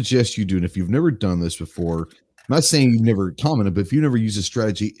would suggest you do, and if you've never done this before, I'm not saying you've never commented, but if you never use a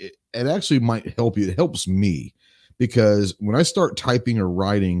strategy, it actually might help you. It helps me, because when I start typing or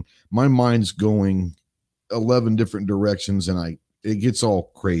writing, my mind's going 11 different directions and it gets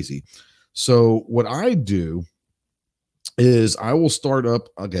all crazy. So what I do is I will start up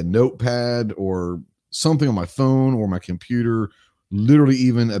like a notepad or something on my phone or my computer, literally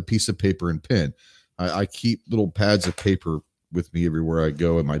even a piece of paper and pen. I keep little pads of paper with me everywhere I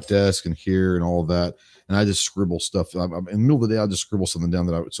go, at my desk and here and all of that. And I just scribble stuff. I'm in the middle of the day, I'll just scribble something down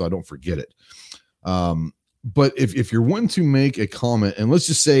so I don't forget it. But if you're wanting to make a comment, and let's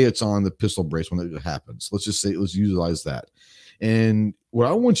just say it's on the pistol brace when it happens, let's utilize that. And what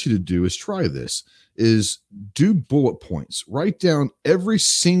I want you to do is try this, is do bullet points. Write down every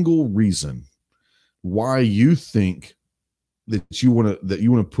single reason why you think that you want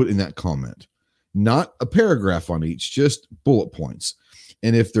to put in that comment. Not a paragraph on each, just bullet points.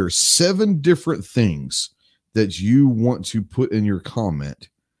 And if there's 7 different things that you want to put in your comment,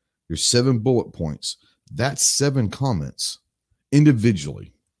 your 7 bullet points, that's 7 comments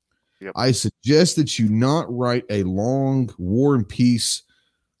individually. Yep. I suggest that you not write a long War and Peace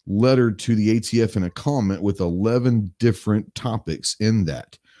letter to the ATF in a comment with 11 different topics in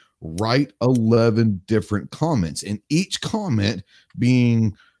that. write 11 different comments, and each comment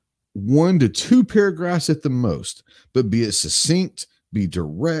being 1 to 2 paragraphs at the most, but be it succinct, be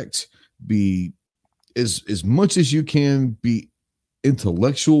direct, be as much as you can, be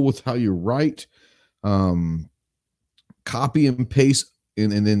intellectual with how you write, copy and paste,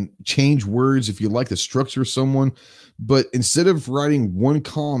 and then change words if you like to structure someone. But instead of writing one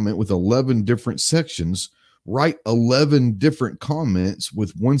comment with 11 different sections, write 11 different comments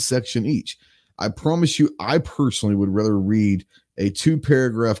with one section each. I promise you, I personally would rather read a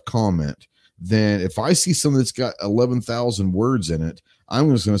 2-paragraph comment than if I see something that's got 11,000 words in it,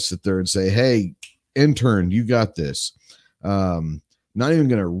 I'm just going to sit there and say, hey, intern, you got this. Not even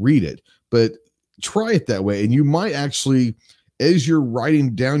going to read it, but try it that way. And you might actually, as you're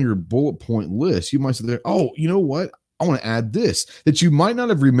writing down your bullet point list, you might say there, oh, you know what? I want to add this that you might not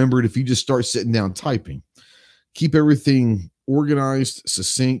have remembered if you just start sitting down typing. Keep everything organized,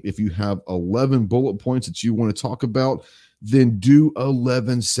 succinct. If you have 11 bullet points that you want to talk about, then do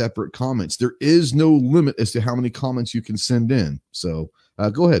 11 separate comments. There is no limit as to how many comments you can send in. So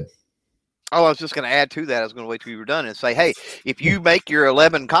go ahead. Oh, I was just going to add to that. I was going to wait till you were done and say, hey, if you make your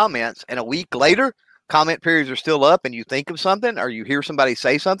 11 comments and a week later, comment periods are still up and you think of something or you hear somebody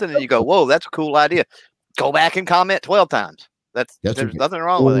say something and you go, whoa, that's a cool idea. Go back and comment 12 times. There's nothing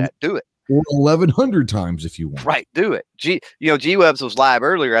wrong with that. Do it. Or 1,100 times if you want. Right. Do it. G-Webs was live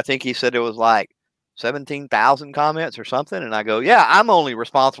earlier. I think he said it was like 17,000 comments or something. And I go, yeah, I'm only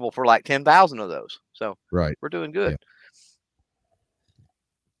responsible for like 10,000 of those. So right. We're doing good.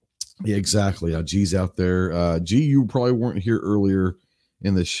 Yeah, exactly. G's out there. G, you probably weren't here earlier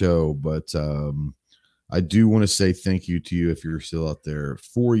in the show, but I do want to say thank you to you if you're still out there.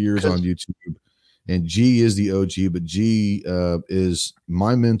 4 years on YouTube. And G is the OG, but G is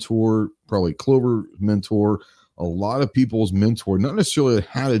my mentor, probably Clover mentor, a lot of people's mentor, not necessarily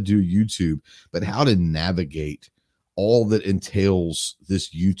how to do YouTube, but how to navigate all that entails this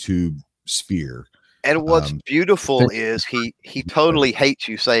YouTube sphere. And what's beautiful is he totally hates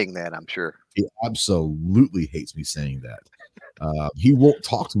you saying that, I'm sure. He absolutely hates me saying that. He won't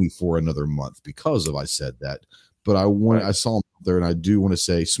talk to me for another month because of I said that. But I saw him there, and I do want to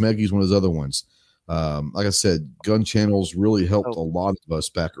say Smeggy's one of those other ones. Like I said, Gun Channels really helped a lot of us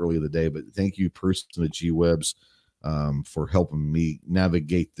back early in the day, but thank you personally to G-Webs for helping me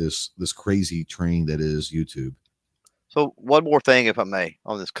navigate this crazy train that is YouTube. So one more thing, if I may,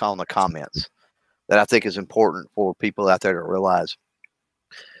 on the comments that I think is important for people out there to realize.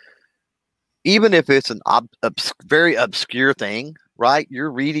 Even if it's an very obscure thing, right?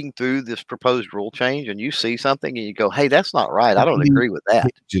 You're reading through this proposed rule change and you see something and you go, hey, that's not right. I don't agree with that.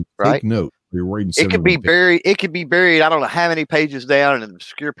 Right? Take note. You're reading it could be buried. It could be buried. I don't know how many pages down in an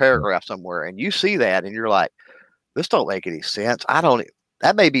obscure paragraph somewhere. And you see that and you're like, this don't make any sense.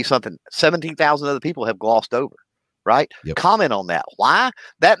 That may be something 17,000 other people have glossed over. Right? Yep. Comment on that. Why?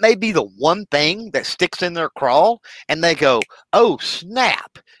 That may be the one thing that sticks in their crawl and they go, oh,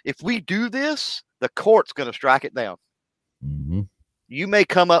 snap. If we do this, the court's going to strike it down. Mm-hmm. You may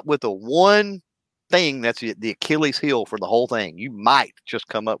come up with the one thing that's the Achilles heel for the whole thing. You might just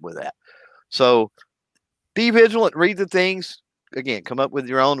come up with that. So be vigilant, read the things. Again, come up with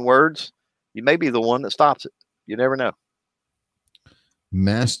your own words. You may be the one that stops it. You never know.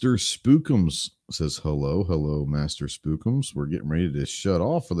 Master Spookums says hello, Master Spookums. We're getting ready to shut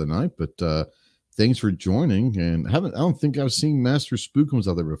off for the night, but thanks for joining. And I don't think I've seen Master Spookums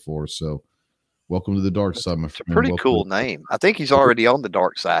out there before. So welcome to the dark side, my friend. Pretty cool name. I think he's already on the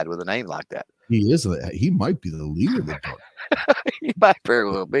dark side with a name like that. He is. He might be the leader of the dark. He might very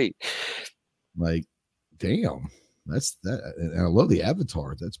well be. Like, damn, that's that. And I love the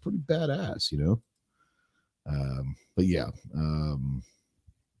avatar. That's pretty badass, you know. But yeah,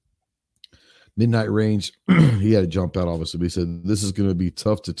 Midnight Range, he had to jump out, obviously. But he said, this is going to be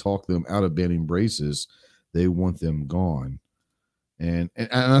tough to talk them out of banning braces. They want them gone. And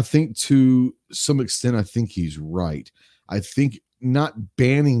I think to some extent, I think he's right. I think not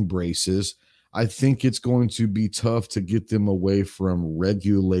banning braces, I think it's going to be tough to get them away from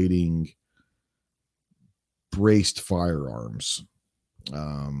regulating braced firearms.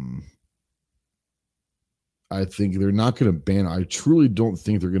 I think they're not going to ban. I truly don't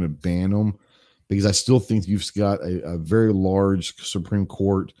think they're going to ban them because I still think you've got a very large Supreme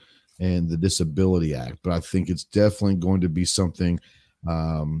Court and the Disability Act. But I think it's definitely going to be something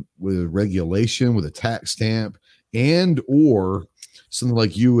with a regulation, with a tax stamp, and or something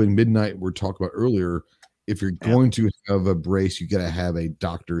like you and Midnight were talking about earlier. If you're going to have a brace, you got to have a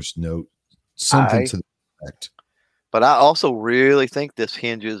doctor's note, something to that effect. But I also really think this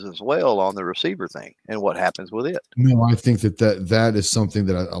hinges as well on the receiver thing and what happens with it. No, I think that is something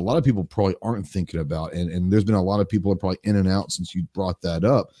that a lot of people probably aren't thinking about. And there's been a lot of people that are probably in and out since you brought that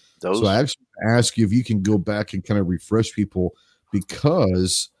up. So I actually ask you if you can go back and kind of refresh people,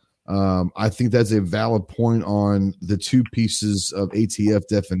 because I think that's a valid point on the two pieces of ATF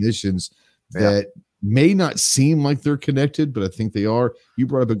definitions that may not seem like they're connected, but I think they are. You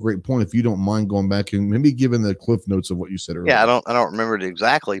brought up a great point. If you don't mind going back and maybe giving the cliff notes of what you said earlier. Yeah, I don't remember it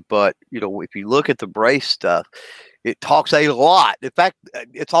exactly, but if you look at the brace stuff, it talks a lot. In fact,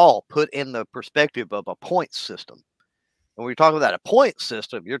 it's all put in the perspective of a point system. And when you're talking about a point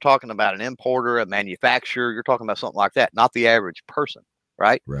system, you're talking about an importer, a manufacturer, you're talking about something like that, not the average person,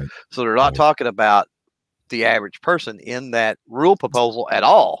 right? Right. So they're not talking about the average person in that rule proposal at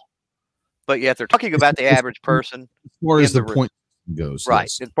all. But yet they're talking about the average person. As far as the point goes. Right.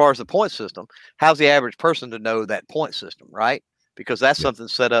 Yes. As far as the point system, how's the average person to know that point system, right? Because that's something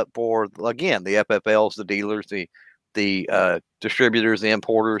set up for, again, the FFLs, the dealers, the distributors, the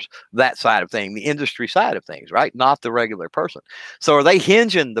importers, that side of thing, the industry side of things, right? Not the regular person. So are they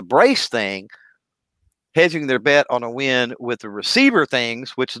hinging the brace thing, hedging their bet on a win with the receiver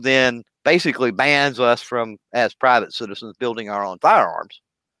things, which then basically bans us from, as private citizens, building our own firearms,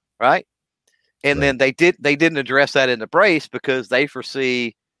 right? And then they didn't address that in the brace because they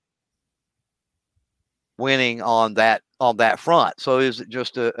foresee winning on that front. So is it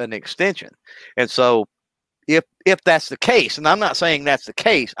just an extension? And so if that's the case, and I'm not saying that's the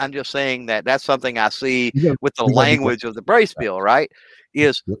case, I'm just saying that that's something I see with the language of the brace bill, right?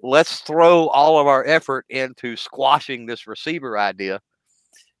 Is let's throw all of our effort into squashing this receiver idea,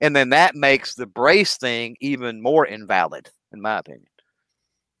 and then that makes the brace thing even more invalid, in my opinion.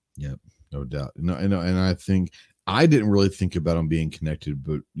 Yep. No doubt. No, and I think I didn't really think about them being connected,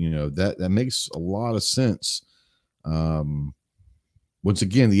 but that makes a lot of sense. Once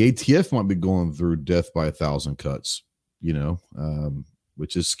again, the ATF might be going through death by 1,000 cuts,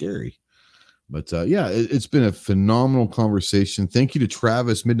 which is scary. But it's been a phenomenal conversation. Thank you to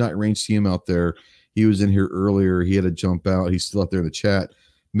Travis, Midnight Range team out there. He was in here earlier. He had to jump out. He's still out there in the chat.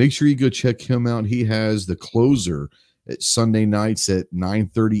 Make sure you go check him out. He has the closer at Sunday nights at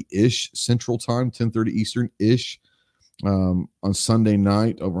 9:30-ish Central Time, 10:30 Eastern-ish on Sunday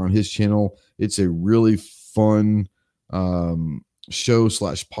night over on his channel. It's a really fun show /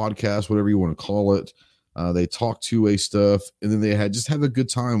 podcast, whatever you want to call it. They talk two-way stuff, and then they have a good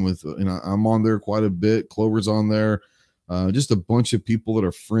time with, I'm on there quite a bit. Clover's on there. Just a bunch of people that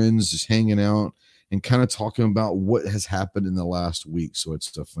are friends just hanging out and kind of talking about what has happened in the last week. So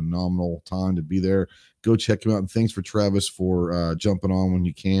it's a phenomenal time to be there. Go check him out. And thanks for Travis for jumping on when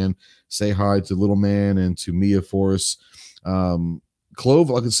you can. Say hi to Little Man and to Mia for us. Clove,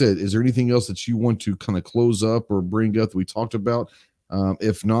 like I said, is there anything else that you want to kind of close up or bring up that we talked about?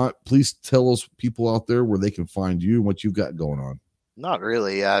 If not, please tell us, people out there, where they can find you and what you've got going on. Not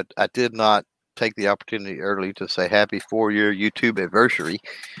really. I did not take the opportunity early to say happy 4-year YouTube anniversary.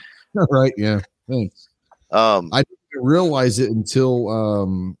 All right. Yeah. Thanks. I didn't realize it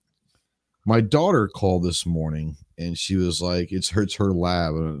until my daughter called this morning, and she was like, it's her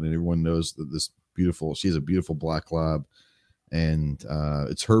lab, and everyone knows that she has a beautiful black lab, and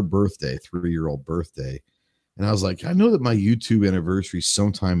it's her birthday, 3-year-old birthday. And I was like, I know that my YouTube anniversary is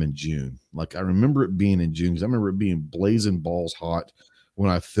sometime in June. Like, I remember it being in June because I remember it being blazing balls hot when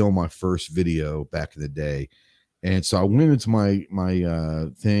I filmed my first video back in the day. And so I went into my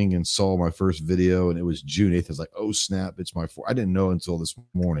thing and saw my first video, and it was June 8th. I was like, oh, snap, it's my 4th. I didn't know until this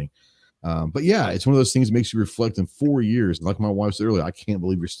morning. But yeah, it's one of those things that makes you reflect in 4 years. Like my wife said earlier, I can't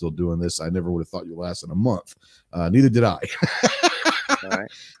believe you're still doing this. I never would have thought you'd last in a month. Neither did I. All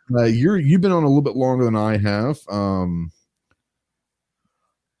right. You've been on a little bit longer than I have.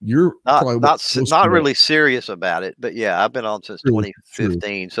 You're not really serious about it, but yeah, I've been on since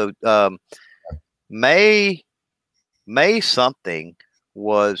 2015. True. So May something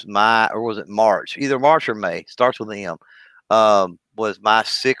was or was it March? Either March or May, starts with an M. Was my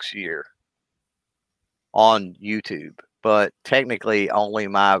 6th year on YouTube, but technically only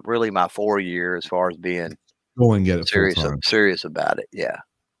my 4 year as far as being going get it serious about it. Yeah.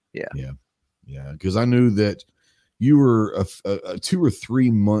 Because I knew that you were a 2 or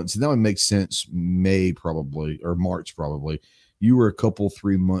 3 months, and that would make sense. May probably, or March probably. You were a couple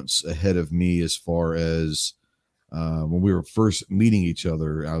 3 months ahead of me as far as when we were first meeting each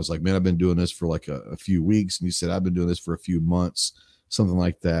other. I was like, man, I've been doing this for like a few weeks. And you said, I've been doing this for a few months, something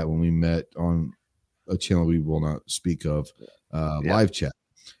like that, when we met on a channel we will not speak of, live chat.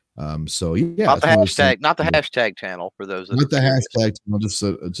 So yeah, not the hashtag, not the hashtag channel for those that not the curious. hashtag channel,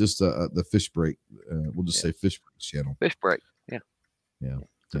 just the fish break. We'll just say fish break channel. Fish break. Yeah.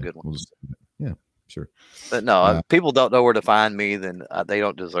 It's a good one. Yeah, sure. But no, if people don't know where to find me, then they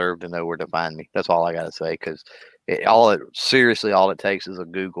don't deserve to know where to find me. That's all I got to say. Because all it takes is a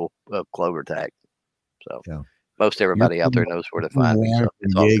Google of Clover Tag. So most everybody out there knows where to find me. So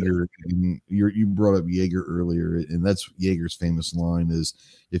it's Jaeger, and you brought up Jaeger earlier, and that's Jaeger's famous line is,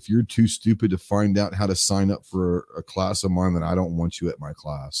 "If you're too stupid to find out how to sign up for a class of mine, then I don't want you at my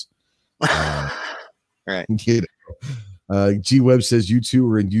class." Right. You know, G Webb says you two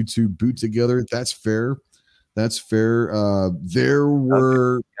are in YouTube boot together. That's fair. That's fair. There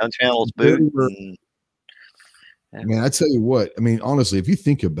were Gun Channels boot. Man, I tell you what. I mean, honestly, if you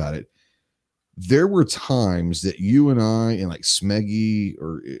think about it, there were times that you and I and like Smeggy,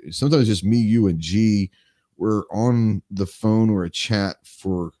 or sometimes just me, you, and G were on the phone or a chat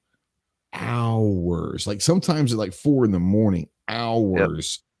for hours. Like sometimes at like 4 a.m,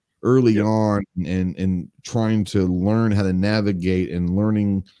 hours early on, and trying to learn how to navigate and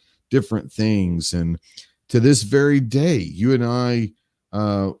learning different things. And to this very day, you and I,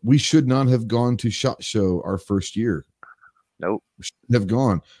 we should not have gone to SHOT Show our first year. Nope. We shouldn't have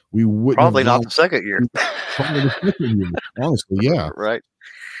gone. We wouldn't probably have not gone. the second year. Probably the second year, honestly, yeah. Right.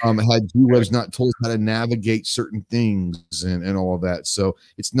 Had G-Webs not told us how to navigate certain things and all of that. So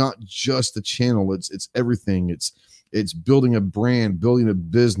it's not just the channel, it's everything. It's building a brand, building a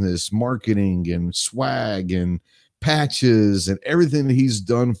business, marketing and swag and patches and everything that he's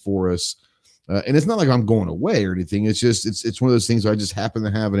done for us. And it's not like I'm going away or anything. It's just it's one of those things where I just happen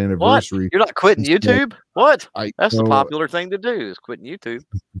to have an anniversary. What? You're not quitting YouTube? What? That's the know, popular thing to do, is quitting YouTube.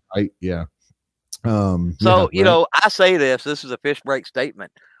 Yeah. So, you know, I say this is a fish break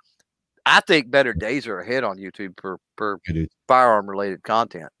statement. I think better days are ahead on YouTube for firearm related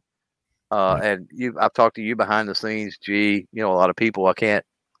content. And I've talked to you behind the scenes, G, you know, a lot of people. I can't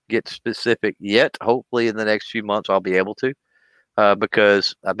get specific yet. Hopefully in the next few months I'll be able to.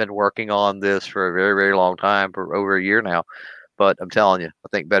 Because I've been working on this for a very, very long time, for over a year now. But I'm telling you, I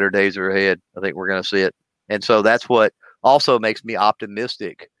think better days are ahead. I think we're going to see it. And so that's what also makes me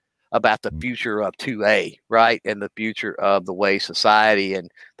optimistic about the future of 2A, right? And the future of the way society and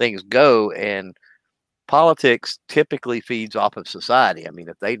things go. And politics typically feeds off of society. I mean,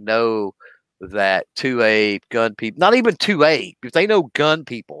 if they know that 2A gun people, not even 2A, if they know gun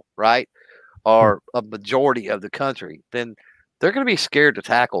people, right, are a majority of the country, then they're going to be scared to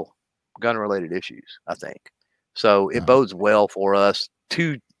tackle gun-related issues, I think. So it bodes well for us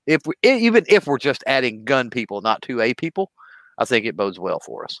even if we're just adding gun people, not 2A people. I think it bodes well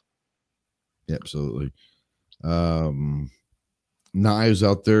for us. Yeah, absolutely. Knives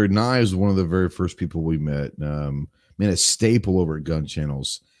out there. Knives, one of the very first people we met. Man, a staple over at Gun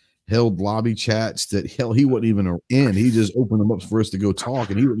Channels. Held lobby chats that he wasn't even in. He just opened them up for us to go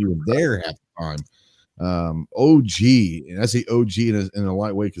talk, and he wasn't even there half the time. OG, and I say OG in a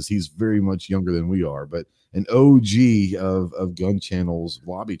light way because he's very much younger than we are, but an OG of Gun Channels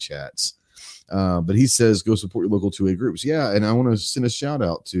lobby chats. But he says go support your local 2A groups. Yeah, and I want to send a shout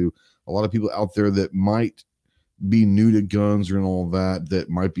out to a lot of people out there that might be new to guns or all that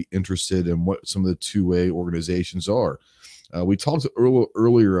might be interested in what some of the 2A organizations are. We talked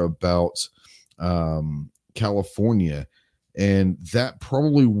earlier about California. And that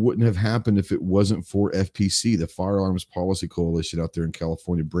probably wouldn't have happened if it wasn't for FPC, the Firearms Policy Coalition out there in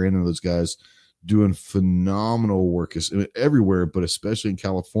California. Brandon and those guys doing phenomenal work everywhere, but especially in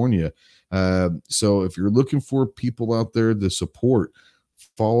California. So if you're looking for people out there to support,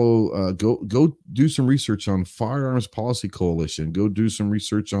 follow, go do some research on Firearms Policy Coalition. Go do some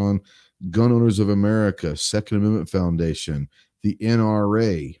research on Gun Owners of America, Second Amendment Foundation, the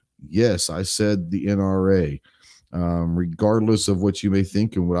NRA. Yes, I said the NRA. Regardless of what you may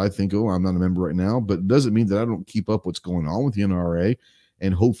think and what I think, I'm not a member right now, but it doesn't mean that I don't keep up what's going on with the NRA,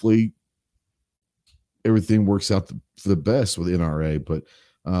 and hopefully everything works out for the best with the NRA. But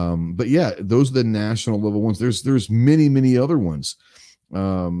yeah, those are the national level ones. There's many other ones.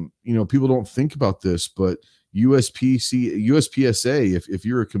 You know, people don't think about this, but USPSA, if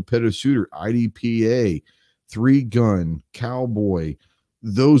you're a competitive shooter, IDPA, 3Gun, Cowboy,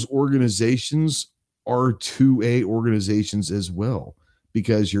 those organizations are 2A organizations as well,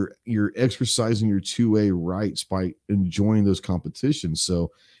 because you're exercising your 2A rights by enjoying those competitions. So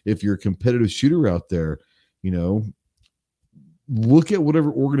if you're a competitive shooter out there, you know, look at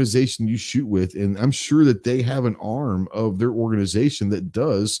whatever organization you shoot with, and I'm sure that they have an arm of their organization that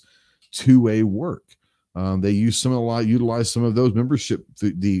does 2A work. They utilize some of those membership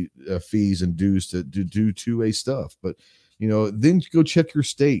fees and dues to do 2A stuff. But then go check your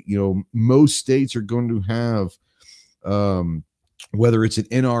state. Most states are going to have, whether it's an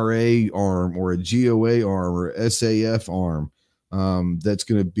NRA arm or a GOA arm or SAF arm, that's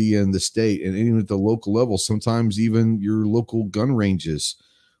going to be in the state. And even at the local level, sometimes even your local gun ranges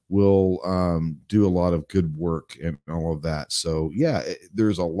will do a lot of good work and all of that. So yeah,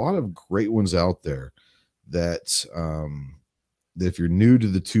 there's a lot of great ones out there that if you're new to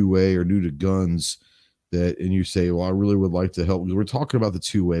the two-way or new to guns, and you say, well, I really would like to help. We're talking about the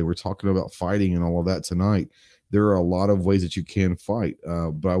two-way. We're talking about fighting and all of that tonight. There are a lot of ways that you can fight.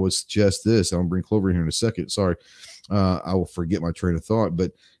 But I would suggest this. I'll bring Clover in here in a second. Sorry. I will forget my train of thought,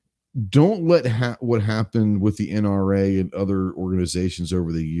 but don't let what happened with the NRA and other organizations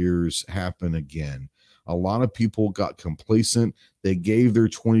over the years happen again. A lot of people got complacent. They gave their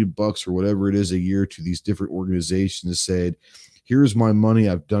 $20 or whatever it is a year to these different organizations, said, here's my money.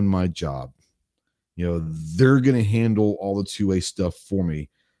 I've done my job. They're going to handle all the two-way stuff for me.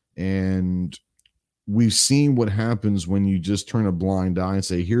 And we've seen what happens when you just turn a blind eye and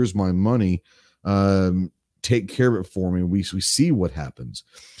say, here's my money. Take care of it for me. We see what happens.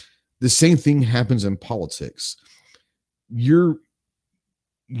 The same thing happens in politics. Your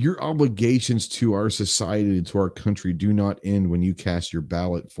obligations to our society and to our country do not end when you cast your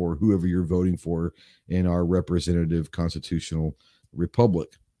ballot for whoever you're voting for in our representative constitutional republic.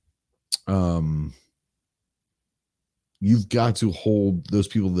 You've got to hold those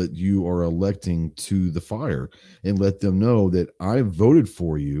people that you are electing to the fire and let them know that I voted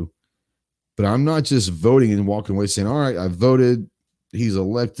for you, but I'm not just voting and walking away saying, all right, I voted, he's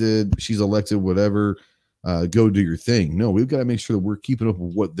elected, she's elected, whatever, go do your thing. No, we've got to make sure that we're keeping up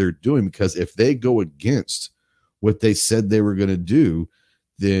with what they're doing, because if they go against what they said they were going to do,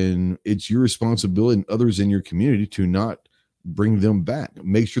 then it's your responsibility and others in your community to not bring them back.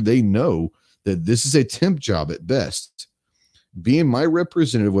 Make sure they know that this is a temp job at best. Being my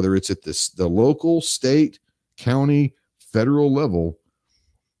representative, whether it's at the local, state, county, federal level,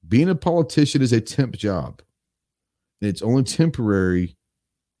 being a politician is a temp job. It's only temporary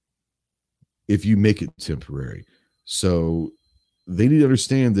if you make it temporary. So they need to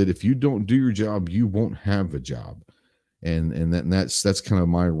understand that if you don't do your job, you won't have a job. And that's kind of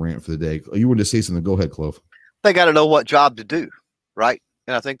my rant for the day. You wanted to say something? Go ahead, Clove. They got to know what job to do, right?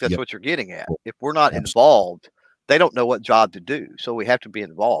 And I think that's what you're getting at. If we're not involved, they don't know what job to do. So we have to be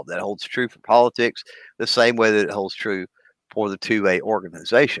involved. That holds true for politics the same way that it holds true for the two-way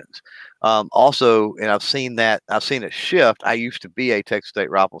organizations. Also, and I've seen a shift. I used to be a Texas State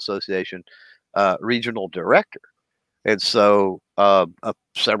Rifle Association regional director. And so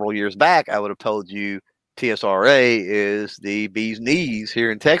several years back, I would have told you TSRA is the bee's knees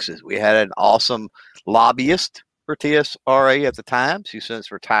here in Texas. We had an awesome lobbyist for TSRA at the time. She's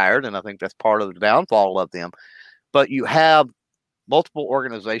since retired, and I think that's part of the downfall of them. But you have multiple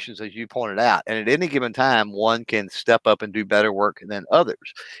organizations, as you pointed out, and at any given time, one can step up and do better work than others.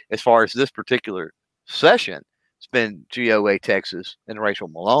 As far as this particular session, it's been GOA Texas and Rachel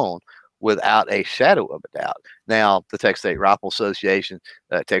Malone without a shadow of a doubt. Now, the Texas State Rifle Association,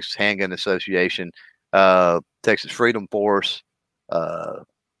 Texas Handgun Association, Texas Freedom Force,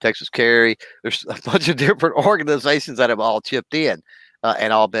 Texas Carry, there's a bunch of different organizations that have all chipped in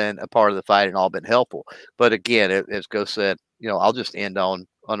and all been a part of the fight and all been helpful. But again, as Go said, I'll just end on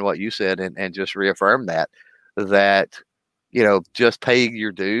what you said and just reaffirm that just paying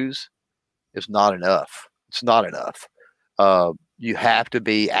your dues is not enough. It's not enough. You have to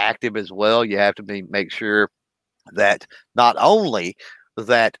be active as well. You have to make sure that not only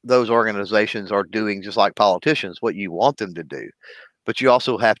that those organizations are doing, just like politicians, what you want them to do, but you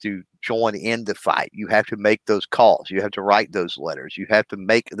also have to join in the fight. You have to make those calls. You have to write those letters. You have to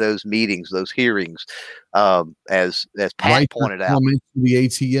make those meetings, those hearings, as Pat pointed out. The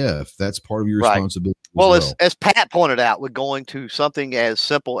ATF, that's part of your responsibility. Well, as Pat pointed out, we're going to something as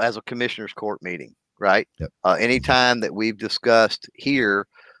simple as a commissioner's court meeting, right? Yep. Anytime that we've discussed here,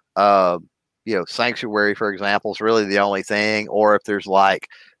 sanctuary, for example, is really the only thing, or if there's like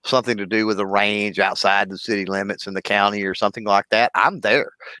something to do with a range outside the city limits in the county or something like that, I'm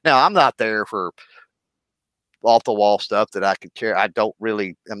there. Now, I'm not there for off the wall stuff that I could share. I'm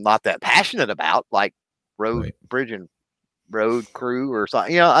not that passionate about, like bridge and road crew or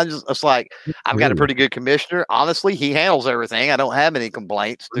something. It's like, I've got a pretty good commissioner. Honestly, he handles everything. I don't have any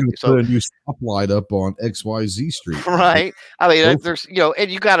complaints. So a new stoplight up on XYZ Street. Right. I mean, there's,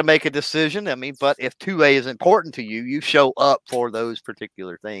 and you got to make a decision. I mean, but if 2A is important to you, you show up for those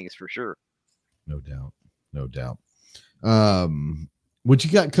particular things for sure. No doubt. What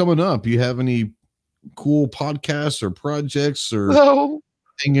you got coming up? You have any cool podcasts or projects or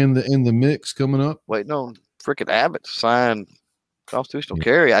anything in the mix coming up? Wait, no. freaking Abbott to sign constitutional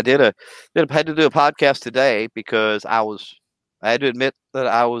carry. I had to do a podcast today because I had to admit that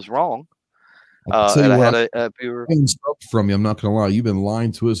I was wrong. And I had a viewer. I unsubbed from you. I'm not going to lie. You've been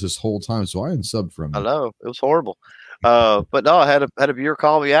lying to us this whole time, so I unsubbed from you. I know. It was horrible. But no, I had a viewer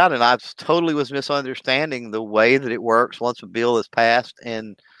call me out, and I totally was misunderstanding the way that it works once a bill is passed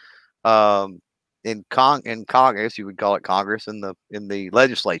in Congress. You would call it Congress, in the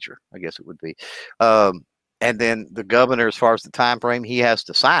legislature, I guess it would be. And then the governor, as far as the time frame he has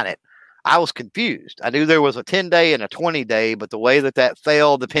to sign it, I was confused. I knew there was a 10-day and a 20-day, but the way that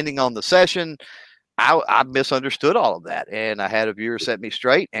fell, depending on the session, I misunderstood all of that. And I had a viewer set me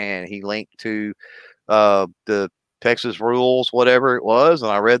straight, and he linked to the Texas rules, whatever it was,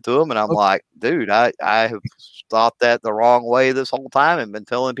 and I read through them, and I'm like, dude, I have thought that the wrong way this whole time and been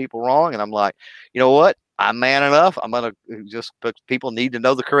telling people wrong. And I'm like, you know what? I'm man enough. I'm going to just put people need to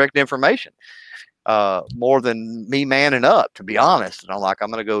know the correct information more than me manning up, to be honest. And I'm like,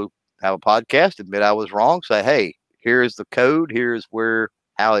 I'm going to go have a podcast, admit I was wrong, say, hey, here's the code, here's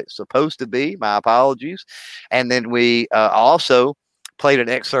how it's supposed to be, my apologies. And then we also played an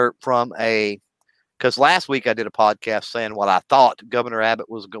excerpt from because last week I did a podcast saying what I thought Governor Abbott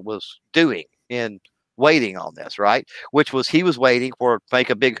was doing in waiting on this, right? Which was he was waiting make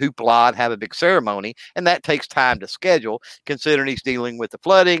a big hoopla and have a big ceremony, and that takes time to schedule, considering he's dealing with the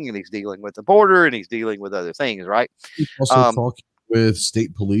flooding, and he's dealing with the border, and he's dealing with other things, right? He's also talking with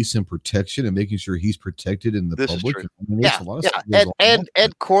state police and protection and making sure he's protected in the public.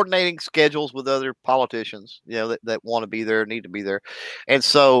 And coordinating schedules with other politicians, that want to be there, need to be there. And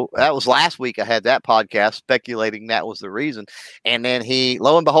so that was last week. I had that podcast speculating that was the reason. And then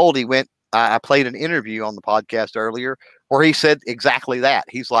lo and behold, he went. I played an interview on the podcast earlier where he said exactly that.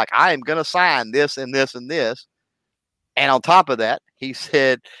 He's like, I am going to sign this and this and this. And on top of that, he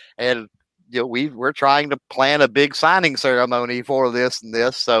said, and we're trying to plan a big signing ceremony for this and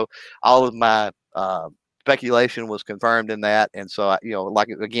this. So all of my speculation was confirmed in that. And so, had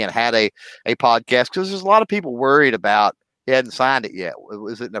a podcast because there's a lot of people worried about he hadn't signed it yet.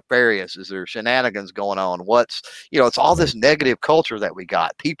 Was it nefarious? Is there shenanigans going on? It's all this negative culture that we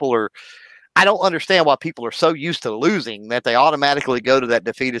got. I don't understand why people are so used to losing that they automatically go to that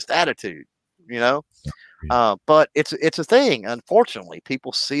defeatist attitude, but it's a thing. Unfortunately,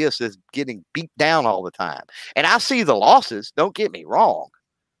 people see us as getting beat down all the time. And I see the losses, don't get me wrong,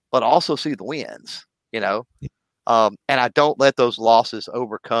 but also see the wins, and I don't let those losses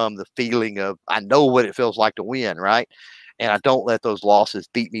overcome the feeling of, I know what it feels like to win. Right. And I don't let those losses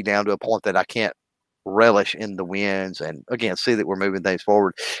beat me down to a point that I can't relish in the wins, and again, see that we're moving things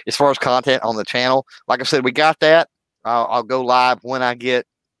forward. As far as content on the channel, like I said, we got that. I'll go live when I get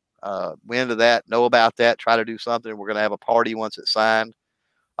wind of that, know about that, try to do something. We're going to have a party once it's signed.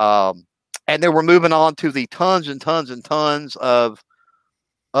 And then we're moving on to the tons and tons and tons of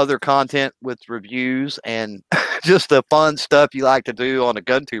other content with reviews and just the fun stuff you like to do on the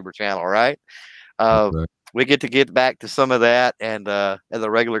GunTuber channel, right? We get back to some of that and the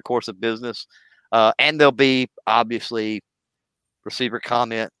regular course of business. And there'll be obviously receiver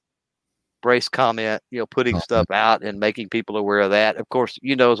comment, brace comment, putting stuff out and making people aware of that. Of course,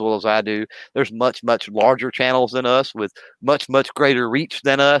 as well as I do, there's much, much larger channels than us with much, much greater reach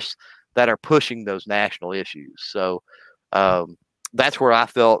than us that are pushing those national issues. So that's where I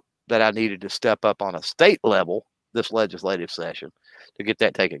felt that I needed to step up on a state level this legislative session to get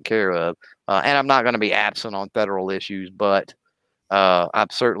that taken care of. And I'm not going to be absent on federal issues, but I'm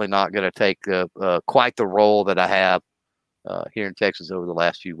certainly not going to take quite the role that I have here in Texas over the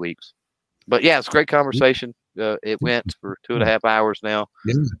last few weeks. But yeah, it's a great conversation. It went for 2.5 hours now.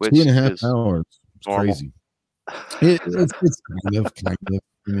 Yeah, 2.5 hours. It's crazy. It's kind of.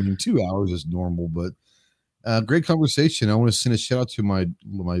 I mean, 2 hours is normal, but great conversation. I want to send a shout out to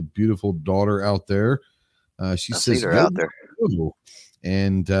my beautiful daughter out there. She says, her out there.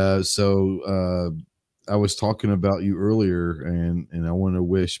 And so I was talking about you earlier, and I want to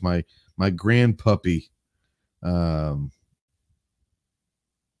wish my grandpuppy.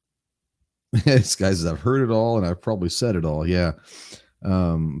 This guys, I've heard it all, and I've probably said it all. Yeah.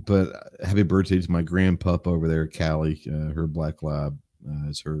 But happy birthday to my grandpup over there, Callie. Her black lab.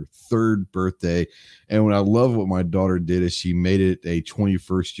 It's her 3rd birthday. And what I love what my daughter did is she made it a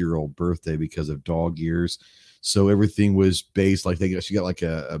 21st-year-old birthday because of dog years. So everything was based like she got like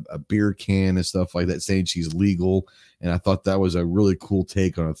a beer can and stuff like that saying she's legal. And I thought that was a really cool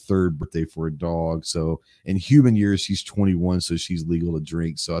take on a 3rd birthday for a dog. So in human years, she's 21, so she's legal to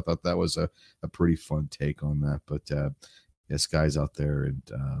drink. So I thought that was a pretty fun take on that. But yes, guys out there.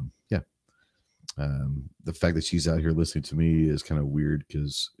 And yeah. The fact that she's out here listening to me is kind of weird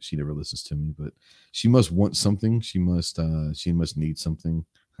because she never listens to me, but she must want something. She must need something.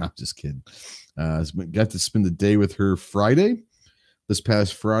 I'm just kidding. Got to spend the day with her Friday. This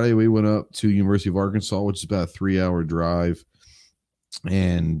past Friday, we went up to University of Arkansas, which is about a 3-hour drive,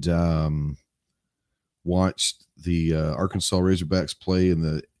 and watched the Arkansas Razorbacks play in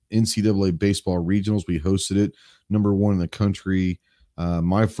the NCAA baseball regionals. We hosted it, number 1 in the country.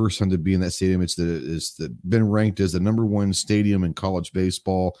 My first time to be in that stadium. It's been ranked as the number 1 stadium in college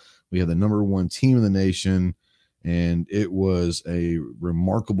baseball. We had the number 1 team in the nation, and it was a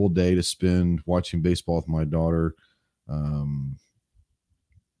remarkable day to spend watching baseball with my daughter.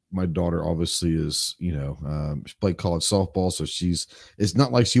 My daughter obviously is, she played college softball. So it's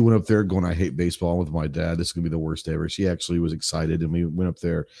not like she went up there going, I hate baseball with my dad. This is going to be the worst ever. She actually was excited. And we went up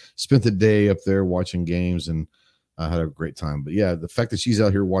there, spent the day up there watching games, and had a great time. But yeah, the fact that she's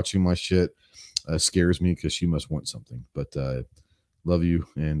out here watching my shit scares me because she must want something, but love you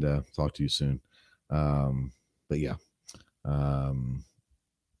and talk to you soon. But yeah,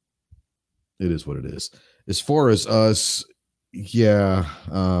 it is what it is. As far as us, yeah,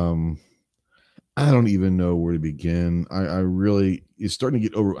 I don't even know where to begin. I really, it's starting to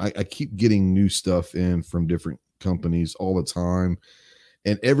get over. I keep getting new stuff in from different companies all the time.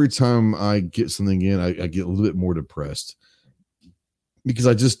 And every time I get something in, I get a little bit more depressed because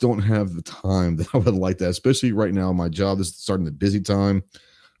I just don't have the time that I would like that, especially right now. My job is starting the busy time.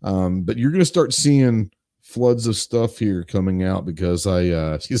 But you're going to start seeing floods of stuff here coming out because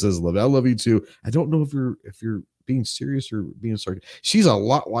she says, I love you too. I don't know if you're being serious or being sarcastic. She's a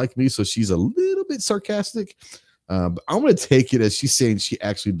lot like me, so she's a little bit sarcastic. But I'm going to take it as she's saying she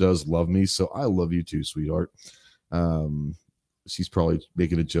actually does love me. So I love you too, sweetheart. She's probably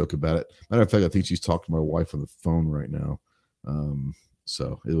making a joke about it. Matter of fact, I think she's talking to my wife on the phone right now.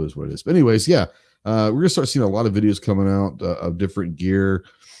 So it was what it is. But anyways, yeah, we're going to start seeing a lot of videos coming out of different gear,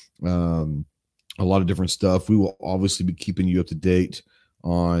 a lot of different stuff. We will obviously be keeping you up to date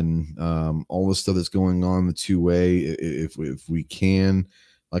on all the stuff that's going on the 2-way if we can.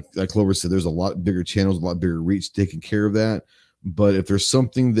 Like Clover said, there's a lot bigger channels, a lot bigger reach taking care of that. But if there's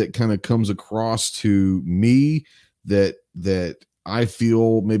something that kind of comes across to me that I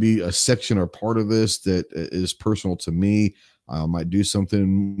feel maybe a section or part of this that is personal to me, I might do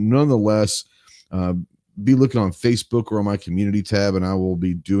something. Nonetheless, be looking on Facebook or on my community tab, and I will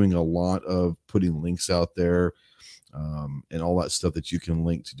be doing a lot of putting links out there and all that stuff that you can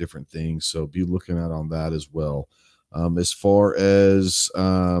link to different things. So be looking out on that as well. As far as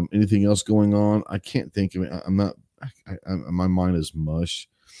anything else going on, I can't think of it. My mind is mush.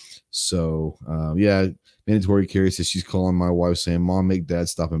 So yeah, Mandatory Carrie says she's calling my wife saying, Mom, make Dad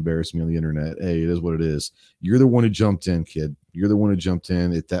stop embarrassing me on the internet. Hey, it is what it is. You're the one who jumped in, kid. You're the one who jumped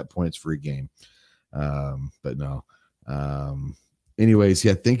in. At that point, it's free game. But no. Anyways,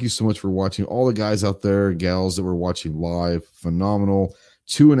 yeah, thank you so much for watching. All the guys out there, gals that were watching live, phenomenal.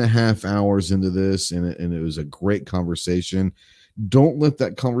 2.5 hours into this, and it was a great conversation. Don't let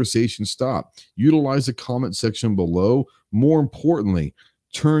that conversation stop. Utilize the comment section below. More importantly,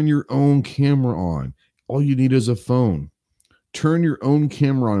 turn your own camera on. All you need is a phone. Turn your own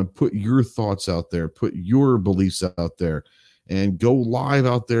camera on and put your thoughts out there. Put your beliefs out there and go live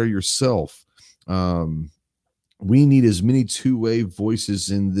out there yourself. We need as many 2-way voices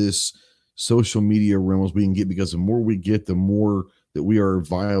in this social media realm as we can get, because the more we get, the more that we are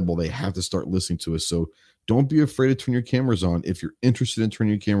viable. They have to start listening to us. So don't be afraid to turn your cameras on. If you're interested in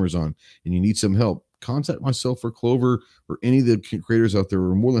turning your cameras on and you need some help, contact myself or Clover or any of the creators out there.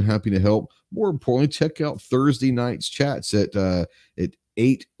 We're more than happy to help. More importantly, check out Thursday night's chats at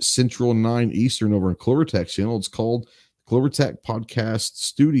 8 Central, 9 Eastern over on Clover Tech channel. It's called Clover Tech Podcast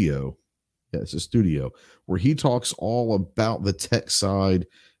Studio. Yeah, it's a studio where he talks all about the tech side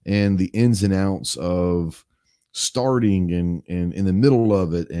and the ins and outs of starting and in the middle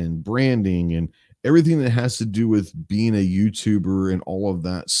of it, and branding and everything that has to do with being a YouTuber and all of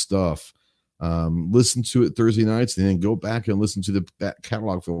that stuff. Listen to it Thursday nights and then go back and listen to the back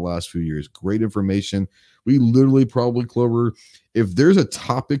catalog for the last few years. Great information. We literally probably, Clover, if there's a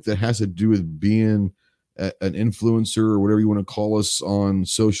topic that has to do with being an influencer or whatever you want to call us on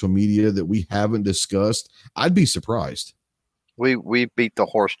social media that we haven't discussed, I'd be surprised. We beat the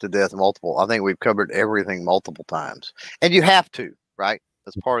horse to death multiple. I think we've covered everything multiple times, and you have to, right?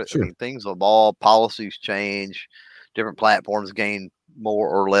 That's part of it. Sure. I mean, things evolve, policies change, different platforms gain more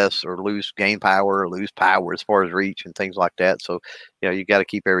or less, or gain power or lose power as far as reach and things like that. So, you got to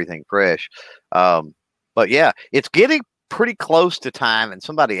keep everything fresh. But yeah, it's getting pretty close to time. And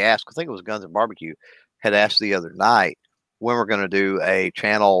somebody asked, I think it was Guns and Barbecue, had asked the other night when we're going to do a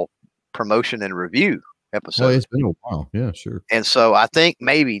channel promotion and review episode. Oh, it's been a while. Yeah, sure. And so I think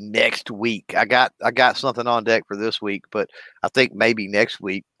maybe next week I got something on deck for this week, but I think maybe next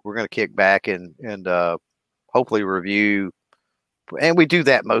week we're going to kick back and hopefully review. And we do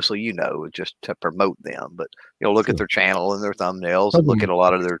that mostly, just to promote them, but look at their channel and their thumbnails and look at a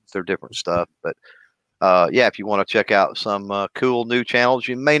lot of their different stuff. But yeah, if you want to check out some cool new channels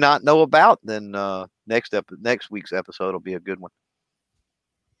you may not know about, then next week's episode will be a good one.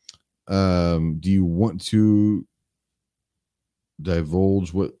 Do you want to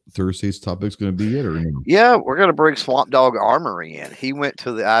divulge what Thursday's topic is going to be yet, or no? Yeah, we're going to bring Swamp Dog Armory in. He went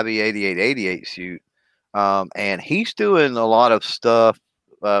to the IB8888 shoot, and he's doing a lot of stuff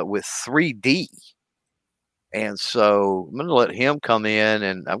with 3D. And so I'm going to let him come in,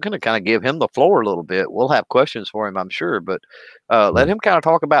 and I'm going to kind of give him the floor a little bit. We'll have questions for him, I'm sure, but let him kind of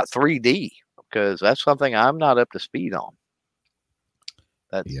talk about 3D, because that's something I'm not up to speed on.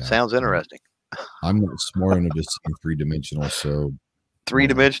 That sounds interesting. I'm not smart enough to see three-dimensional, so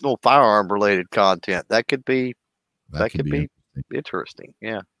three-dimensional firearm-related content that could be interesting.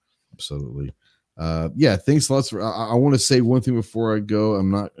 Yeah, absolutely. Yeah, thanks lots for. I want to say one thing before I go.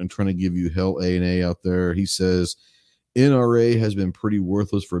 I'm trying to give you hell A&A out there. He says NRA has been pretty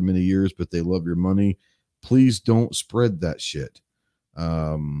worthless for many years, but they love your money. Please don't spread that shit.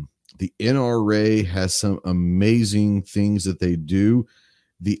 The NRA has some amazing things that they do.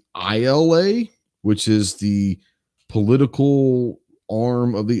 The ILA, which is the political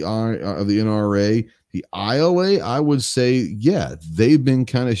arm of the NRA, the ILA, I would say, yeah, they've been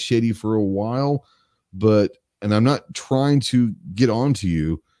kind of shady for a while, and I'm not trying to get on to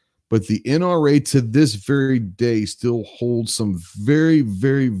you, but the NRA to this very day still holds some very,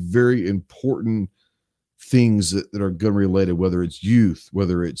 very, very important things that are gun related, whether it's youth,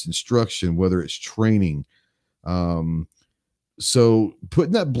 whether it's instruction, whether it's training. So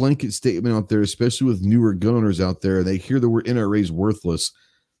putting that blanket statement out there, especially with newer gun owners out there, they hear the word NRA is worthless.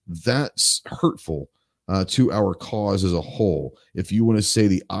 That's hurtful to our cause as a whole. If you want to say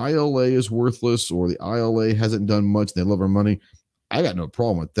the ILA is worthless or the ILA hasn't done much, they love our money, I got no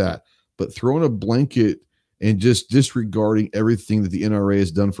problem with that. But throwing a blanket and just disregarding everything that the NRA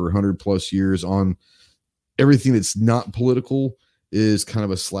has done for 100 plus years on everything that's not political is kind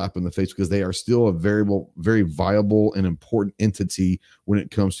of a slap in the face, because they are still a very viable and important entity when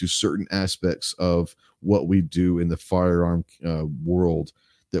it comes to certain aspects of what we do in the firearm world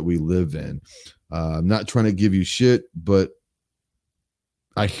that we live in. I'm not trying to give you shit, but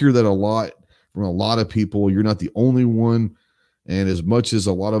I hear that a lot from a lot of people. You're not the only one. And as much as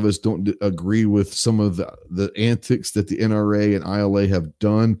a lot of us don't agree with some of the antics that the NRA and ILA have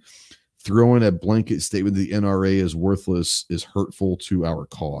done, throwing a blanket statement that the NRA is worthless is hurtful to our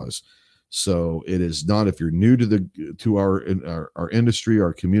cause. So it is not. If you're new to our industry,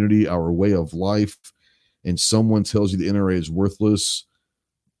 our community, our way of life, and someone tells you the NRA is worthless,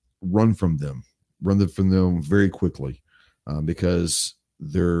 run from them very quickly, because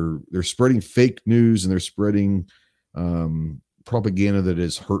they're spreading fake news and they're spreading propaganda that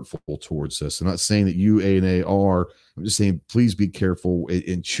is hurtful towards us. I'm not saying that you A&A are. I'm just saying, please be careful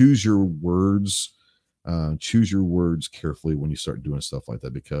and choose your words. Choose your words carefully when you start doing stuff like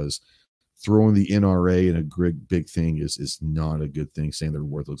that, because throwing the NRA in a big thing is not a good thing. Saying they're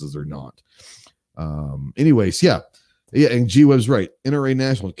worthless, because they're not. Anyways, yeah. And G-Web's right. NRA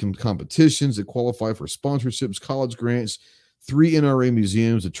national competitions that qualify for sponsorships, college grants, 3 NRA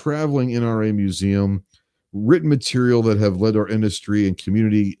museums, a traveling NRA museum, written material that have led our industry and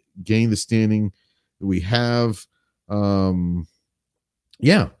community gain the standing that we have.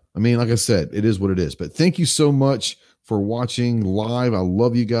 Yeah, I mean, like I said, it is what it is. But thank you so much for watching live. I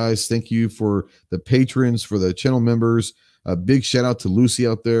love you guys. Thank you for the patrons, for the channel members. A big shout out to Lucy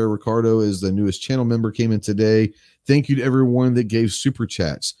out there. Ricardo is the newest channel member, came in today. Thank you to everyone that gave super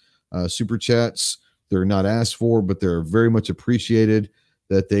chats. Super chats, they're not asked for, but they're very much appreciated,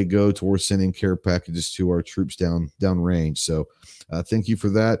 that they go towards sending care packages to our troops down range. So thank you for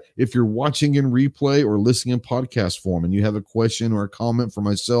that. If you're watching in replay or listening in podcast form and you have a question or a comment for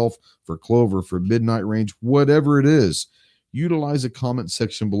myself, for Clover, for Midnight Range, whatever it is, utilize the comment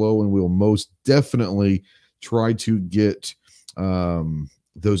section below, and we'll most definitely try to get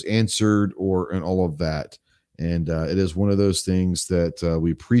those answered and all of that. And it is one of those things that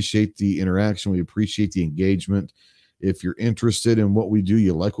we appreciate the interaction. We appreciate the engagement. If you're interested in what we do,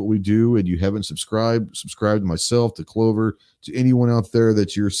 you like what we do, and you haven't subscribe to myself, to Clover, to anyone out there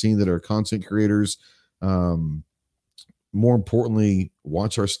that you're seeing that are content creators. More importantly,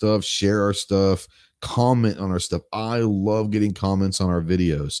 watch our stuff, share our stuff, comment on our stuff. I love getting comments on our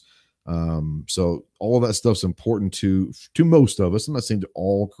videos. So all of that stuff's important to most of us. I'm not saying to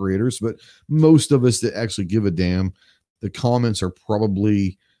all creators, but most of us that actually give a damn. The comments are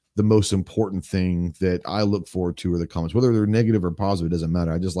probably the most important thing that I look forward to, are the comments, whether they're negative or positive, it doesn't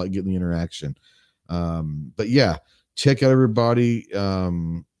matter. I just like getting the interaction. But yeah, check out everybody.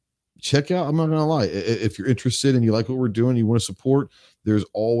 Check out, I'm not gonna lie, if you're interested and you like what we're doing, you want to support, there's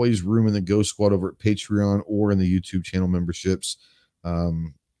always room in the Ghost Squad over at Patreon or in the YouTube channel memberships.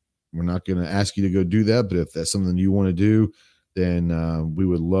 We're not going to ask you to go do that, but if that's something you want to do, then we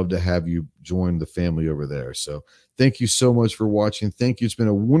would love to have you join the family over there. So thank you so much for watching. Thank you. It's been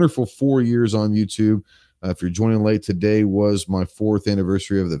a wonderful 4 years on YouTube. If you're joining late, today was my 4th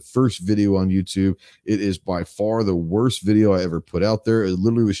anniversary of the first video on YouTube. It is by far the worst video I ever put out there. It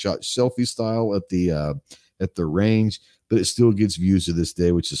literally was shot selfie style at the range, but it still gets views to this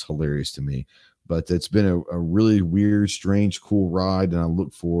day, which is hilarious to me. But it's been a really weird, strange, cool ride, and I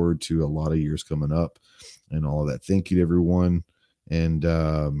look forward to a lot of years coming up and all of that. Thank you to everyone, and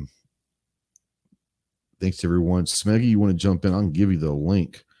thanks to everyone. Smeggy, you want to jump in? I'll give you the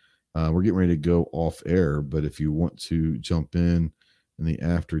link. We're getting ready to go off air, but if you want to jump in the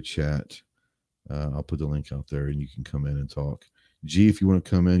after chat, I'll put the link out there, and you can come in and talk. G, if you want to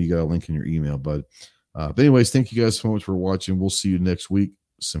come in, you got a link in your email, bud. But anyways, thank you guys so much for watching. We'll see you next week.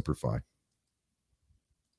 Semper Fi.